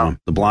away from them.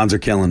 The blondes are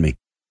killing me.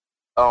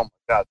 Oh my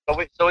God!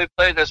 So we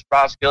played this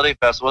Roskilde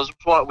Festival.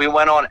 We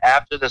went on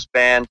after this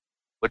band,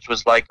 which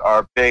was like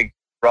our big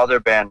brother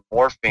band,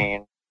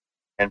 Morphine,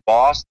 in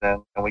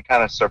Boston, and we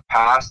kind of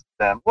surpassed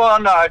them.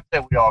 Well, no, I'd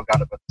say we all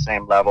got up at the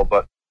same level,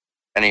 but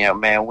anyhow,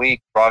 man,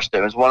 we crushed it.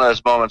 It was one of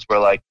those moments where,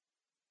 like,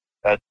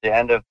 at the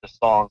end of the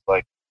songs,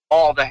 like,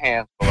 all the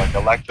hands were like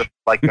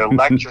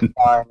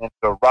electrifying into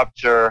a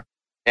rupture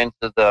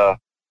into the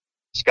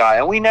sky,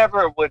 and we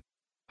never would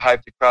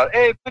hype the crowd.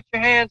 Hey, put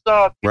your hands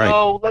up, you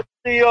know, let's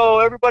see,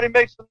 everybody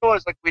make some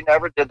noise. Like, we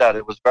never did that.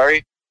 It was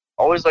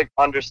always like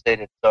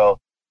understated. So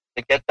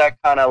to get that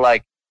kind of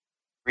like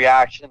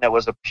reaction that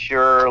was a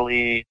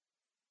purely,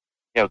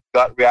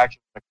 gut reaction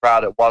from the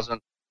crowd, it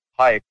wasn't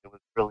hyped. It was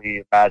really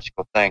a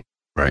magical thing.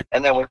 Right.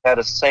 And then we had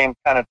the same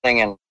kind of thing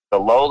in the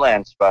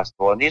Lowlands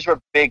Festival, and these were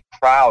big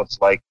crowds,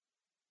 like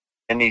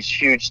in these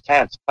huge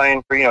tents,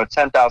 playing for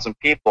 10,000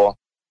 people.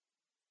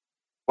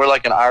 We're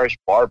like an Irish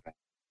bar band,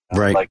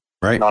 right? Like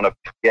on a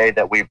PA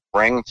that we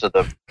bring to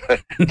the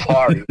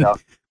bar.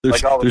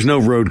 There's no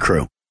road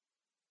crew.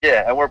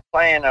 Yeah, and we're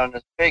playing on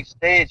this big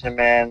stage, and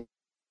man, it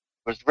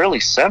was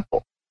really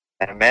simple.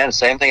 And man,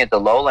 same thing at the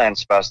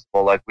Lowlands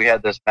Festival. Like, we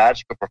had this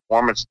magical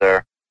performance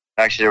there.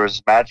 Actually, there was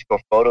this magical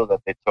photo that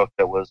they took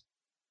that was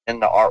in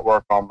the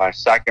artwork on my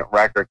second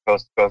record,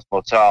 Coast to Coast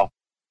Motel.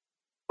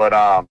 But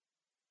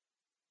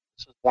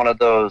this was one of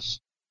those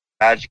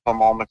magical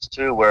moments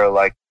too, where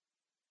like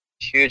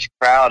huge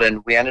crowd,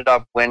 and we ended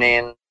up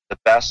winning the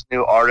best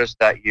new artist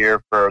that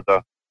year for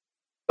the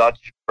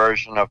Dutch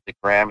version of the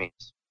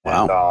Grammys.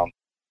 Wow! And,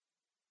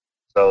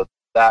 so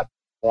that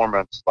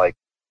performance like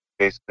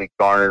basically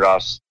garnered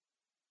us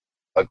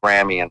a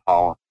Grammy in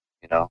Holland.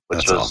 Which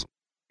That's was awesome.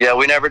 Yeah,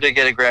 we never did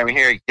get a Grammy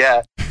here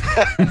yet.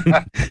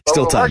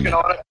 Still time. We're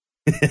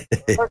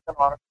working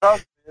on it.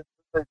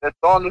 It's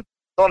on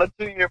a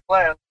 2-year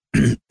plan.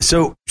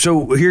 So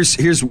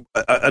here's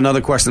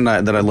another question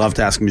that I love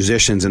to ask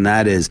musicians, and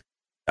that is,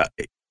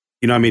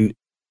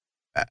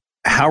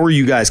 how are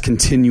you guys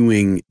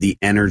continuing the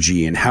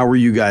energy, and how are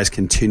you guys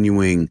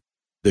continuing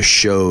the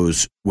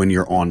shows when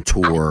you're on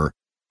tour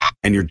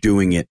and you're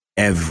doing it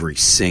every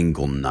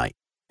single night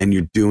and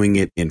you're doing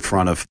it in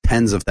front of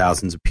tens of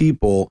thousands of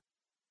people?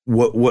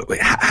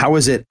 How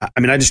is it? I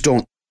mean, I just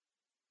don't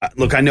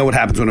look. I know what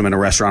happens when I'm in a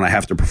restaurant. I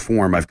have to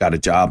perform. I've got a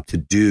job to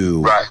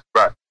do. Right.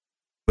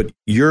 But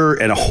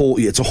you're at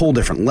it's a whole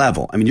different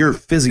level. I mean, you're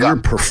you're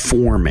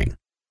performing.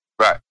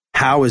 Right.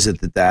 How is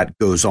it that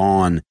goes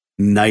on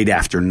night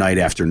after night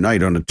after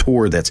night on a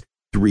tour that's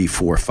 3,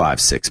 4,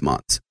 5, 6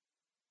 months?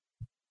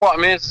 Well, I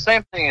mean, it's the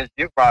same thing as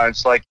you, Brian.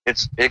 It's like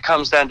it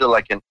comes down to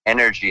like an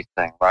energy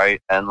thing,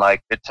 right? And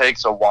like it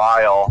takes a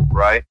while,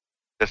 right,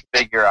 to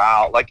figure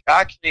out. Like,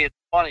 actually, it's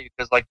funny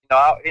because like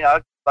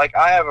like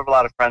I have a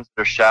lot of friends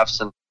that are chefs,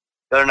 and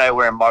the other night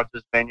we're in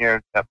Martha's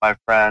Vineyard at my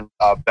friend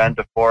Ben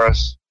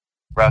DeForest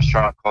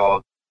restaurant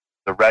called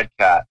the Red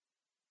Cat,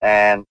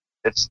 and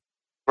it's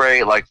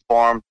great, like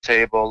farm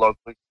table,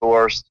 locally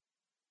sourced,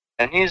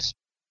 and he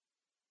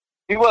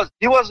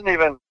wasn't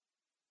even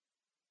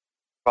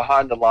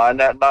behind the line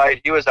that night.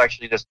 He was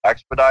actually just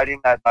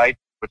expediting that night,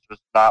 which was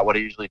not what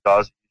he usually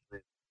does. He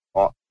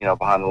usually,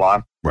 behind the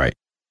line. Right.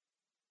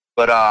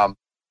 But I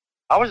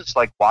was just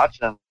like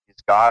watching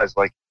these guys,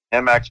 like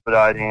him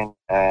expediting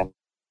and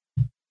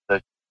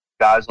the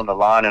guys on the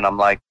line, and I'm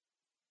like,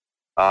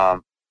 all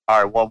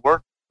right, well,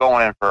 we're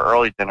going in for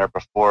early dinner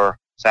before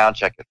sound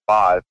check at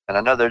 5, and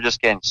I know they're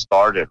just getting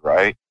started,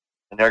 right?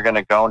 And they're going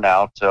to go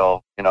now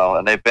till,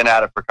 and they've been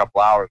at it for a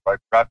couple hours, right,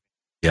 prepping.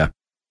 Yeah.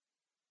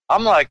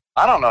 I'm like,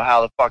 I don't know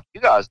how the fuck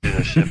you guys do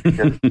this shit.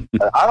 Because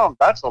I don't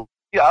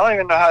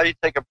even know how you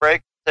take a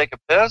break, take a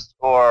piss,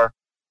 or,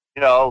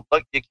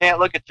 look, you can't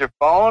look at your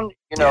phone.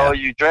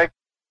 You drink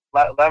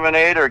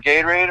lemonade or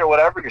Gatorade or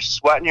whatever. You're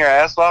sweating your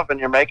ass off, and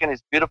you're making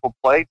these beautiful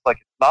plates like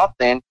it's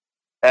nothing.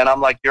 And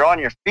I'm like, you're on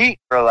your feet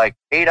for like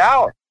 8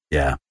 hours.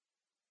 Yeah.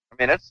 I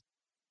mean, that's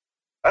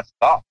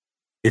tough.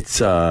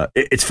 It's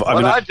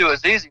What I do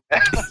is easy,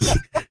 man.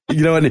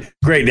 And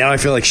great. Now I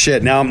feel like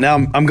shit. Now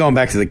I'm going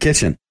back to the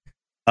kitchen.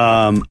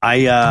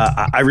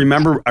 I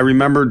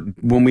remember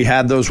when we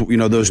had those,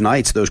 those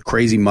nights, those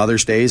crazy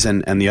Mother's Days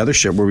and the other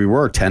shit where we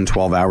were 10,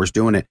 12 hours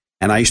doing it.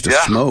 And I used to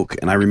smoke,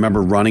 and I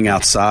remember running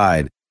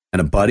outside,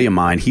 and a buddy of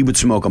mine, he would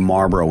smoke a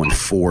Marlboro in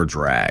 4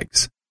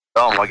 drags.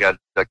 Oh my God.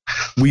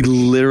 We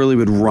literally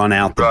would run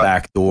out the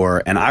back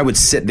door, and I would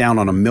sit down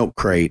on a milk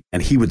crate,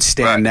 and he would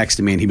stand next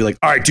to me, and he'd be like,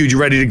 all right, dude, you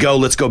ready to go?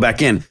 Let's go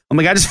back in. I'm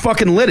like, I just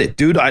fucking lit it,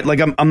 dude.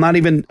 I'm not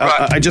even,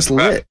 I just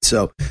lit.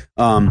 So,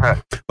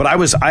 but I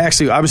was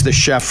the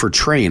chef for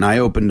Train. I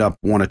opened up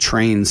one of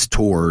Train's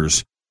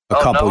tours a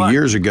couple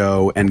years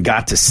ago and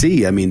got to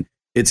see, I mean,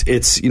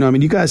 it's,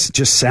 you guys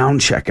just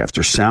sound check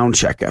after sound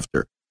check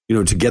after,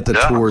 to get the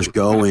tours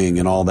going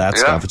and all that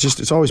stuff.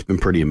 It's always been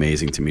pretty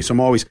amazing to me. So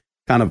I'm always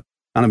kind of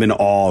in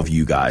awe of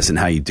you guys and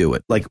how you do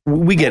it. Like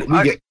we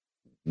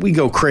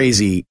go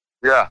crazy.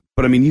 Yeah.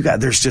 But I mean,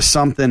 there's just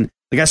something,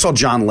 like I saw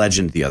John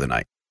Legend the other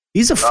night.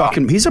 He's a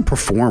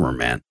performer,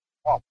 man.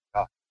 Oh,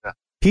 God. Yeah.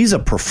 he's a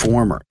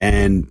performer,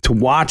 and to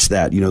watch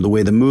that, the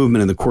way the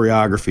movement and the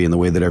choreography and the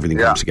way that everything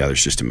comes together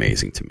is just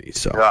amazing to me.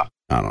 So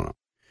I don't know.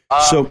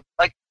 It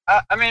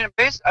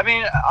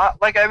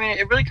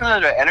really comes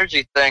down to an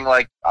energy thing.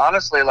 Like,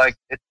 honestly, like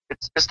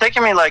it's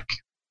taken me like,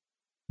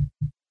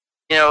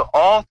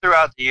 all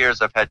throughout the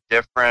years, I've had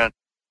different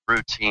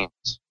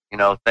routines,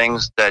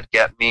 things that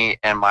get me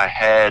in my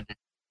head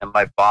and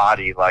my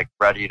body, like,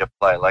 ready to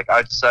play. Like,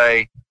 I'd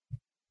say,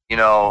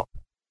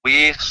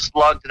 we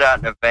slugged it out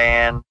in a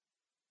van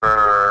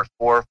for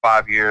 4 or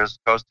 5 years,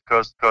 coast to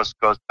coast to coast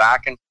to coast,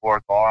 back and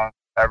forth, all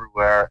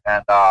everywhere.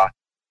 And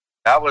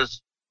that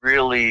was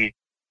really,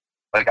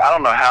 like, I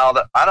don't know how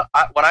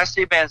when I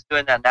see bands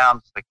doing that now, I'm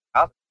just like,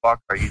 how the fuck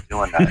are you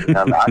doing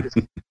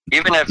that?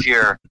 Even if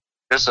you're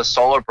just a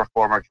solo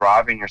performer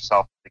driving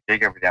yourself to the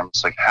gig every day, I'm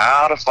just like,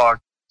 how the fuck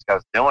this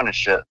guy's doing this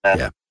shit?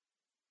 And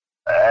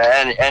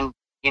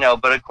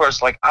but of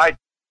course, like, I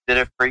did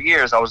it for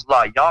years. I was a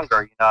lot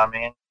younger, you know what I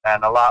mean?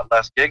 And a lot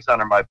less gigs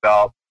under my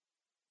belt.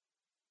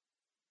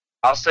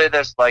 I'll say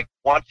this, like,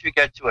 once you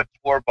get to a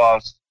tour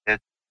bus, it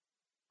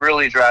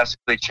really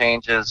drastically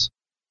changes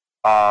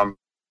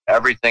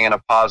everything in a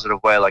positive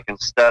way. Like,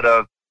 instead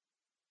of,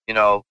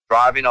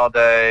 driving all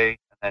day and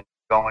then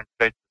going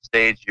straight to the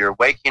stage, you're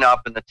waking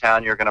up in the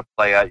town you're going to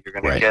play at. You're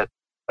going to get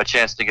a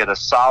chance to get a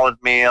solid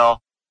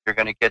meal. You're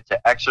going to get to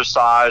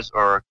exercise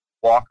or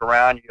walk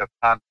around. You have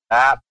time to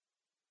nap.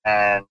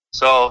 And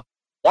so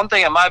one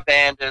thing in my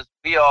band is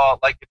we all,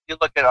 like, if you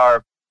look at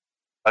our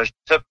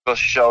typical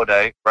show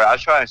day, right, I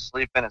try and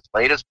sleep in as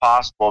late as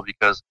possible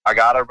because I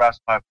got to rest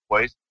my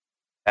voice.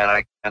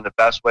 And the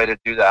best way to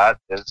do that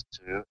is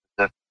to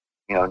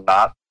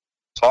not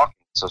talking.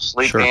 So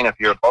sleeping, if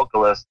you're a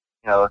vocalist,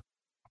 I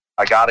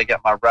got to get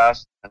my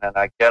rest, and then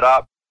I get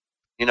up,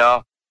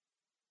 I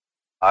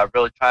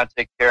really try and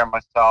take care of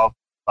myself,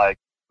 like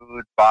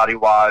food,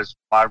 body-wise.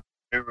 My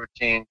new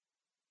routine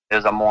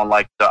is I'm on,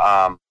 like, the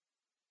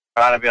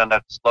trying to be on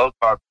that slow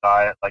carb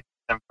diet, like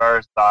Tim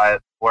Ferriss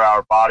diet,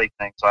 4-hour body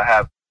thing. So I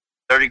have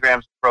 30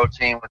 grams of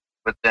protein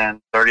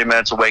within 30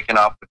 minutes of waking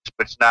up,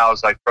 which now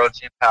is like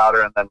protein powder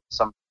and then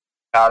some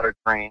powdered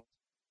greens.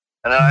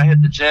 And then I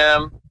hit the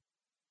gym.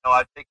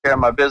 I take care of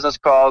my business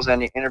calls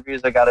and the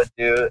interviews I got to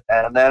do.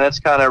 And then it's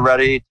kind of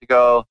ready to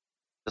go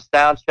to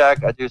sound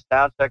check. I do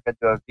sound check. I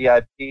do a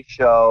VIP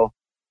show.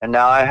 And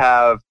now I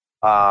have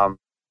a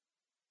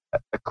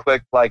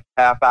quick, like,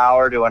 half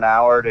hour to an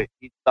hour to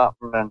eat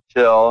something and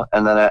chill.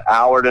 And then an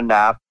hour to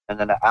nap. And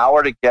then an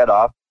hour to get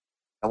up.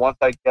 And once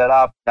I get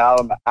up, now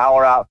I'm an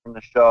hour out from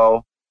the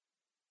show.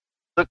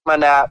 Took my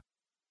nap.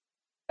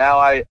 Now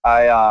I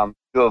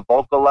do a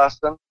vocal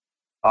lesson,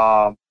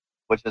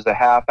 which is a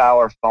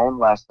half-hour phone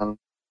lesson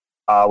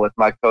with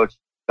my coach,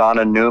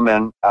 Donna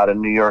Newman, out of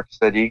New York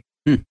City.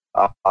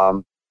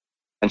 And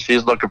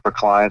she's looking for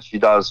clients. She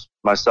does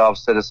myself,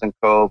 Citizen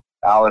Cove,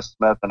 Alice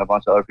Smith, and a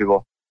bunch of other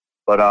people.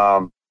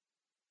 But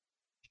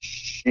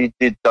she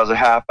does a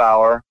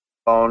half-hour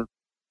phone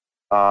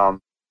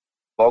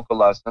vocal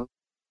lesson.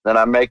 Then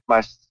I make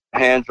my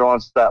hand-drawn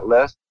set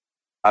list.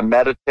 I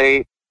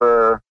meditate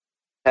for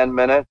 10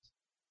 minutes.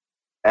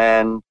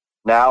 And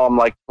now I'm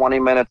like 20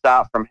 minutes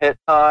out from hit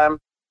time.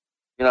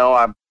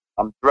 I'm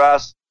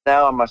dressed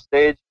now on my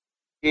stage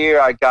gear.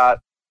 I got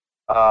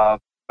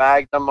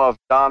Magnum of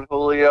Don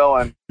Julio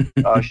and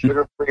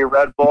sugar-free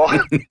Red Bull.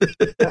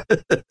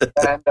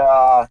 And,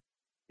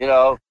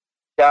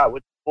 chat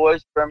with the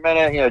boys for a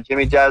minute.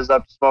 Jimmy Jazz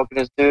up smoking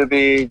his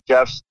doobie.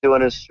 Jeff's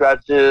doing his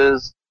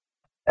stretches.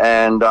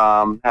 And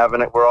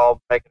we're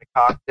all making a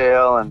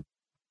cocktail. And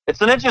it's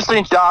an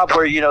interesting job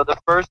where, the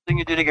first thing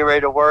you do to get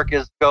ready to work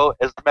is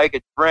make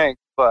a drink.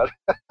 But,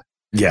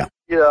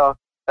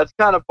 that's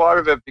kind of part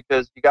of it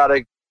because you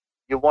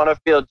want to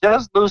feel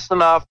just loose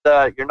enough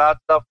that you're not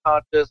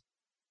self-conscious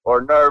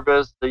or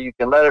nervous so you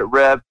can let it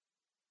rip.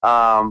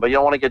 But you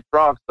don't want to get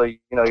drunk so,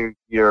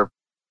 you're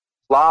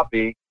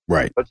sloppy.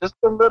 Right. But just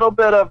a little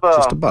bit of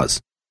just a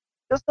buzz.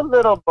 Just a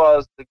little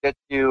buzz to get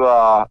you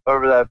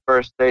over that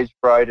first stage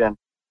fright. And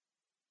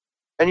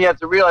you have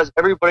to realize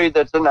everybody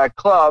that's in that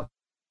club,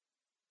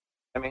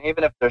 I mean,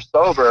 even if they're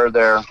sober,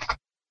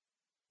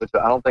 which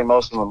I don't think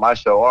most of them on my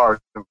show are,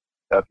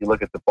 if you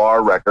look at the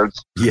bar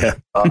records. Yeah.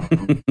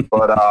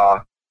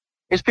 But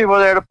these people are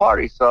there to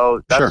party.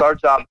 So that's our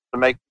job, to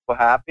make people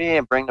happy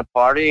and bring the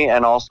party,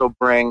 and also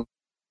bring,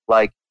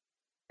 like,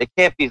 it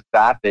can't be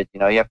vapid.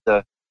 You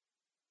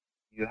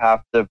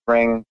have to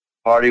bring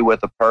party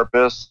with a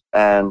purpose.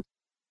 And,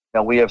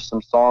 we have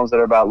some songs that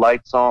are about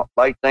light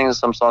things,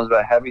 some songs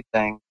about heavy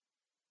things.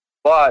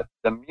 But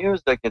the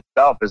music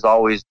itself is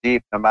always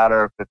deep, no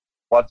matter if it's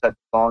what type of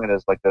song it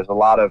is. Like, there's a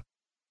lot of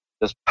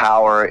just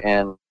power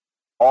in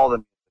all the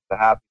music, the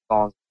happy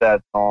songs, the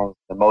sad songs,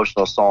 the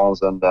emotional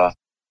songs, and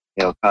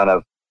kind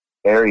of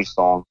airy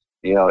songs.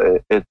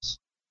 It's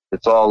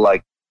all,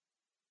 like,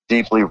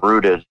 deeply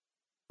rooted.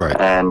 Right.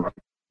 And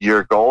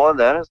your goal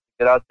then is to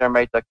get out there and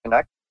make that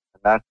connection.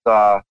 And that's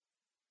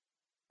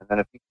and then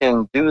if you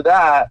can do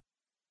that,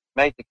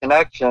 make the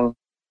connection,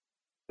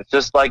 it's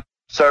just like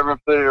serving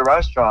food at a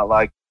restaurant.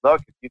 Like,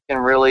 look, if you can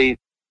really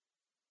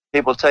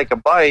people take a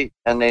bite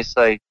and they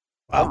say,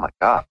 Wow. "Oh my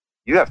God,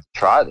 you have to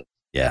try this."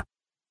 Yeah.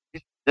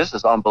 This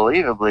is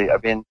unbelievably. I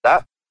mean,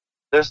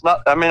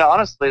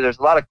 honestly, there's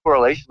a lot of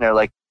correlation there,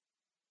 like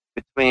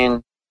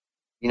between,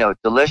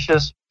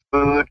 delicious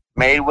food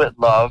made with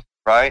love,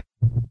 right?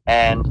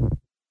 And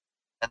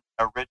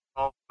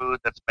original food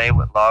that's made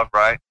with love,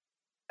 right?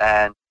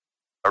 And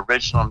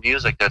original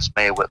music that's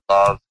made with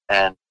love,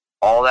 and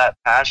all that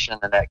passion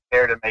and that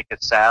care to make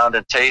it sound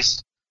and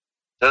taste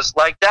just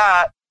like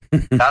that.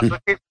 That's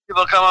what keeps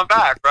people coming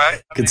back,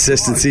 right?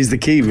 Consistency is the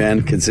key,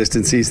 man.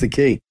 Consistency is the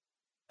key.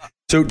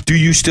 So, do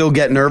you still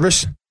get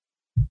nervous?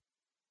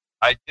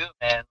 I do,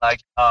 man.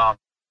 Like,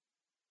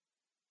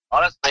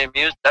 honestly,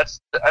 music, that's,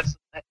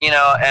 and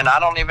I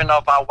don't even know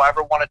if I'll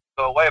ever want it to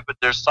go away, but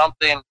there's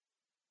something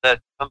that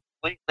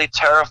completely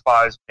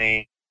terrifies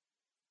me,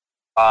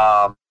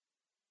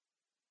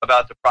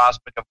 about the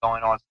prospect of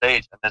going on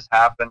stage. And this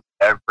happens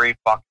every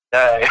fucking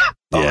day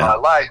of my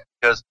life,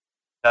 because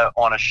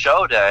on a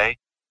show day,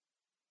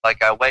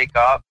 like, I wake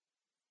up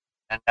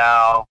and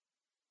now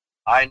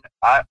I'm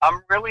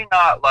really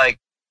not, like,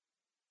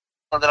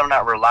 not that I'm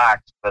not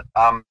relaxed, but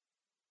I'm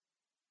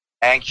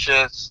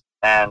anxious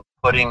and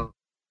putting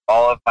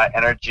all of my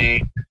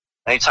energy.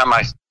 Anytime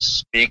I'm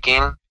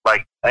speaking,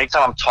 like,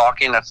 anytime I'm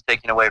talking, that's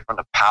taking away from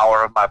the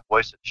power of my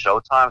voice at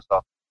showtime.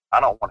 So I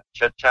don't want to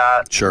chit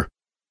chat. Sure.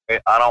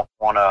 I don't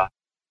want to,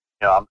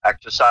 I'm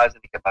exercising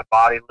to get my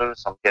body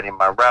loose. I'm getting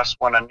my rest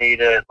when I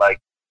need it. Like,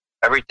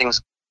 everything's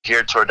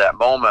geared toward that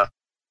moment.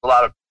 A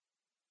lot of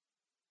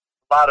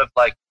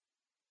like,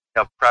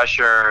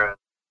 pressure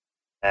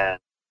and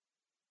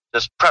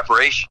just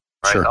preparation.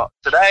 Right. Sure.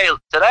 Today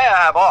I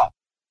have off,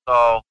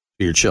 so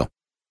You're chill.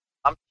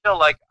 I'm still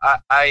like,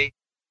 I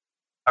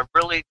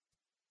really,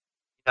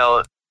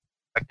 I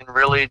can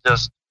really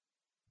just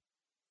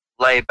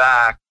lay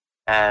back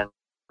and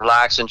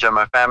relax, enjoy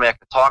my family. I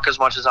can talk as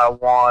much as I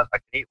want. I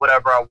can eat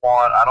whatever I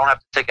want. I don't have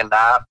to take a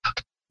nap.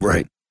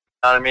 Right.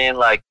 You know what I mean?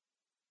 Like,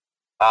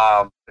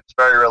 it's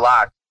very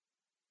relaxed.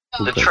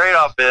 Okay. The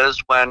trade-off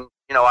is when,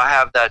 I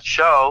have that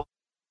show,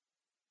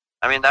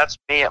 I mean, that's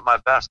me at my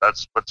best.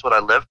 That's what I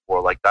live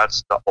for. Like,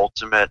 that's the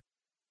ultimate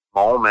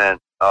moment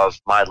of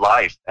my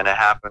life. And it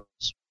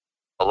happens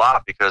a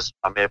lot because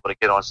I'm able to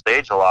get on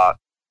stage a lot.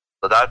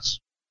 So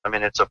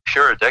it's a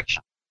pure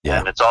addiction. Yeah.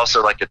 And it's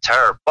also like a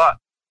terror. But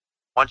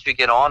once you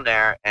get on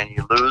there and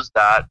you lose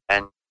that,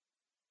 and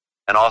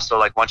also,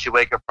 like, once you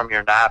wake up from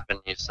your nap and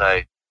you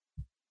say,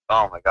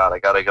 "Oh my God, I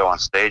got to go on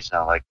stage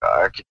now. Like,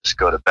 I could just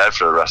go to bed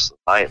for the rest of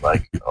the night.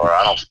 Like, or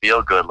I don't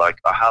feel good. Like,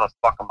 how the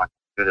fuck am I going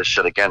to do this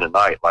shit again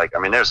tonight?" Like, I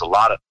mean, there's a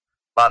lot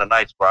of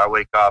nights where I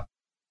wake up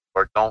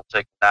or don't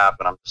take a nap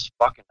and I'm just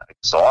fucking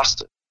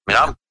exhausted. I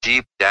mean, I'm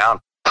deep down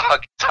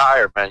fucking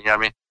tired, man. You know what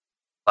I mean?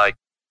 Like,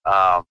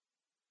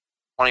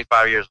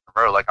 25 years in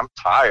a row, like, I'm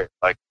tired.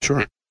 Like,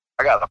 Sure.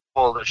 I got to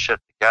pull this shit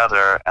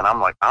together, and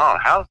I'm like, I don't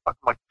know how the fuck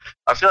am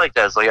I feel like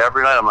that. It's like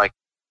every night I'm like,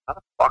 how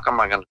the fuck am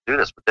I going to do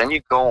this? But then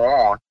you go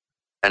on,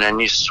 and then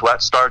your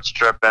sweat starts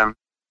dripping.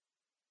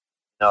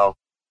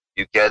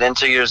 You get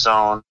into your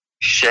zone,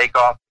 shake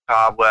off the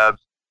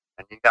cobwebs,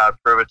 and you got to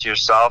prove it to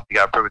yourself. You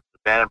got to prove it to the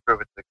band, and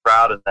prove it to the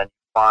crowd, and then you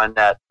find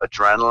that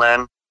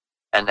adrenaline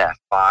and that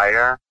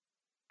fire,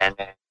 and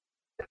then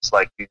it's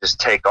like you just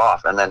take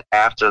off. And then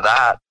after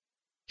that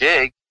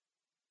gig,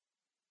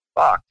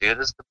 fuck, dude,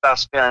 this is the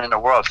best feeling in the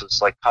world. So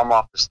it's like, come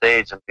off the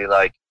stage and be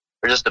like,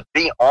 or just to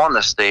be on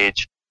the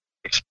stage,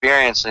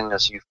 experiencing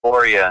this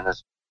euphoria and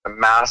this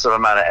massive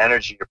amount of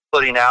energy you're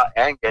putting out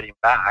and getting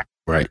back.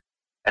 Right.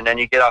 And then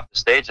you get off the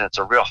stage and it's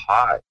a real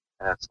high.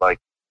 And it's like,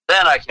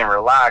 then I can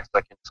relax,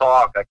 I can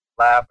talk, I can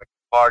laugh, I can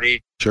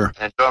party, Sure.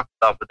 and enjoy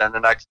myself. But then the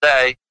next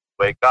day,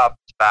 wake up,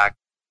 it's back.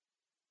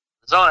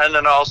 And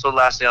then also,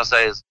 last thing I'll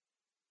say is,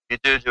 you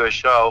do a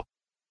show,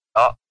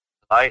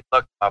 tonight,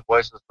 look, my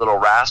voice is a little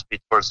raspy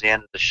towards the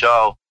end of the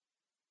show,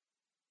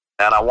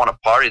 and I want to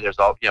party. There's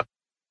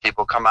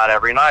people come out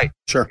every night.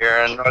 Sure.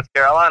 Here in North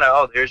Carolina.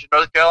 Oh, here's your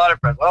North Carolina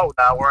friends. Oh,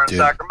 now we're in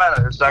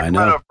Sacramento. Here's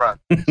Sacramento friends.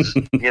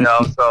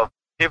 So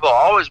people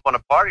always want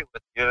to party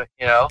with you,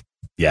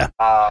 Yeah.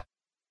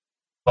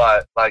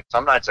 But, like,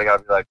 some nights I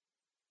gotta be like,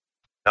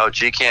 no,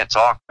 G can't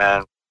talk,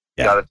 man.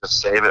 You gotta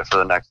just save it for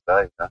the next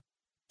day. Yeah?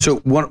 So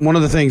one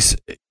of the things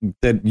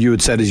that you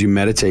had said is you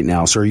meditate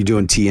now. So are you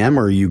doing TM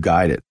or are you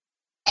guided?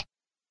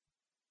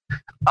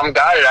 I'm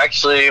guided,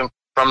 actually,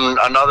 from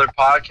another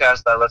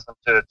podcast I listen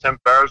to, Tim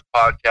Ferriss'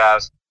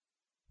 podcast.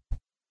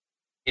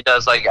 He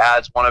does, like,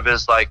 ads. One of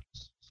his, like,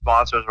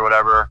 sponsors or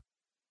whatever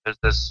is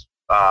this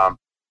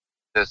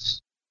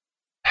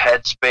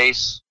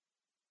Headspace. It's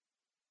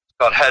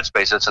called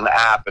Headspace. It's an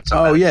app. It's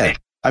a meditation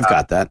I've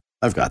got that.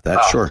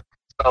 Sure.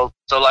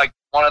 So like,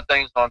 one of the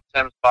things on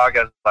Tim's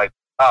podcast is like,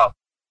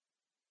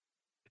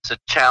 it's a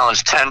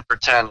challenge, 10 for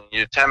 10.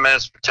 You do 10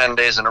 minutes for 10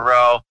 days in a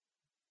row.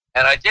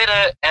 And I did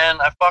it,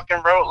 and I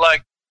fucking wrote,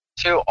 like,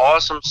 2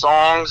 awesome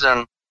songs,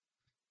 and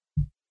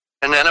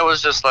then it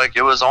was just like,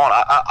 it was on.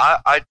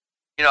 I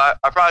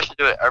probably should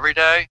do it every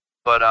day,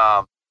 but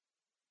I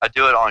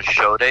do it on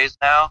show days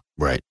now.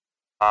 Right.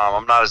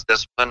 I'm not as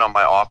disciplined on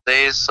my off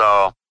days,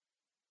 so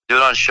do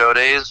it on show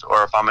days,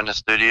 or if I'm in the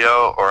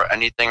studio, or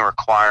anything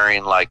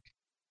requiring like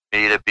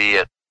me to be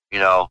at,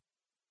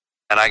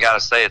 and I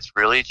gotta say, it's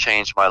really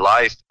changed my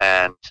life,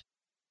 and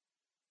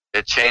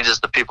it changes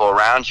the people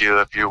around you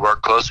if you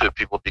work closely with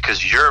people,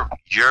 because you're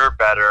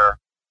better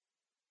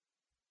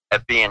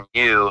at being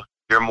you.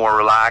 You're more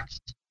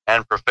relaxed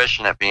and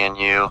proficient at being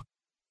you,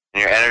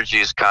 and your energy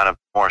is kind of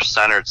more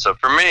centered. So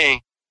for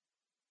me,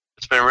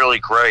 it's been really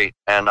great.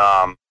 And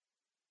I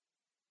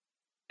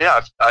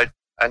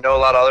know a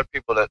lot of other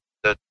people that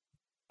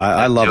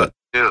I love it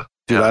too.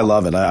 Dude, I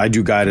love it. I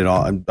do guided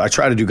all. I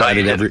try to do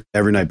guided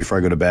every night before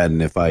I go to bed, and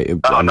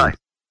nice.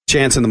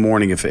 Chance in the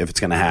morning if it's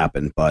going to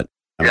happen, but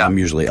I'm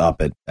usually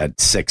up at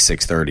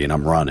 6:30 and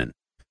I'm running.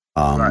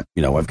 Right.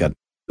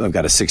 I've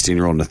got a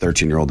 16-year-old and a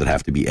 13-year-old that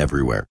have to be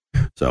everywhere,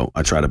 so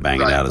I try to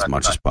bang it out as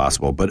much as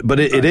possible. But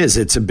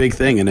it's a big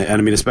thing, and I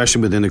mean,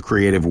 especially within the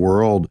creative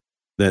world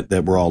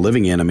that we're all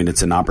living in. I mean,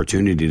 it's an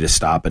opportunity to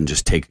stop and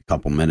just take a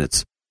couple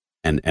minutes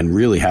and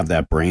really have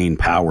that brain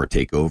power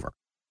take over,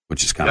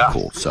 which is kind of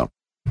cool. So.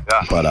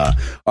 Yeah. But all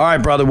right,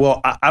 brother. Well,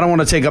 I don't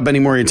want to take up any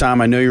more of your time.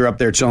 I know you're up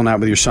there chilling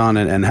out with your son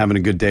and having a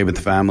good day with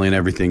the family and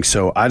everything.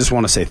 So I just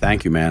want to say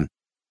thank you, man,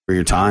 for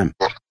your time.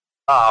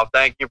 Oh,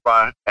 thank you,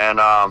 Brian. And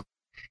I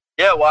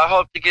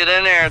hope to get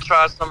in there and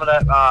try some of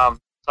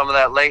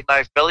that late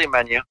night Philly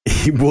menu.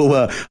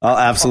 I'll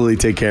absolutely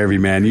take care of you,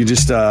 man. You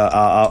just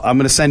I'm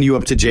going to send you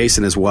up to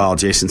Jason as well,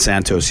 Jason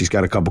Santos. He's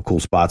got a couple cool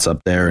spots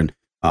up there, and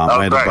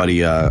my other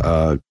buddy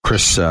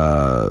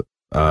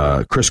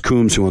Chris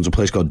Coombs, who owns a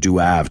place called Du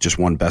Ave, just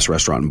won Best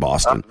Restaurant in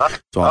Boston.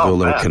 So I'll do a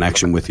little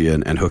connection with you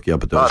and hook you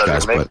up with those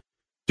guys. But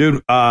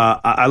dude,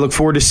 I look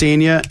forward to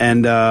seeing you.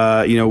 And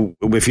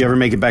if you ever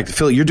make it back to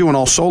Philly, you're doing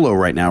all solo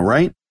right now,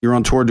 right? You're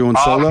on tour doing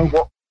solo.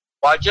 Well,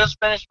 I just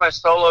finished my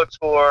solo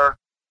tour.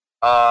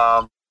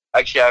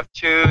 Actually, I have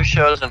 2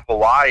 shows in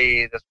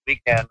Hawaii this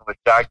weekend with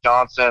Jack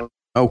Johnson.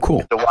 Oh, cool.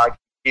 At the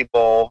Waikiki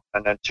Bowl,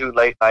 and then 2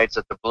 late nights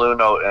at the Blue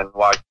Note in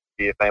Waikiki,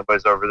 if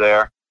anybody's over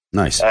there.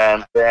 Nice.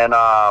 And then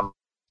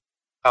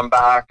come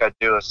back, I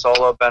do a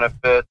solo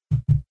benefit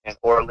in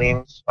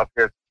Orleans up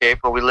here at the Cape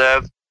where we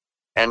live.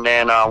 And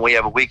then we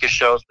have a week of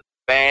shows with the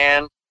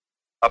band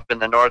up in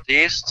the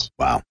Northeast.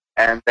 Wow.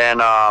 And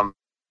then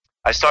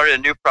I started a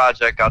new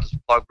project I'll just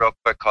plug real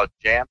quick called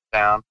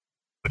Jamtown,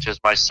 which is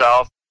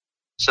myself,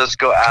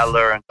 Cisco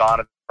Adler, and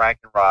Donovan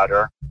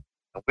Frankenrider.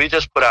 And we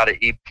just put out an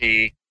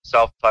EP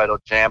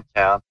self-titled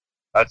Jamtown.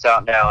 That's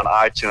out now on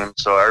iTunes,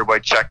 so everybody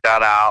check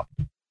that out.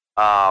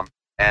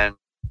 And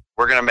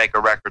we're going to make a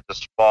record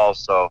this fall,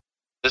 so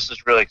this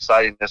is really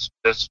exciting. This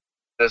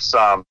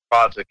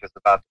project is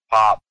about to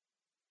pop,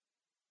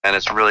 and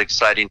it's a really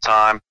exciting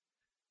time.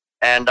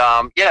 And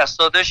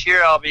so this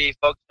year I'll be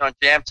focusing on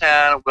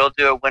Jamtown. We'll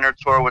do a winter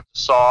tour with the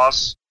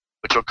Sauce,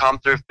 which will come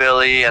through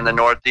Philly and the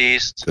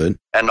Northeast and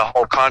the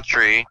whole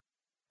country.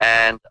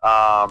 And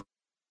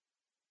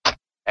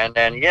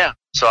then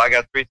so I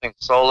got 3 things: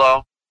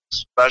 solo,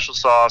 Special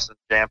Sauce, and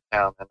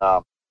Jamtown,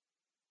 and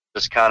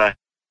just kind of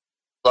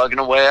plugging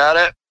away at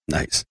it.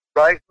 Nice.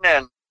 Writing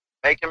and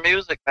making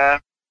music,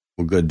 man.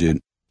 Well, good, dude.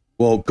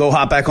 Well, go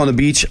hop back on the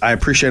beach. I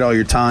appreciate all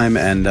your time,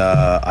 and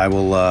I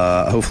will,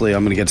 hopefully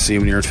I'm going to get to see you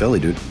when you're in Philly,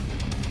 dude.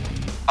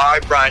 All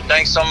right, Brian.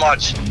 Thanks so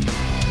much.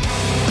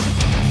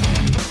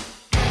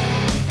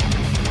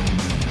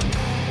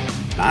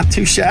 Not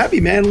too shabby,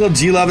 man. A little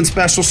G-Love and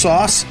Special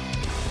Sauce.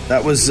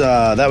 That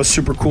was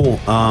super cool.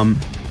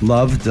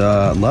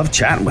 Loved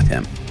chatting with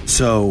him.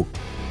 So,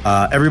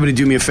 everybody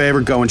do me a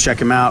favor, go and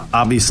check him out.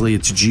 Obviously,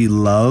 it's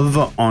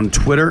G-Love on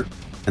Twitter,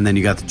 and then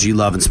you got the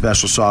G-Love and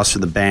Special Sauce for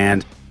the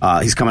band.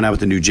 He's coming out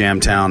with the new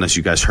Jamtown, as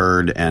you guys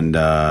heard, and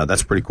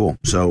that's pretty cool.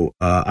 So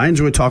I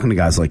enjoy talking to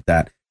guys like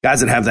that.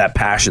 Guys that have that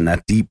passion,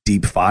 that deep,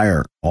 deep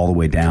fire all the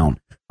way down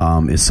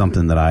is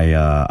something that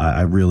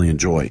I really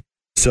enjoy.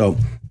 So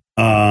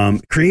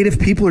creative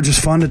people are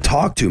just fun to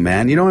talk to,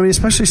 man. You know what I mean?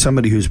 Especially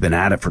somebody who's been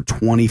at it for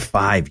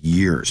 25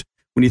 years.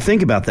 When you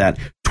think about that,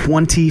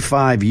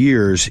 25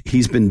 years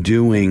he's been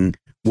doing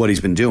what he's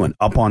been doing,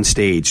 up on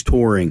stage,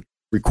 touring,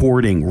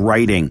 recording,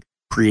 writing,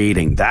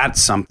 creating. That's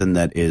something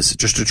that is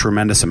just a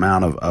tremendous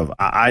amount of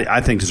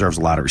I think deserves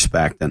a lot of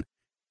respect.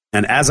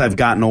 And as I've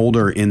gotten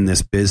older in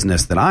this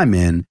business that I'm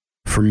in,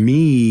 for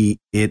me,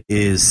 it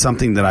is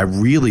something that I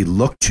really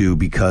look to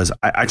because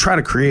I try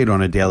to create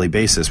on a daily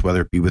basis, whether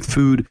it be with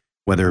food,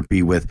 whether it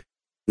be with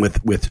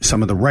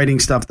some of the writing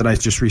stuff that I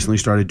just recently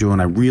started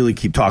doing. I really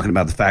keep talking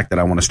about the fact that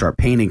I want to start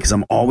painting because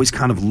I'm always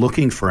kind of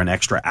looking for an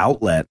extra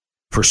outlet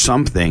for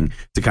something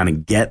to kind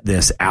of get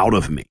this out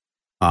of me,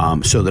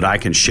 so that I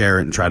can share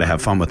it and try to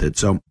have fun with it.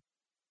 So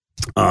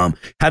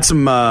had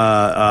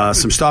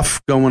some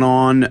stuff going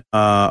on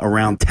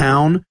around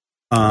town.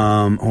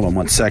 Hold on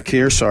one sec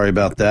here. Sorry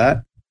about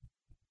that.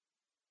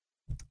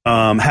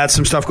 Had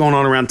some stuff going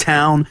on around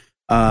town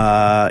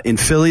in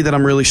Philly that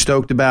I'm really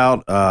stoked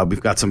about.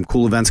 We've got some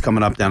cool events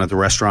coming up down at the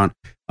restaurant.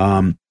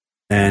 I'm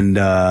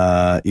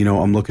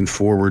looking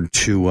forward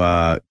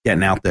to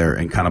getting out there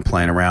and kind of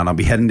playing around. I'll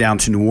be heading down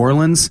to New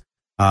Orleans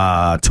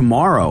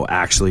tomorrow,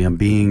 actually, I'm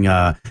being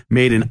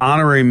made an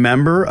honorary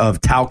member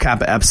of Tau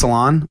Kappa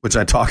Epsilon, which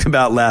I talked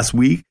about last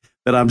week,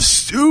 that I'm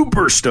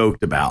super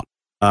stoked about.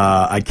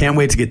 I can't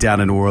wait to get down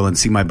to New Orleans,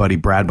 see my buddy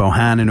Brad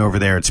Bohannon over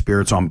there at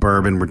Spirits on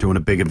Bourbon. We're doing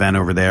a big event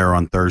over there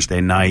on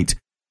Thursday night.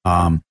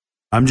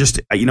 I'm just,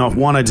 I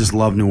just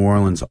love New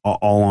Orleans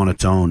all on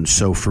its own.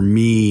 So for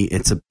me,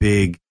 it's a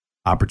big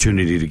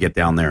opportunity to get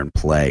down there and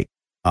play.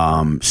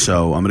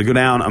 So I'm going to go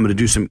down. I'm going to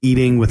do some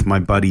eating with my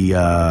buddy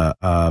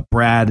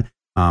Brad.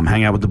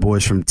 Hang out with the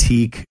boys from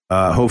Teak.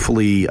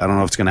 Hopefully, I don't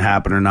know if it's going to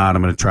happen or not.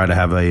 I'm going to try to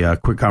have a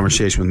quick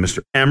conversation with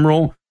Mr.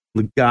 Emeril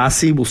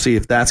Lagasse. We'll see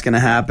if that's going to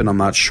happen. I'm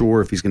not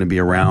sure if he's going to be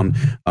around.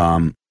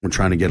 We're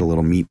trying to get a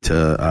little meat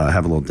to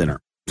have a little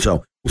dinner.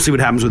 So we'll see what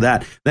happens with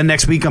that. Then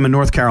next week, I'm in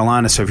North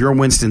Carolina. So if you're in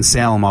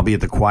Winston-Salem, I'll be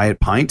at the Quiet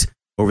Pint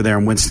over there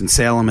in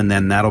Winston-Salem. And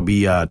then that'll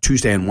be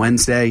Tuesday and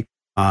Wednesday.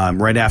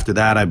 Right after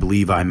that, I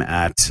believe I'm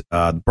at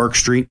Burke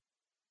Street.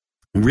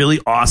 Really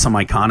awesome,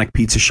 iconic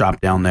pizza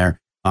shop down there.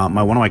 One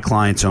of my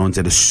clients owns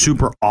it, a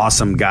super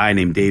awesome guy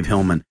named Dave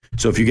Hillman.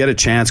 So if you get a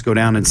chance, go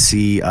down and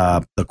see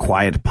the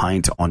Quiet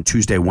Pint on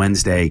Tuesday,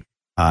 Wednesday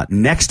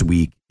next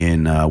week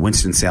in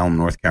Winston-Salem,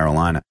 North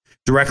Carolina.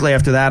 Directly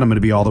after that, I'm going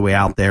to be all the way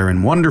out there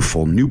in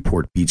wonderful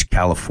Newport Beach,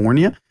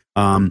 California.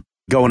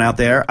 Going out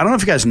there. I don't know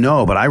if you guys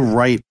know, but I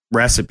write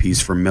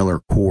recipes for Miller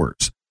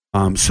Coors.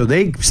 So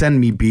they send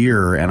me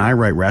beer and I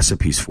write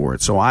recipes for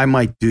it. So I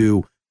might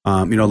do,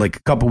 like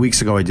a couple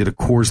weeks ago, I did a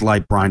Coors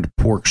Light brined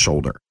pork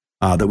shoulder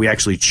that we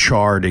actually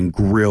charred and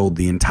grilled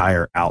the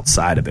entire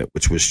outside of it,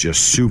 which was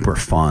just super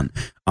fun.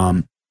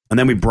 And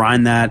then we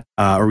brine that,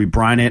 we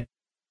brine it,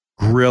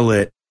 grill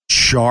it,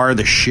 char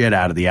the shit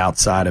out of the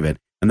outside of it.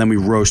 And then we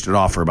roast it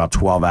off for about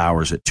 12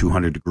 hours at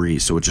 200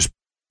 degrees. So it just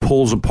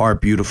pulls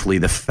apart beautifully.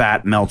 The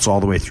fat melts all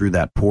the way through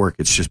that pork.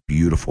 It's just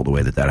beautiful the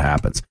way that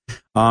happens.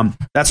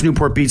 That's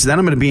Newport Beach. Then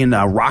I'm going to be in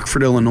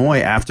Rockford,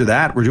 Illinois. After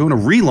that, we're doing a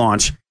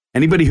relaunch.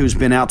 Anybody who's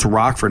been out to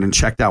Rockford and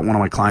checked out one of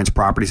my clients'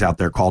 properties out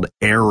there called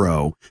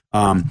Arrow,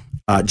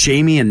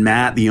 Jamie and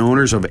Matt, the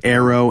owners of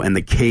Arrow and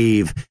The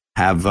Cave,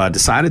 have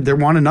decided they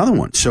want another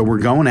one. So we're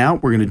going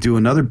out. We're going to do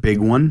another big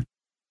one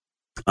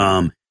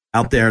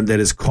out there that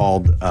is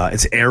called,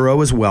 it's Arrow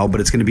as well, but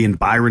it's going to be in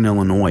Byron,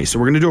 Illinois. So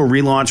we're going to do a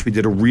relaunch. We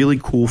did a really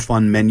cool,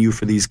 fun menu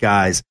for these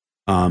guys.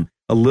 A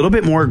little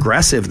bit more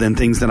aggressive than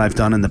things that I've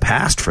done in the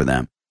past for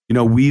them.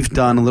 We've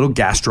done a little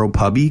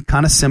gastropubby,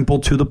 kind of simple,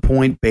 to the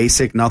point,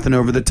 basic, nothing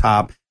over the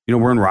top.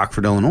 We're in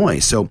Rockford, Illinois.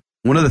 So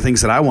one of the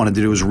things that I wanted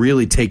to do was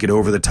really take it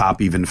over the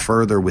top even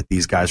further with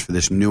these guys for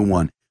this new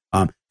one.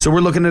 So we're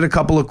looking at a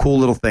couple of cool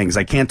little things.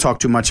 I can't talk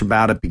too much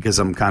about it because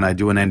I'm kind of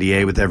doing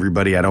NDA with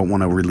everybody. I don't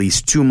want to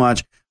release too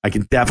much. I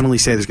can definitely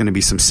say there's going to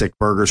be some sick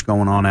burgers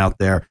going on out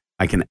there.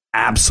 I can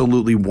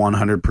absolutely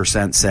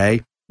 100%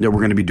 say that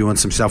we're going to be doing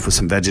some stuff with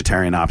some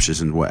vegetarian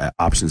options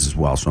as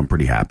well. So I'm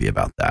pretty happy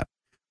about that.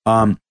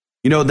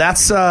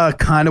 That's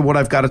kind of what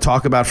I've got to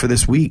talk about for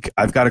this week.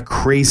 I've got a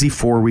crazy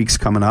 4 weeks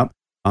coming up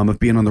of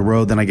being on the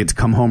road. Then I get to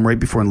come home right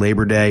before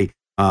Labor Day.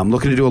 I'm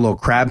looking to do a little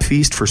crab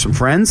feast for some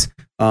friends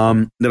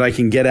that I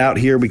can get out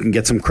here. We can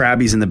get some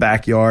crabbies in the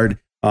backyard,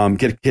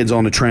 get kids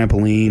on a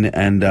trampoline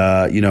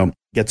and,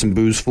 get some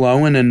booze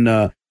flowing and,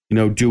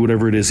 do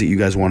whatever it is that you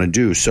guys want to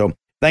do. So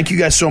thank you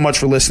guys so much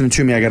for listening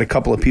to me. I got a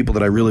couple of people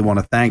that I really want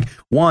to thank.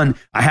 One,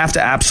 I have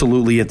to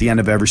absolutely, at the end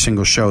of every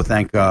single show,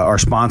 thank our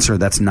sponsor.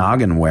 That's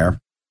Nogginware.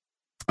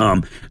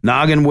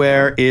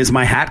 Nogginware is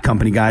my hat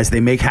company, guys.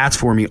 They make hats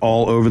for me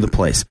all over the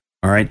place.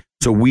 All right.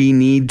 So we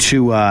need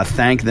to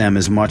thank them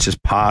as much as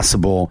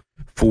possible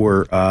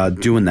for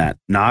doing that.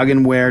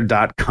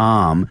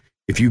 Nogginware.com.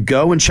 If you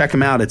go and check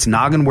them out, it's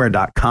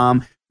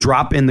nogginware.com.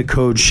 Drop in the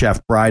code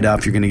Chef Bride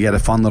Up. You're going to get a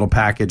fun little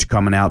package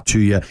coming out to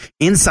you.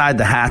 Inside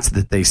the hats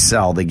that they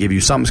sell, they give you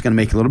something that's going to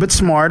make you a little bit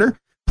smarter,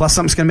 plus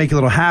something's going to make you a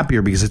little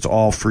happier because it's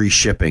all free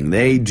shipping.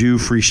 They do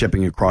free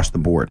shipping across the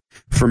board.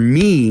 For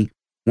me,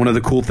 one of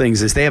the cool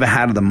things is they have a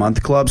hat of the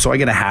month club, so I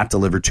get a hat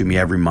delivered to me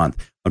every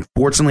month.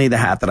 Unfortunately, the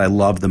hat that I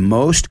love the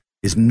most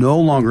is no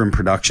longer in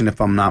production, if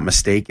I'm not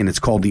mistaken. It's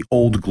called the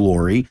Old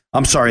Glory.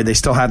 I'm sorry, they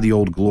still have the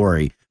Old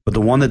Glory, but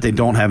the one that they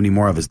don't have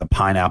anymore of is the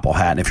pineapple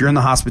hat. And if you're in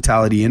the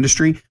hospitality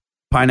industry,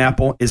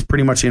 pineapple is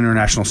pretty much an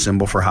international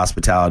symbol for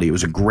hospitality. It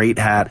was a great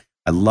hat.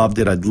 I loved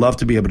it. I'd love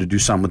to be able to do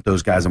something with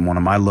those guys on one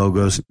of my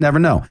logos. Never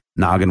know.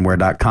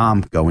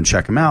 Nogginware.com. Go and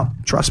check them out.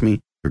 Trust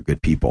me, they're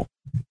good people.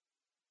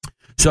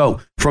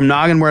 So from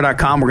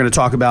Nogginware.com, we're going to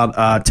talk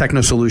about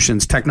Techno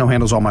Solutions. Techno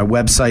handles all my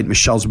website.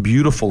 Michelle's a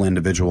beautiful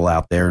individual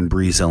out there in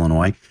Breeze,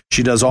 Illinois.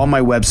 She does all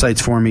my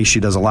websites for me. She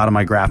does a lot of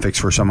my graphics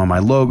for some of my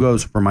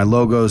logos,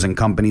 and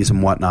companies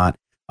and whatnot.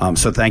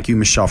 So thank you,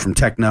 Michelle from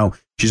Techno.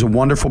 She's a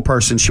wonderful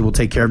person. She will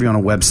take care of you on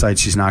a website.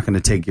 She's not going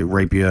to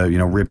rake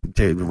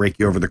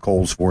you over the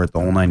coals for it, the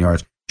whole 9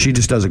 yards. She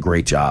just does a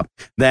great job.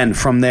 Then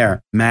from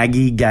there,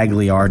 Maggie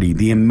Gagliardi,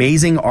 the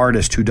amazing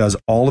artist who does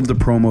all of the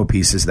promo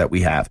pieces that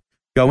we have.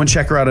 Go and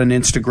check her out on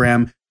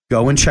Instagram.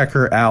 Go and check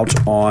her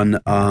out on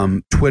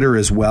Twitter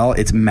as well.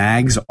 It's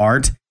Mags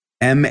Art,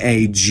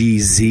 Magzart.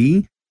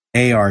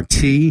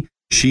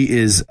 She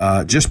is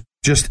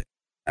just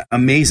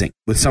amazing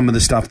with some of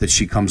the stuff that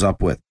she comes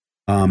up with.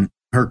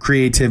 Her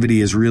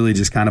creativity is really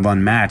just kind of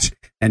unmatched.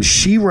 And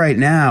she right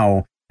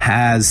now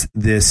has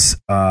this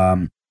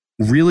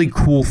really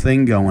cool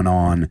thing going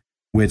on,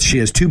 which she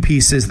has 2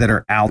 pieces that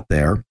are out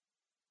there.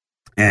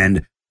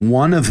 And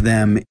one of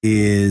them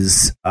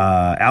is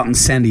out in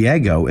San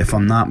Diego, if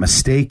I'm not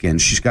mistaken.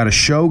 She's got a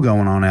show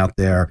going on out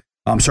there.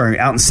 Out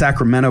in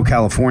Sacramento,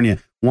 California.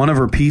 One of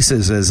her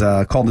pieces is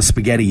called the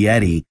Spaghetti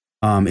Yeti,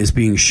 is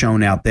being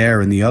shown out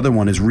there. And the other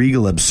one is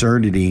Regal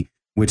Absurdity,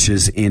 which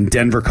is in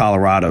Denver,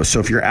 Colorado. So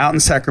if you're out in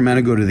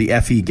Sacramento, go to the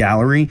FE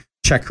Gallery,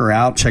 check her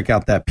out. Check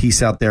out that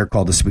piece out there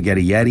called the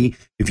Spaghetti Yeti.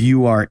 If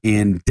you are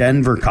in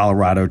Denver,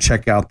 Colorado,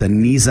 check out the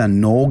Nisa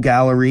Knoll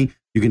Gallery.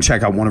 You can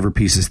check out one of her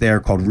pieces there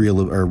called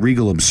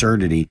Regal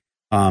Absurdity.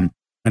 And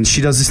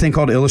she does this thing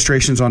called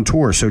Illustrations on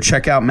Tour. So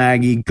check out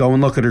Maggie, go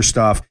and look at her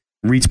stuff,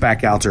 reach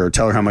back out to her,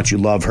 tell her how much you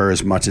love her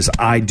as much as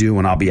I do,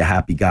 and I'll be a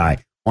happy guy.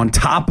 On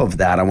top of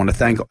that, I want to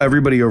thank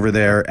everybody over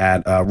there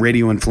at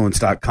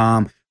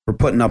radioinfluence.com for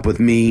putting up with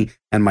me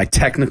and my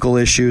technical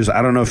issues.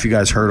 I don't know if you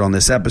guys heard on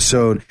this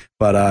episode,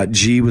 but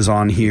G was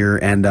on here,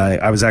 and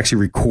I was actually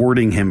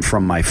recording him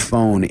from my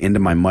phone into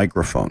my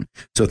microphone.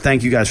 So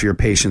thank you guys for your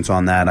patience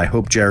on that. I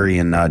hope Jerry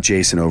and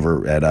Jason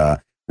over at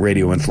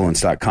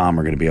radioinfluence.com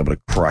are going to be able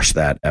to crush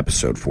that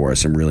episode for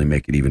us and really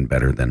make it even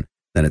better than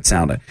it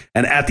sounded.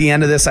 And at the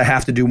end of this, I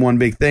have to do one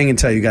big thing and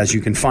tell you guys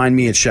you can find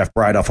me at Chef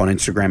Bryduff on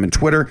Instagram and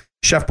Twitter,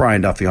 Chef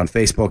Brian Duffy on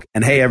Facebook.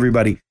 And hey,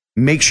 everybody,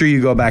 make sure you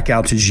go back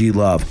out to G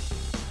Love.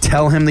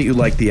 Tell him that you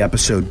liked the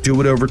episode.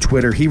 Do it over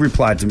Twitter. He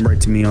replied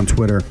right to me on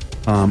Twitter,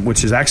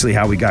 which is actually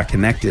how we got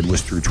connected,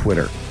 was through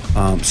Twitter.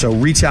 So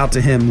reach out to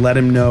him. Let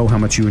him know how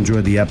much you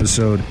enjoyed the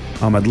episode.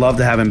 I'd love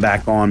to have him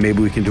back on.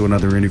 Maybe we can do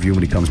another interview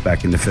when he comes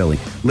back into Philly.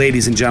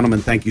 Ladies and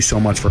gentlemen, thank you so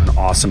much for an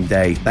awesome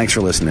day. Thanks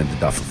for listening to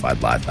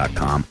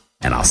DuffifiedLive.com,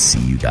 and I'll see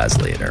you guys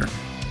later.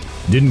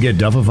 Didn't get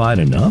Duffified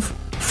enough?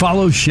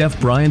 Follow Chef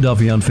Brian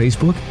Duffy on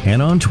Facebook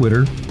and on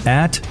Twitter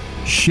at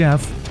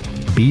Chef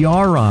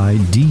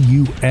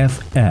BRIDUFF.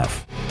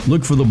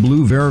 Look for the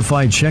blue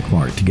verified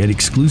checkmark to get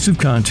exclusive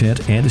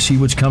content and to see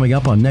what's coming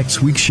up on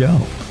next week's show.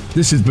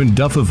 This has been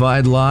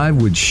Duffified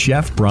Live with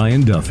Chef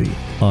Brian Duffy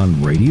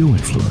on Radio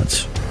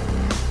Influence.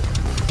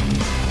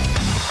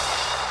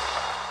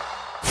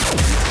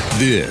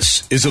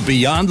 This is a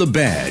Beyond the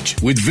Badge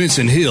with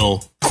Vincent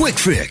Hill Quick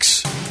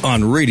Fix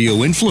on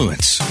Radio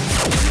Influence.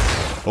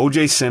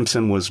 O.J.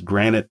 Simpson was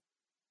granted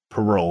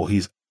parole.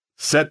 He's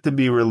set to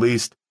be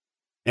released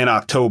in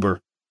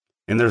October.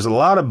 And there's a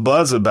lot of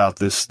buzz about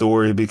this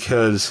story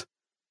because,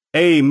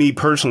 me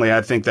personally,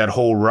 I think that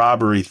whole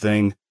robbery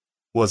thing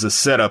was a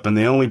setup. And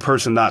the only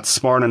person not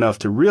smart enough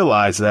to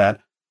realize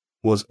that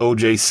was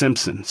O.J.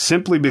 Simpson,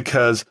 simply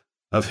because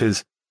of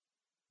his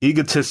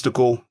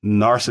egotistical,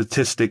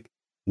 narcissistic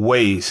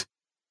ways.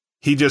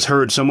 He just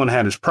heard someone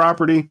had his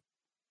property.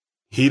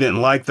 He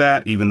didn't like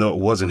that, even though it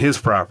wasn't his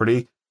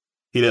property.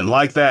 He didn't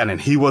like that, and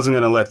he wasn't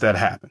going to let that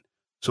happen.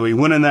 So he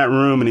went in that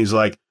room and he's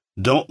like,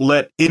 don't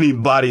let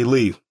anybody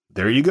leave.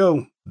 There you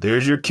go.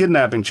 There's your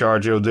kidnapping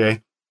charge,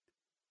 OJ.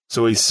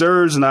 So he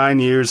serves 9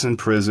 years in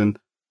prison.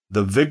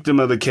 The victim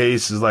of the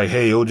case is like,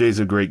 hey, OJ's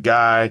a great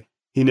guy.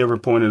 He never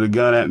pointed a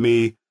gun at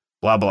me,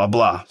 blah, blah,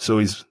 blah. So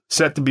he's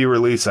set to be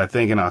released, I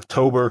think, in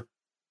October.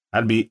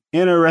 I'd be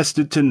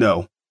interested to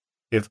know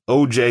if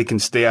OJ can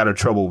stay out of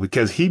trouble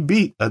because he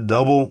beat a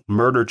double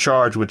murder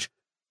charge, which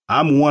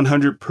I'm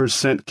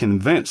 100%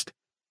 convinced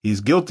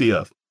he's guilty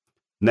of.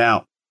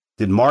 Now,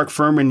 did Mark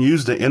Fuhrman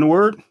use the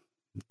N-word?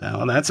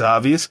 Now, that's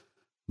obvious.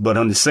 But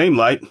on the same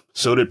light,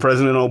 so did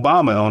President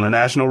Obama on a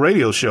national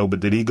radio show. But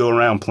did he go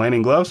around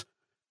planting gloves?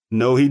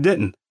 No, he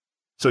didn't.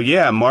 So,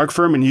 yeah, Mark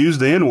Fuhrman used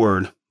the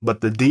N-word,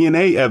 but the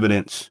DNA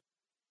evidence,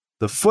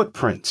 the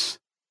footprints,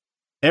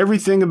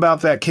 everything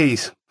about that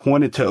case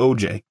pointed to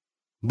OJ,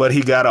 but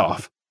he got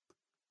off.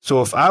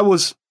 So if I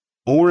was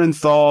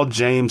Orenthal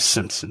James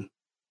Simpson,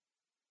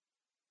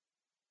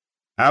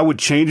 I would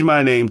change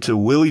my name to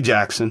Willie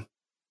Jackson.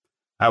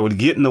 I would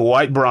get in the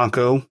white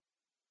Bronco.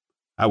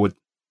 I would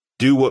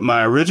do what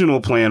my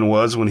original plan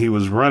was when he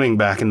was running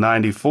back in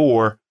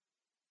 94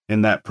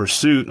 in that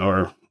pursuit,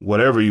 or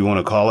whatever you want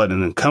to call it,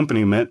 an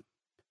accompaniment.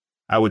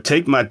 I would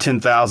take my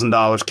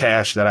 $10,000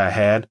 cash that I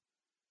had.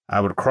 I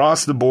would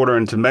cross the border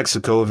into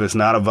Mexico if it's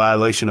not a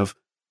violation of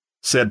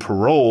said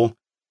parole,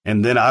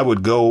 and then I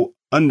would go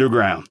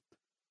underground.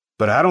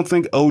 But I don't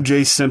think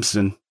O.J.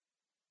 Simpson,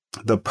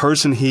 the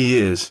person he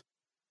is,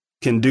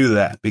 can do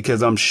that,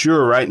 because I'm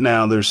sure right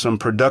now there's some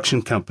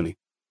production company,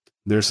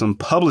 there's some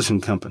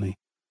publishing company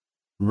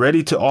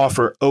ready to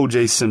offer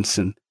O.J.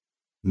 Simpson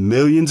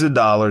millions of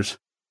dollars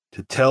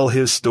to tell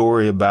his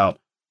story about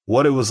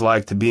what it was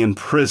like to be in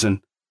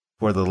prison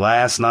for the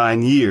last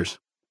 9 years.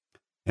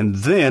 And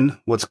then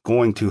what's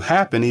going to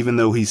happen, even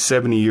though he's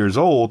 70 years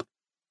old,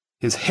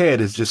 his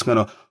head is just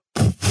going to,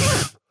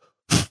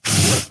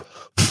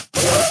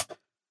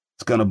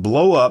 it's going to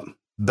blow up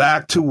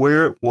back to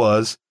where it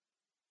was.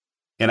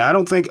 And I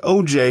don't think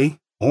O.J.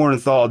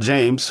 Orenthal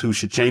James, who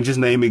should change his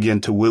name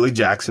again to Willie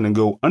Jackson and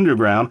go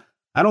underground,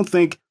 I don't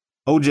think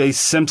O.J.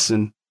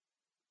 Simpson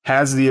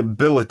has the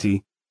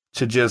ability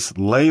to just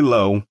lay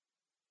low,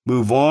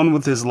 move on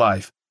with his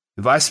life.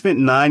 If I spent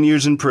 9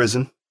 years in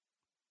prison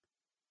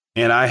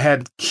and I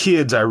had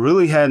kids I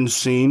really hadn't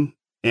seen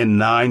in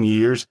 9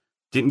 years,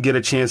 didn't get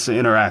a chance to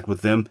interact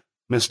with them,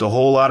 missed a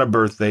whole lot of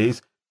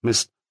birthdays,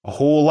 missed a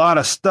whole lot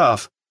of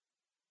stuff.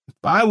 If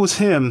I was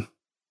him,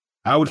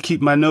 I would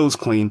keep my nose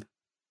clean,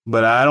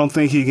 but I don't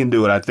think he can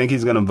do it. I think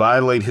he's going to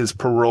violate his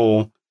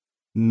parole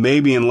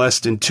maybe in less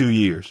than 2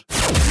 years.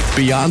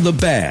 Beyond the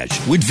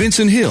Badge with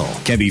Vincent Hill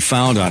can be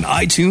found on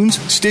iTunes,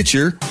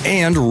 Stitcher,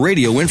 and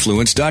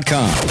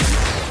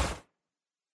RadioInfluence.com.